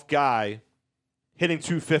leadoff guy hitting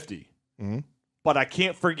 250. Mm-hmm. But I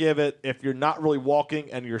can't forgive it if you're not really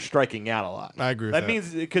walking and you're striking out a lot. I agree with that. That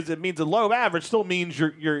means because it means a low average still means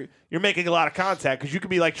you're making a lot of contact because you could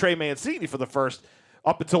be like Trey Mancini for the first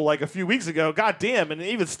up until like a few weeks ago. God damn, and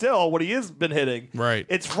even still, what he has been hitting, right?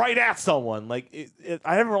 It's right at someone. Like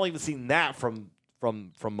I haven't really even seen that from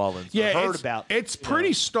Mullins. Yeah, heard about. It's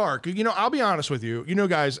pretty stark. I'll be honest with you.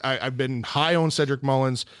 Guys, I've been high on Cedric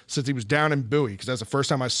Mullins since he was down in Bowie because that's the first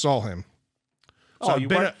time I saw him. So you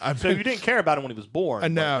didn't care about him when he was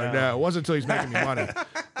born. No, it wasn't until he's making me money.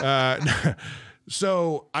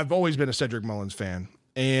 So I've always been a Cedric Mullins fan,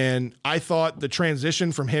 and I thought the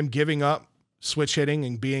transition from him giving up switch hitting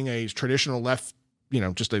and being a traditional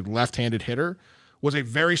just a left-handed hitter was a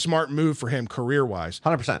very smart move for him career-wise.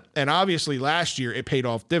 100%. And obviously last year it paid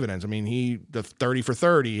off dividends. I mean, the 30 for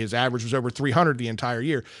 30, his average was over 300 the entire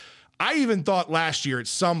year. I even thought last year at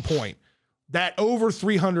some point that over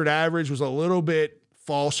 300 average was a little bit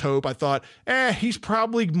false hope. I thought, he's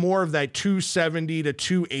probably more of that 270 to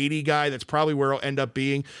 280 guy. That's probably where he'll end up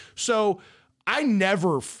being. So I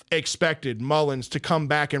never expected Mullins to come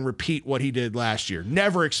back and repeat what he did last year.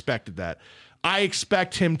 Never expected that. I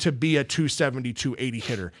expect him to be a 270, 280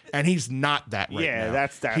 hitter, and he's not that right now. Yeah,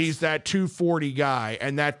 that's he's that 240 guy,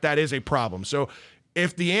 and that is a problem. So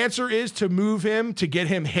if the answer is to move him to get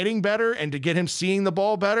him hitting better and to get him seeing the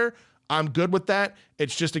ball better, I'm good with that.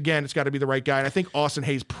 It's just, again, it's got to be the right guy, and I think Austin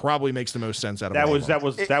Hayes probably makes the most sense out of all of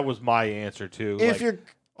them. That was my answer too. If you're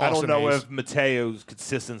I don't Austin know Hayes. if Mateo's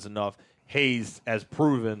consistent enough. Hayes has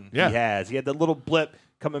proven Yeah. he has. He had that little blip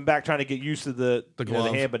coming back trying to get used to the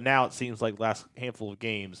glove. hand, but now it seems like last handful of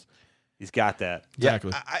games he's got that.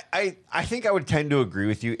 Exactly. I think I would tend to agree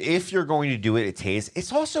with you. If you're going to do it, it's Hayes.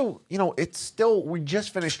 It's also, it's still, we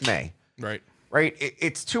just finished May, Right. right?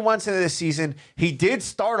 It's 2 months into the season. He did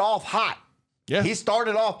start off hot. Yeah. He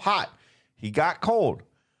started off hot. He got cold.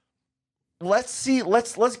 Let's see.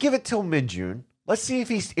 Let's give it till mid-June. Let's see if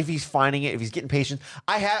he's finding it, if he's getting patience.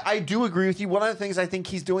 I do agree with you. One of the things I think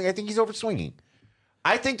he's doing, I think he's overswinging.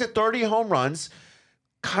 I think the 30 home runs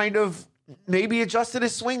kind of maybe adjusted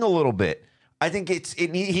his swing a little bit. I think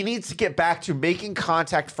he needs to get back to making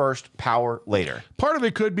contact first, power later. Part of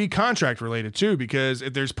it could be contract related too, because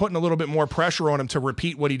if there's putting a little bit more pressure on him to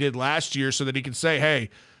repeat what he did last year so that he can say, hey,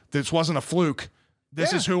 this wasn't a fluke.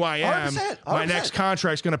 This is who I am. 100%. My next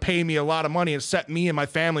contract's going to pay me a lot of money and set me and my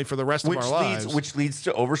family for the rest of our lives. Which leads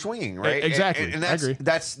to overswing, right? Exactly. And I agree.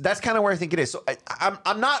 that's kind of where I think it is. So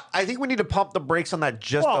I'm not. I think we need to pump the brakes on that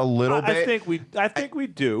just a little bit. I think we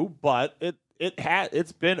do, but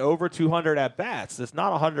it's been over 200 at bats. It's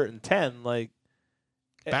not 110. Like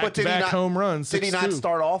Back-to-back home runs. Did he not 6-2.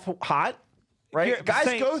 start off hot? Right, Here,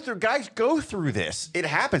 guys go through this. It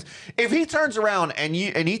happens. If he turns around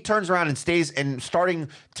and stays and starting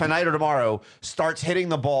tonight or tomorrow starts hitting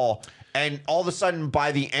the ball, and all of a sudden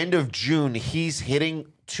by the end of June he's hitting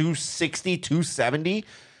 260, 270.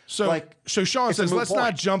 So Sean it's a says, moot let's point.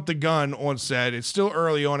 not jump the gun on said. It's still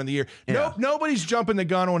early on in the year. Yeah. Nobody's jumping the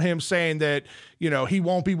gun on him saying that, he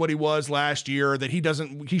won't be what he was last year, or that he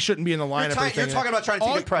shouldn't be in the lineup. You're talking about trying to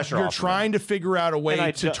take the pressure off. You're trying to figure out a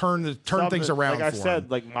way to turn things around. Like I for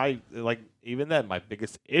said, him. even then, my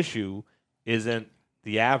biggest issue isn't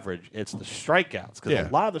the average; it's the strikeouts. Because Yeah.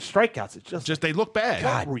 a lot of the strikeouts, it's just they look bad.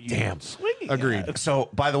 what were you swinging at? Agreed. So,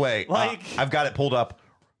 by the way, I've got it pulled up.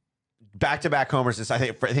 Back-to-back homers. I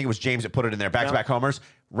think it was James that put it in there. Back-to-back homers.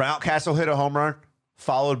 Mountcastle hit a home run,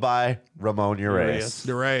 followed by Ramon Urias.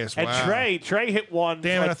 Urias, wow. And Trey hit one.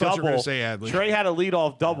 Damn it, I thought you were double. gonna say Adley. Trey had a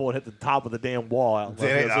leadoff double and hit the top of the damn wall out.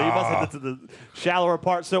 Did it? So he must have hit it to the shallower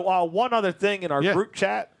part. So one other thing in our group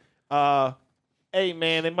chat. Hey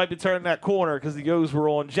man, they might be turning that corner because the Yo's were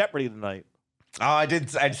on Jeopardy tonight. Oh,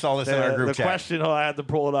 I saw this in our group the chat. question, I had to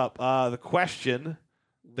pull it up. The question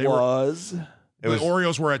was. The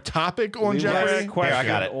Orioles were a topic on Jeopardy. Question I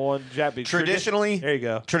got it. on Jeopardy. Traditionally, there you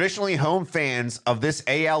go. Traditionally, home fans of this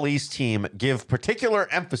AL East team give particular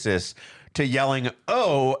emphasis to yelling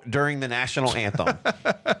 "Oh" during the national anthem.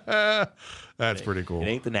 That's pretty cool. It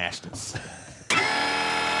ain't the Nationals.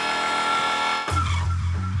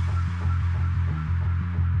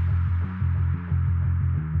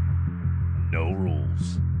 No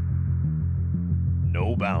rules.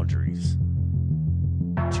 No boundaries.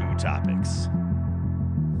 2 topics.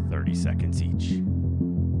 30 seconds each.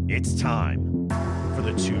 It's time for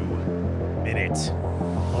the 2-minute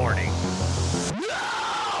warning.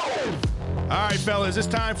 All right, fellas, it's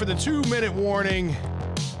time for the 2-minute warning.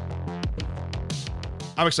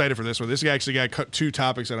 I'm excited for this one. This actually got 2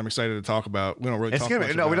 topics that I'm excited to talk about. We don't really talk about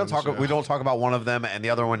we don't talk about one of them, and the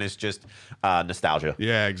other one is just nostalgia.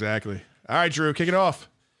 Yeah, exactly. All right, Drew, kick it off.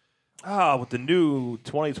 With the new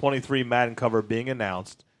 2023 Madden cover being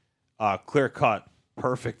announced, clear cut,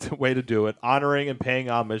 perfect way to do it, honoring and paying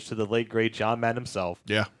homage to the late great John Madden himself.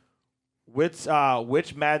 Yeah. Which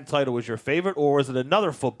Madden title was your favorite, or was it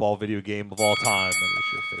another football video game of all time that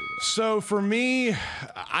was your favorite? So for me,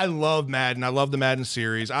 I love Madden. I love the Madden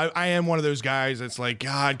series. I am one of those guys that's like,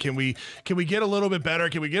 God, can we get a little bit better?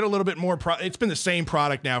 Can we get a little bit more? It's been the same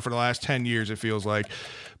product now for the last 10 years, it feels like.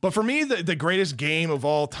 But for me, the greatest game of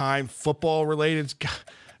all time, football related,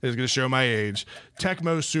 is going to show my age.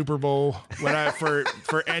 Tecmo Super Bowl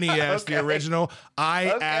for NES, the original.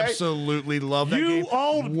 I absolutely love that game. You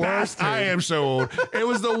old bastard. I am so old. It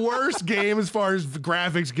was the worst game as far as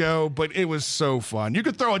graphics go, but it was so fun. You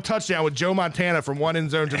could throw a touchdown with Joe Montana from one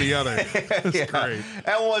end zone to the other. It's great.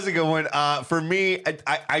 That was a good one. For me,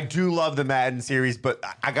 I do love the Madden series, but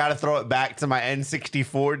I got to throw it back to my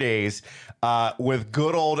N64 days. With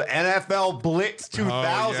good old NFL Blitz 2000.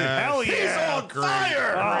 Oh, yeah. Hell yeah. He's on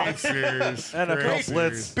fire. Great series. NFL Great Blitz.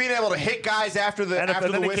 series. Being able to hit guys after the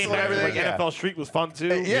whistle and everything. Yeah. NFL Street was fun too.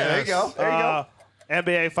 Yeah, there you go. There you go.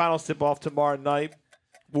 NBA Finals tip off tomorrow night.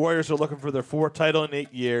 Warriors are looking for their 4th title in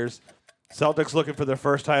 8 years. Celtics looking for their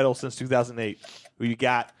first title since 2008. Who you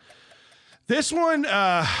got? This one,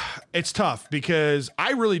 it's tough because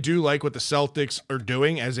I really do like what the Celtics are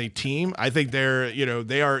doing as a team. I think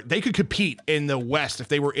they could compete in the West. If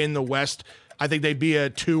they were in the West, I think they'd be a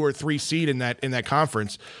 2 or 3 seed in that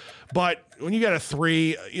conference. But when you got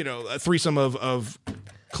a threesome of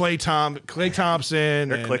Klay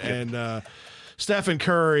Thompson and Stephen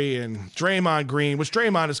Curry and Draymond Green, which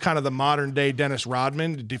Draymond is kind of the modern day Dennis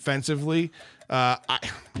Rodman defensively.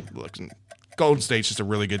 Look, Golden State's just a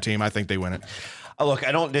really good team. I think they win it. Look,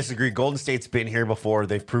 I don't disagree. Golden State's been here before.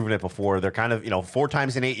 They've proven it before. They're kind of, 4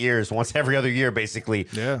 times in 8 years, once every other year, basically.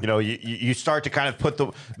 Yeah. You start to kind of put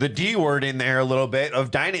the D word in there a little bit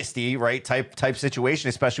of dynasty, right? Type situation,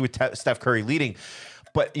 especially with Steph Curry leading.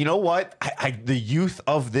 But you know what? The youth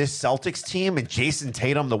of this Celtics team and Jason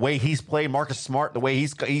Tatum, the way he's played, Marcus Smart, the way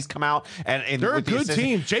he's come out, and they're a good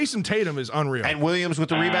team. Jason Tatum is unreal. And Williams with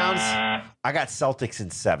the rebounds. I got Celtics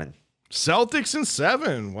in 7. Celtics in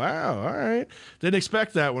 7. Wow. All right. Didn't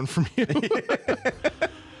expect that one from you.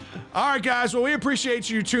 All right, guys. Well, we appreciate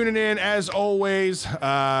you tuning in as always.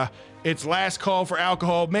 It's last call for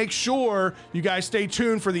alcohol. Make sure you guys stay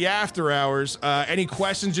tuned for the after hours. Any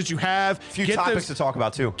questions that you have, a few topics to talk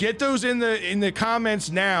about too. Get those in the comments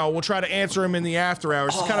now. We'll try to answer them in the after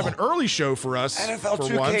hours. It's kind of an early show for us. NFL for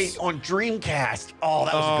 2K once. on Dreamcast. Oh,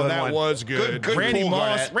 that was a good one. That was good. Good Randy pool,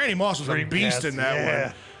 Moss. Garnett. Randy Moss was a beast in that yeah.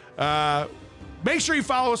 one. Make sure you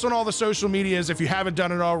follow us on all the social medias if you haven't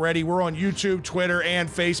done it already. We're on YouTube, Twitter, and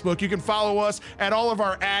Facebook. You can follow us at all of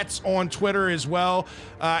our @ on Twitter as well.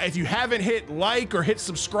 If you haven't hit like or hit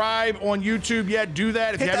subscribe on YouTube yet, do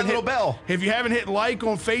that. Hit that little bell. If you haven't hit like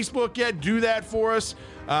on Facebook yet, do that for us.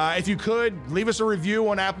 If you could, leave us a review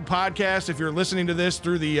on Apple Podcasts if you're listening to this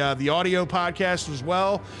through the audio podcast as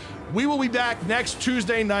well. We will be back next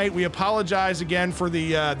Tuesday night. We apologize again for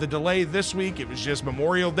the delay this week. It was just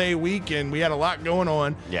Memorial Day week, and we had a lot going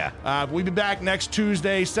on. Yeah. We'll be back next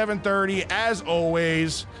Tuesday, 7:30, as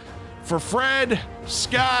always. For Fred,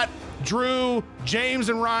 Scott, Drew, James,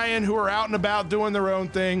 and Ryan, who are out and about doing their own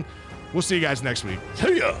thing, we'll see you guys next week.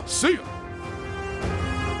 See ya. See ya.